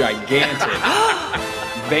this gigantic,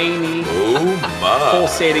 veiny,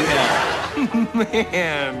 pulsating L.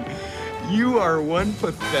 Man, you are one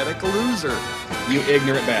pathetic loser. You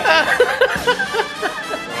ignorant bastard.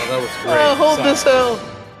 Oh, that was great. Oh, hold this L.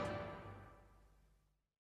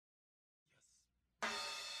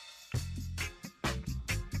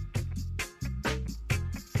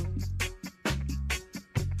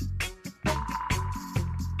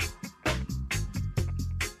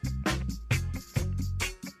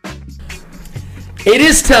 It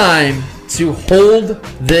is time to hold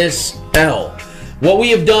this L. What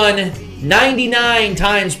we have done 99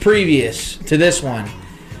 times previous to this one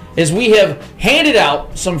is we have handed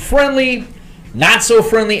out some friendly, not so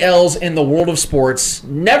friendly L's in the world of sports.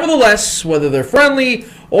 Nevertheless, whether they're friendly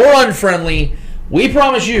or unfriendly, we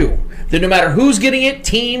promise you that no matter who's getting it,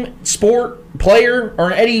 team, sport, player,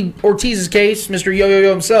 or in Eddie Ortiz's case, Mr.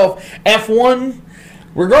 Yo-Yo-Yo himself, F1,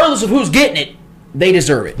 regardless of who's getting it, they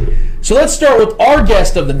deserve it. So let's start with our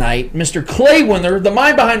guest of the night, Mr. Clay Winther, the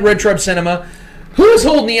mind behind Red Tribe Cinema. Who's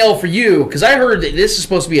holding the L for you? Because I heard that this is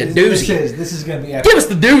supposed to be a doozy. This is going to be epic. Give us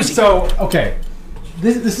the doozy. So, okay.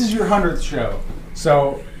 This is your 100th show.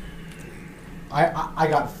 So, I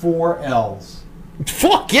got 4 L's.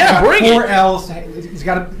 Fuck yeah, bring it. 4 L's. It's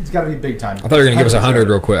got to be big time. I thought you were going to give us 100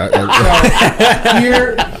 real quick. So,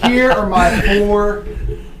 here are my 4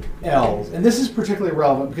 L's. And this is particularly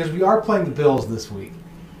relevant because we are playing the Bills this week.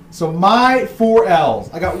 So my 4 L's.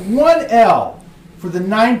 I got 1 L for the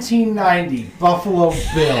 1990 Buffalo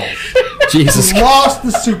Bills. Jesus. Who lost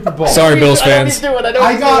the Super Bowl. Sorry, Bills fans.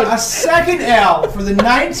 I got a 2nd L for the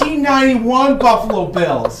 1991 Buffalo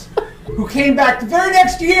Bills, who came back the very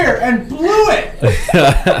next year and blew it.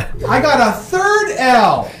 I got a 3rd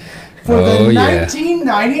L for the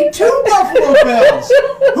 1992 Buffalo Bills,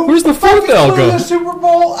 who Where's the 4th L blew go? the Super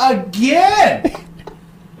Bowl again.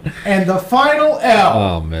 And the final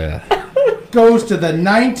L goes to the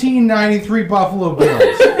 1993 Buffalo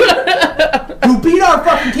Bills, who beat our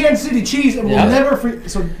fucking Kansas City Chiefs and will never free.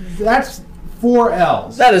 So that's 4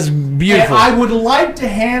 L's. That is beautiful. And I would like to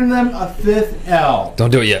hand them a 5th L.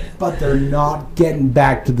 Don't do it yet. But they're not getting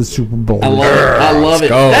back to the Super Bowl. I love it. I love it.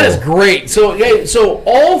 Go. That is great. So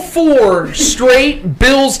all 4 straight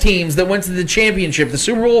Bills teams that went to the championship, the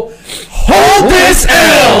Super Bowl, hold this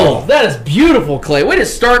L. That is beautiful, Clay. Way to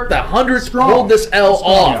start the 100th hold this L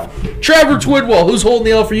off. Trevor Twidwell, who's holding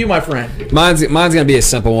the L for you, my friend? Mine's gonna be a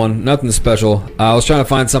simple one. Nothing special. I was trying to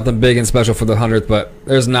find something big and special for the 100th, but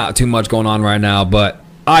there's not too much going on right now. But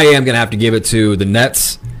I am gonna have to give it to the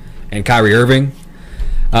Nets and Kyrie Irving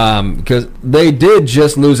because they did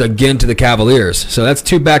just lose again to the Cavaliers. So that's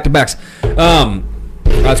 2 back-to-backs.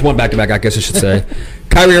 That's 1 back-to-back, I guess I should say.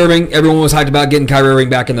 Kyrie Irving. Everyone was hyped about getting Kyrie Irving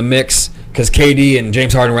back in the mix because KD and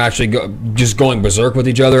James Harden were actually just going berserk with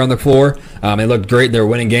each other on the floor. They looked great. They were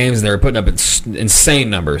winning games. And they were putting up insane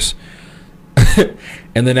numbers.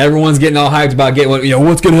 And then everyone's getting all hyped about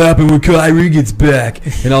what's going to happen when Kyrie gets back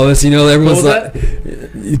and all this. Everyone's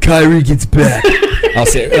like, Kyrie gets back. I'll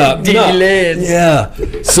say it. Yeah.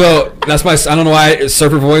 So that's my. I don't know why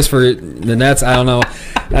surfer voice for the Nets. I don't know.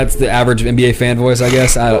 That's the average NBA fan voice, I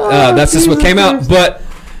guess. That's just what came out. But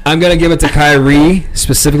I'm going to give it to Kyrie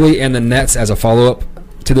specifically and the Nets as a follow-up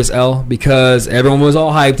to this L because everyone was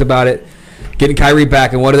all hyped about it, getting Kyrie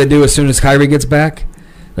back. And what do they do as soon as Kyrie gets back?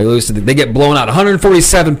 They lose. They get blown out.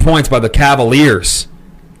 147 points by the Cavaliers.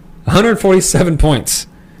 147 points.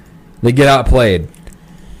 They get outplayed.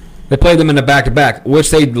 They played them in a back-to-back,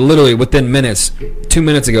 which they literally, within minutes, 2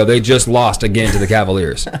 minutes ago, they just lost again to the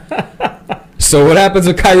Cavaliers. So what happens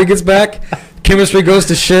when Kyrie gets back? Chemistry goes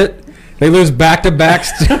to shit. They lose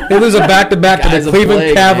back-to-backs. They lose a back-to-back to the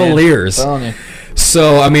Cleveland Cavaliers.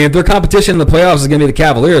 So, I mean, if their competition in the playoffs is going to be the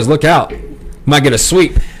Cavaliers, look out. Might get a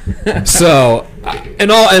sweep. So,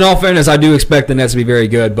 in all fairness, I do expect the Nets to be very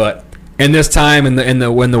good, but in this time and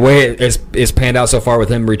when the way it is panned out so far with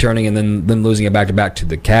him returning and then losing a back-to-back to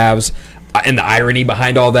the Cavs, and the irony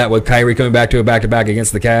behind all that with Kyrie coming back to a back-to-back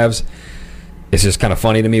against the Cavs, it's just kind of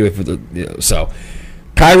funny to me. So,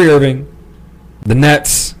 Kyrie Irving, the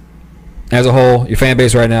Nets as a whole, your fan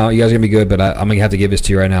base right now, you guys are going to be good, but I'm going to have to give this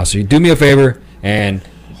to you right now. So you do me a favor and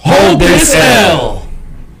hold this L.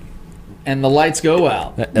 And the lights go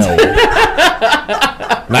out.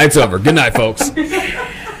 Night's over. Good night, folks.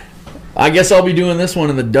 I guess I'll be doing this one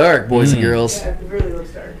in the dark, boys and girls. Yeah, it really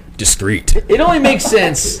looks dark. Discreet. It only makes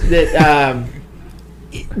sense that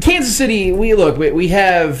Kansas City, we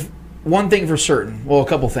have one thing for certain. Well, a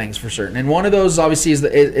couple things for certain. And one of those, obviously,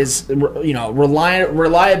 is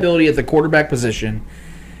reliability at the quarterback position,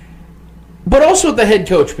 but also at the head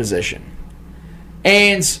coach position.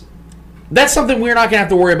 And that's something we're not going to have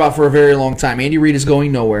to worry about for a very long time. Andy Reid is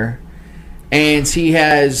going nowhere. And he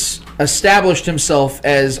has established himself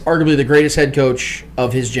as arguably the greatest head coach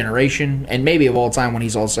of his generation and maybe of all time when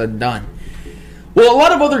he's all said and done. Well, a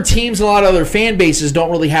lot of other teams and a lot of other fan bases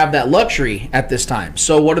don't really have that luxury at this time.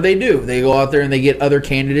 So what do? They go out there and they get other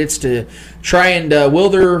candidates to try and will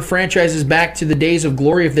their franchises back to the days of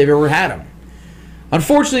glory if they've ever had them.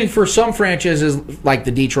 Unfortunately, for some franchises like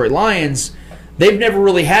the Detroit Lions, they've never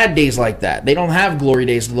really had days like that. They don't have glory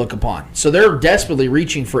days to look upon. So they're desperately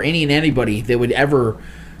reaching for any and anybody that would ever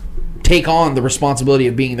take on the responsibility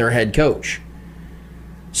of being their head coach.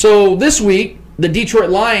 So this week, the Detroit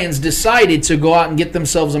Lions decided to go out and get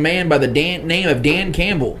themselves a man by the name of Dan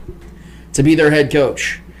Campbell to be their head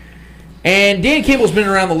coach. And Dan Campbell's been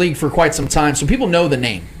around the league for quite some time, so people know the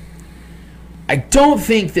name. I don't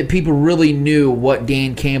think that people really knew what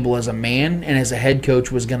Dan Campbell as a man and as a head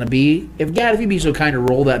coach was going to be. If you'd be so kind to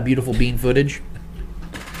roll that beautiful bean footage.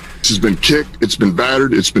 This has been kicked, it's been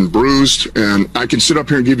battered, it's been bruised, and I can sit up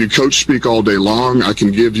here and give you coach speak all day long. I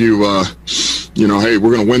can give you, hey,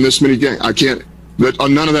 we're going to win this many games. I can't.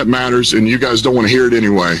 None of that matters, and you guys don't want to hear it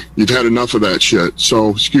anyway. You've had enough of that shit,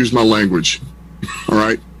 so excuse my language. All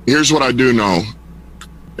right? Here's what I do know,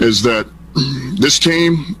 is that this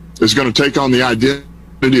team is going to take on the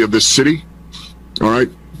identity of this city, all right?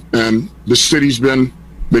 And this city's been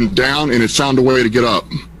down, and it found a way to get up,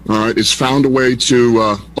 all right? It's found a way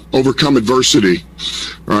to overcome adversity,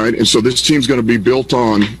 all right? And so this team's going to be built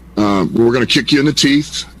on, we're going to kick you in the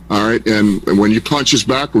teeth, all right? And when you punch us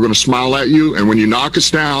back, we're going to smile at you. And when you knock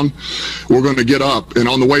us down, we're going to get up. And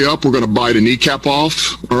on the way up, we're going to bite a kneecap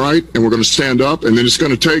off, all right? And we're going to stand up. And then it's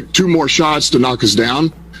going to take 2 more shots to knock us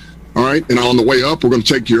down, all right? And on the way up, we're going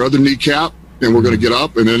to take your other kneecap, and we're going to get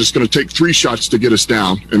up. And then it's going to take 3 shots to get us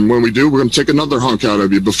down. And when we do, we're going to take another hunk out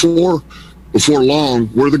of you. Before long,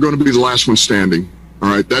 we're going to be the last one standing, all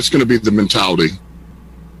right? That's going to be the mentality.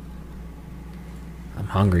 I'm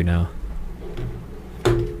hungry now.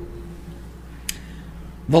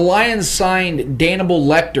 The Lions signed Hannibal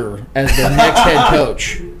Lecter as their next head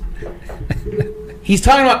coach. He's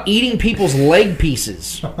talking about eating people's leg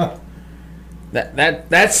pieces.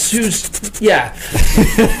 That's who's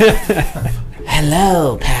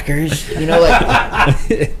Hello, Packers. What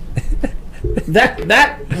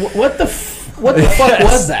the fuck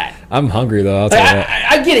was that? I'm hungry though. I'll tell you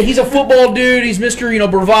that. I get it. He's a football dude. He's Mr.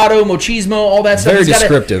 Bravado, machismo, all that stuff. Very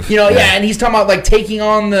descriptive. And he's talking about taking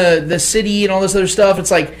on the city and all this other stuff.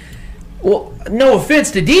 It's like, well, no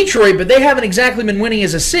offense to Detroit, but they haven't exactly been winning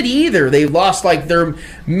as a city either. They lost their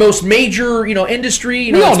most major,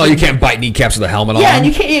 industry. We all know you can't bite kneecaps with a helmet on. Yeah, and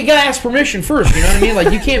you gotta ask permission first. You know what I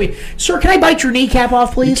mean? You can't be, sir, can I bite your kneecap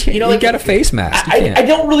off, please? You got a face mask. I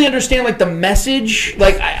don't really understand the message.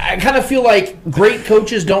 I kind of feel like great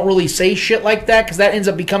coaches don't really say shit like that because that ends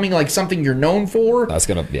up becoming something you're known for. That's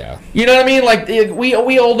gonna, yeah. You know what I mean?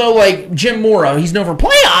 We all know Jim Mora. He's known for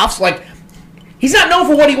playoffs. He's not known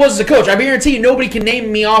for what he was as a coach. I guarantee you nobody can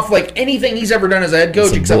name me off anything he's ever done as a head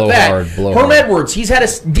coach except that. Herm Edwards, he's had a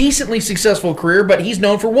decently successful career, but he's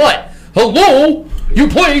known for what? Hello, you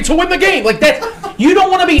play to win the game. That You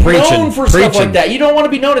don't want to be known for stuff like that. You don't want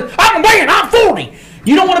to be known as, I'm 40.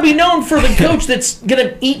 You don't want to be known for the coach that's going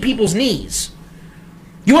to eat people's knees.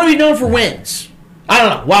 You want to be known for wins. I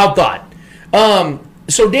don't know. Wild thought.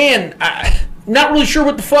 So, Dan, not really sure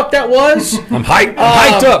what the fuck that was. I'm hyped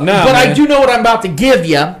up now, but man. I do know what I'm about to give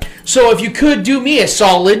you. So if you could do me a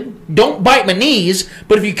solid, don't bite my knees,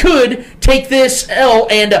 but if you could, take this L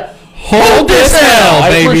and hold this L.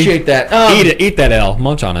 baby. I appreciate that. Eat that L.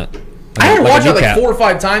 Munch on it. I had to watch it like 4 or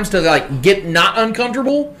 5 times to like get not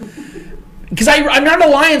uncomfortable. Because I'm not a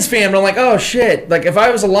Lions fan, but I'm like, oh shit. Like if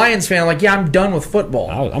I was a Lions fan, I'm like, yeah, I'm done with football.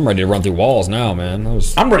 I'm ready to run through walls now, man.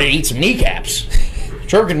 I'm ready to eat some kneecaps.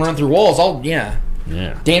 Trevor can run through walls. Yeah.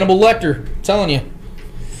 Dannibal Lecter, I'm telling you.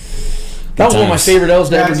 That was one of my favorite L's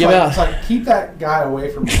to ever give out. It's like, keep that guy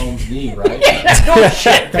away from Mahomes' knee, right? No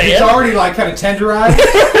shit, man. He's already like kind of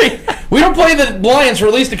tenderized. We don't play the Lions for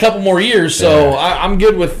at least a couple more years, so I'm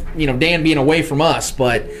good with Dan being away from us.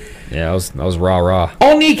 But yeah, that was rah.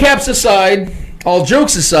 All kneecaps aside, all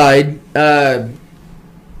jokes aside,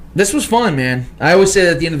 this was fun, man. I always say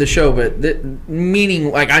that at the end of the show, but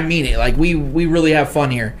meaning like I mean it. Like we really have fun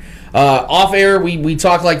here. Off air, we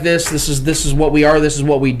talk like this. This is what we are. This is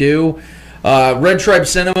what we do. Red Tribe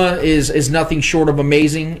Cinema is nothing short of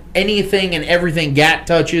amazing. Anything and everything Gat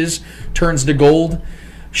touches turns to gold.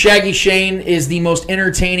 Shaggy Shane is the most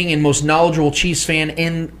entertaining and most knowledgeable Chiefs fan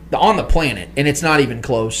on the planet, and it's not even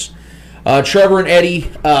close. Trevor and Eddie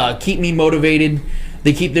keep me motivated.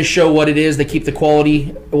 They keep this show what it is. They keep the quality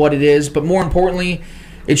what it is. But more importantly,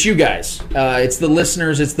 it's you guys. It's the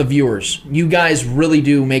listeners. It's the viewers. You guys really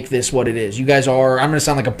do make this what it is. You guys are, I'm going to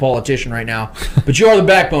sound like a politician right now, but you are the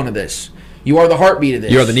backbone of this. You are the heartbeat of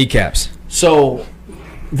this. You are the kneecaps. So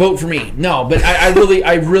vote for me. No, but I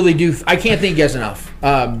really do. I can't thank you guys enough.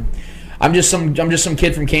 I'm just some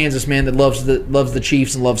kid from Kansas, man, that loves the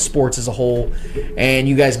Chiefs and loves sports as a whole. And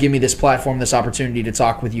you guys give me this platform, this opportunity to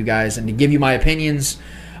talk with you guys and to give you my opinions.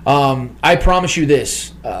 I promise you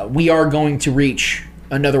this: we are going to reach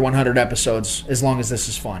another 100 episodes as long as this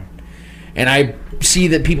is fun. And I see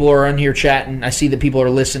that people are on here chatting. I see that people are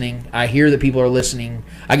listening. I hear that people are listening.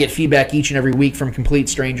 I get feedback each and every week from complete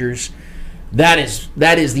strangers. That is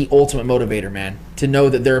the ultimate motivator, man. To know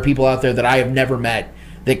that there are people out there that I have never met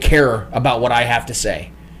that care about what I have to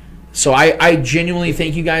say. So I genuinely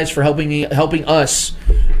thank you guys for helping us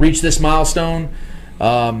reach this milestone.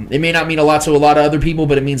 It may not mean a lot to a lot of other people,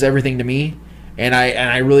 but it means everything to me. And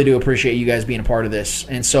I really do appreciate you guys being a part of this.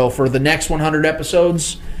 And so for the next 100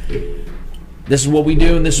 episodes, this is what we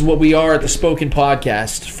do and this is what we are at the Spoken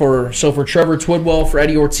Podcast. For Trevor Twidwell, for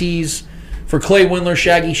Eddie Ortiz, for Clay Windler,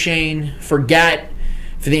 Shaggy Shane, for Gat,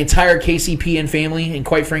 for the entire KCPN family, and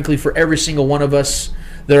quite frankly for every single one of us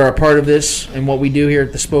that are a part of this and what we do here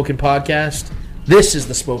at the Spoken Podcast. This is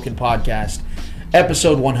the Spoken Podcast.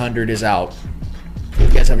 Episode 100 is out. You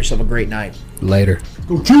guys have yourself a great night. Later.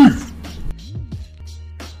 Go Chief!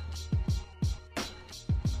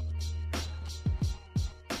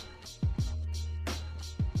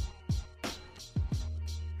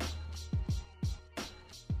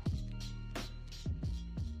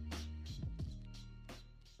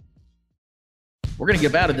 We're going to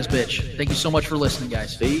get out of this bitch. Thank you so much for listening,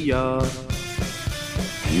 guys. See ya.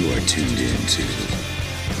 You are tuned into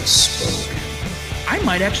the Spoken. I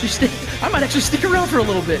might actually stick around for a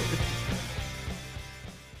little bit.